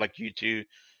meet people like you two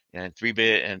and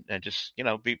 3-Bit and just,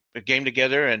 be a game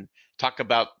together and talk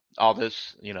about all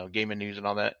this, gaming news and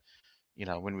all that,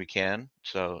 when we can.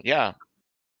 So yeah,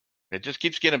 it just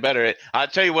keeps getting better. I'll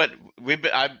tell you what,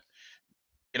 I've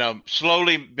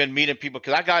slowly been meeting people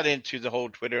because I got into the whole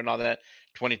Twitter and all that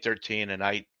 2013, and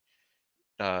I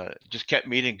just kept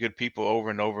meeting good people over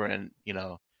and over, and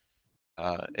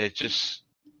it's just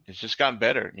gotten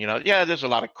better. Yeah, there's a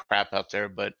lot of crap out there,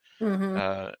 but I've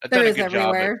done a good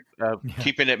job of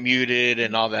keeping it muted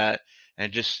and all that,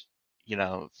 and just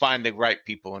find the right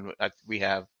people, and we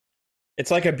have.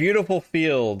 It's like a beautiful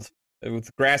field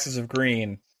with grasses of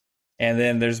green. And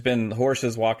then there's been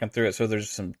horses walking through it, so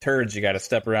there's some turds you got to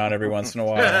step around every once in a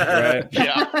while, right?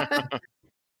 Yeah,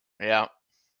 yeah.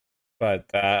 But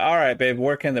all right, babe,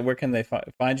 where can they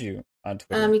find you on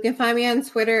Twitter? You can find me on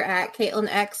Twitter at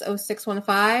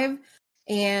CaitlinX0615,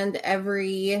 and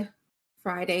every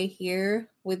Friday here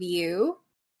with you,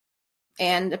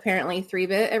 and apparently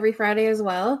 3-Bit every Friday as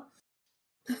well.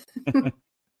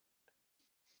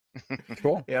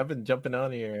 Cool. Yeah, I've been jumping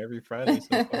on here every Friday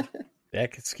so far. Yeah,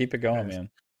 let's keep it going, man.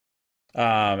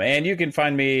 And you can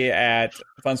find me at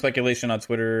Fun Speculation on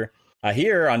Twitter,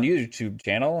 here on YouTube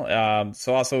channel.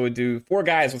 So also we do 4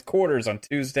 Guys with Quarters on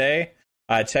Tuesday.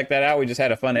 Check that out. We just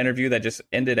had a fun interview that just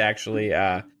ended actually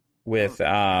with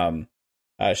Sean.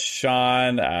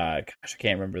 Gosh, I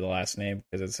can't remember the last name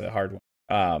because it's a hard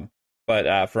one.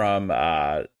 But from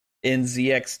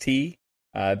NZXT,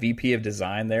 VP of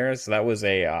Design there. So that was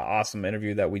a awesome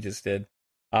interview that we just did.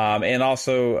 And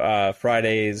also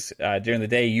Fridays during the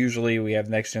day, usually we have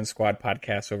Next Gen Squad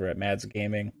podcast over at Mads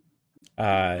Gaming,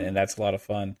 and that's a lot of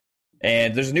fun.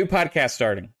 And there's a new podcast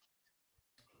starting.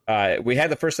 We had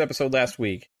the first episode last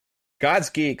week. God's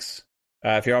Geeks,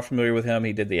 if you're all familiar with him,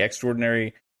 he did the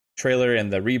Extraordinary trailer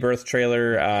and the Rebirth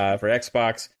trailer for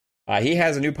Xbox. He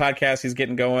has a new podcast he's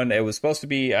getting going. It was supposed to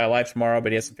be live tomorrow,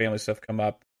 but he has some family stuff come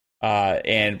up.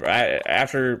 And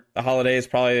after the holidays,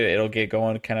 probably it'll get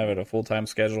going kind of at a full-time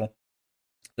schedule.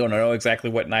 Don't know exactly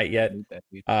what night yet.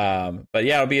 But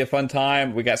yeah, it'll be a fun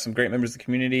time. We got some great members of the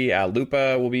community.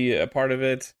 Lupa will be a part of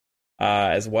it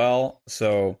as well.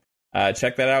 So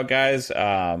check that out, guys.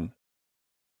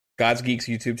 God's Geeks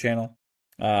YouTube channel.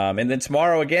 And then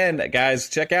tomorrow again, guys,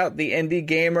 check out the Indie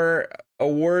Gamer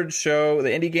Award Show, the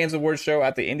Indie Games Award Show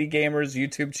at the Indie Gamers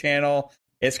YouTube channel.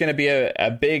 It's going to be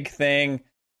a big thing.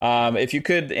 If you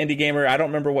could, Indie Gamer, I don't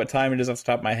remember what time it is off the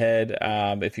top of my head.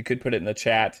 If you could put it in the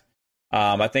chat,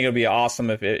 I think it'll be awesome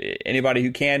if anybody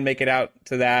who can make it out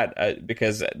to that,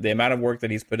 because the amount of work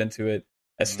that he's put into it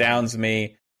astounds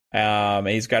me.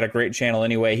 He's got a great channel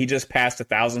anyway. He just passed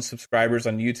 1,000 subscribers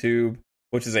on YouTube,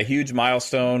 which is a huge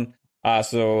milestone.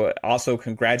 So also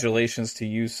congratulations to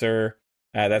you, sir.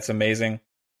 That's amazing.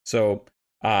 So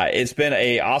it's been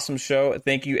a awesome show.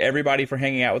 Thank you everybody for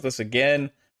hanging out with us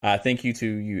again. Thank you to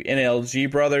you NLG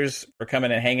brothers for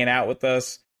coming and hanging out with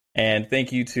us. And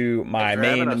thank you to my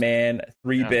main man,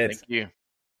 3-Bit. Thank you.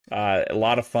 A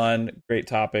lot of fun, great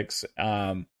topics.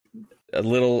 Only a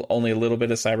little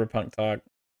bit of cyberpunk talk.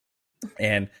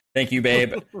 And thank you,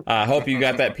 babe. Hope you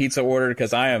got that pizza ordered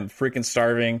because I am freaking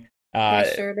starving.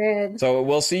 I sure did. So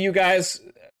we'll see you guys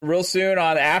real soon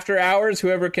on After Hours.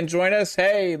 Whoever can join us,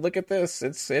 hey, look at this.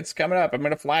 It's coming up. I'm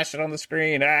going to flash it on the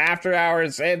screen. After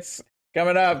Hours, it's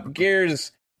coming up.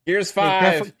 Gears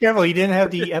 5. Hey, careful, you didn't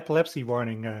have the epilepsy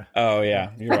warning. Oh,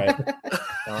 yeah, you're right.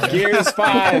 Gears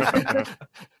 5.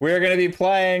 We're going to be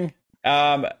playing.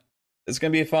 It's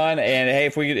going to be fun. And, hey,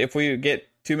 if we get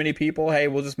too many people, hey,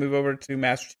 we'll just move over to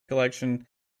Master Chief Collection.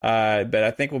 But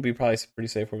I think we'll be probably pretty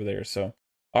safe over there. So,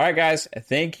 all right, guys,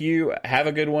 thank you. Have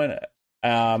a good one.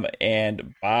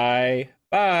 And bye.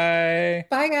 Bye,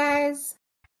 guys.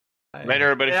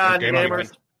 Later, everybody. Yeah,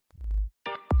 gamers.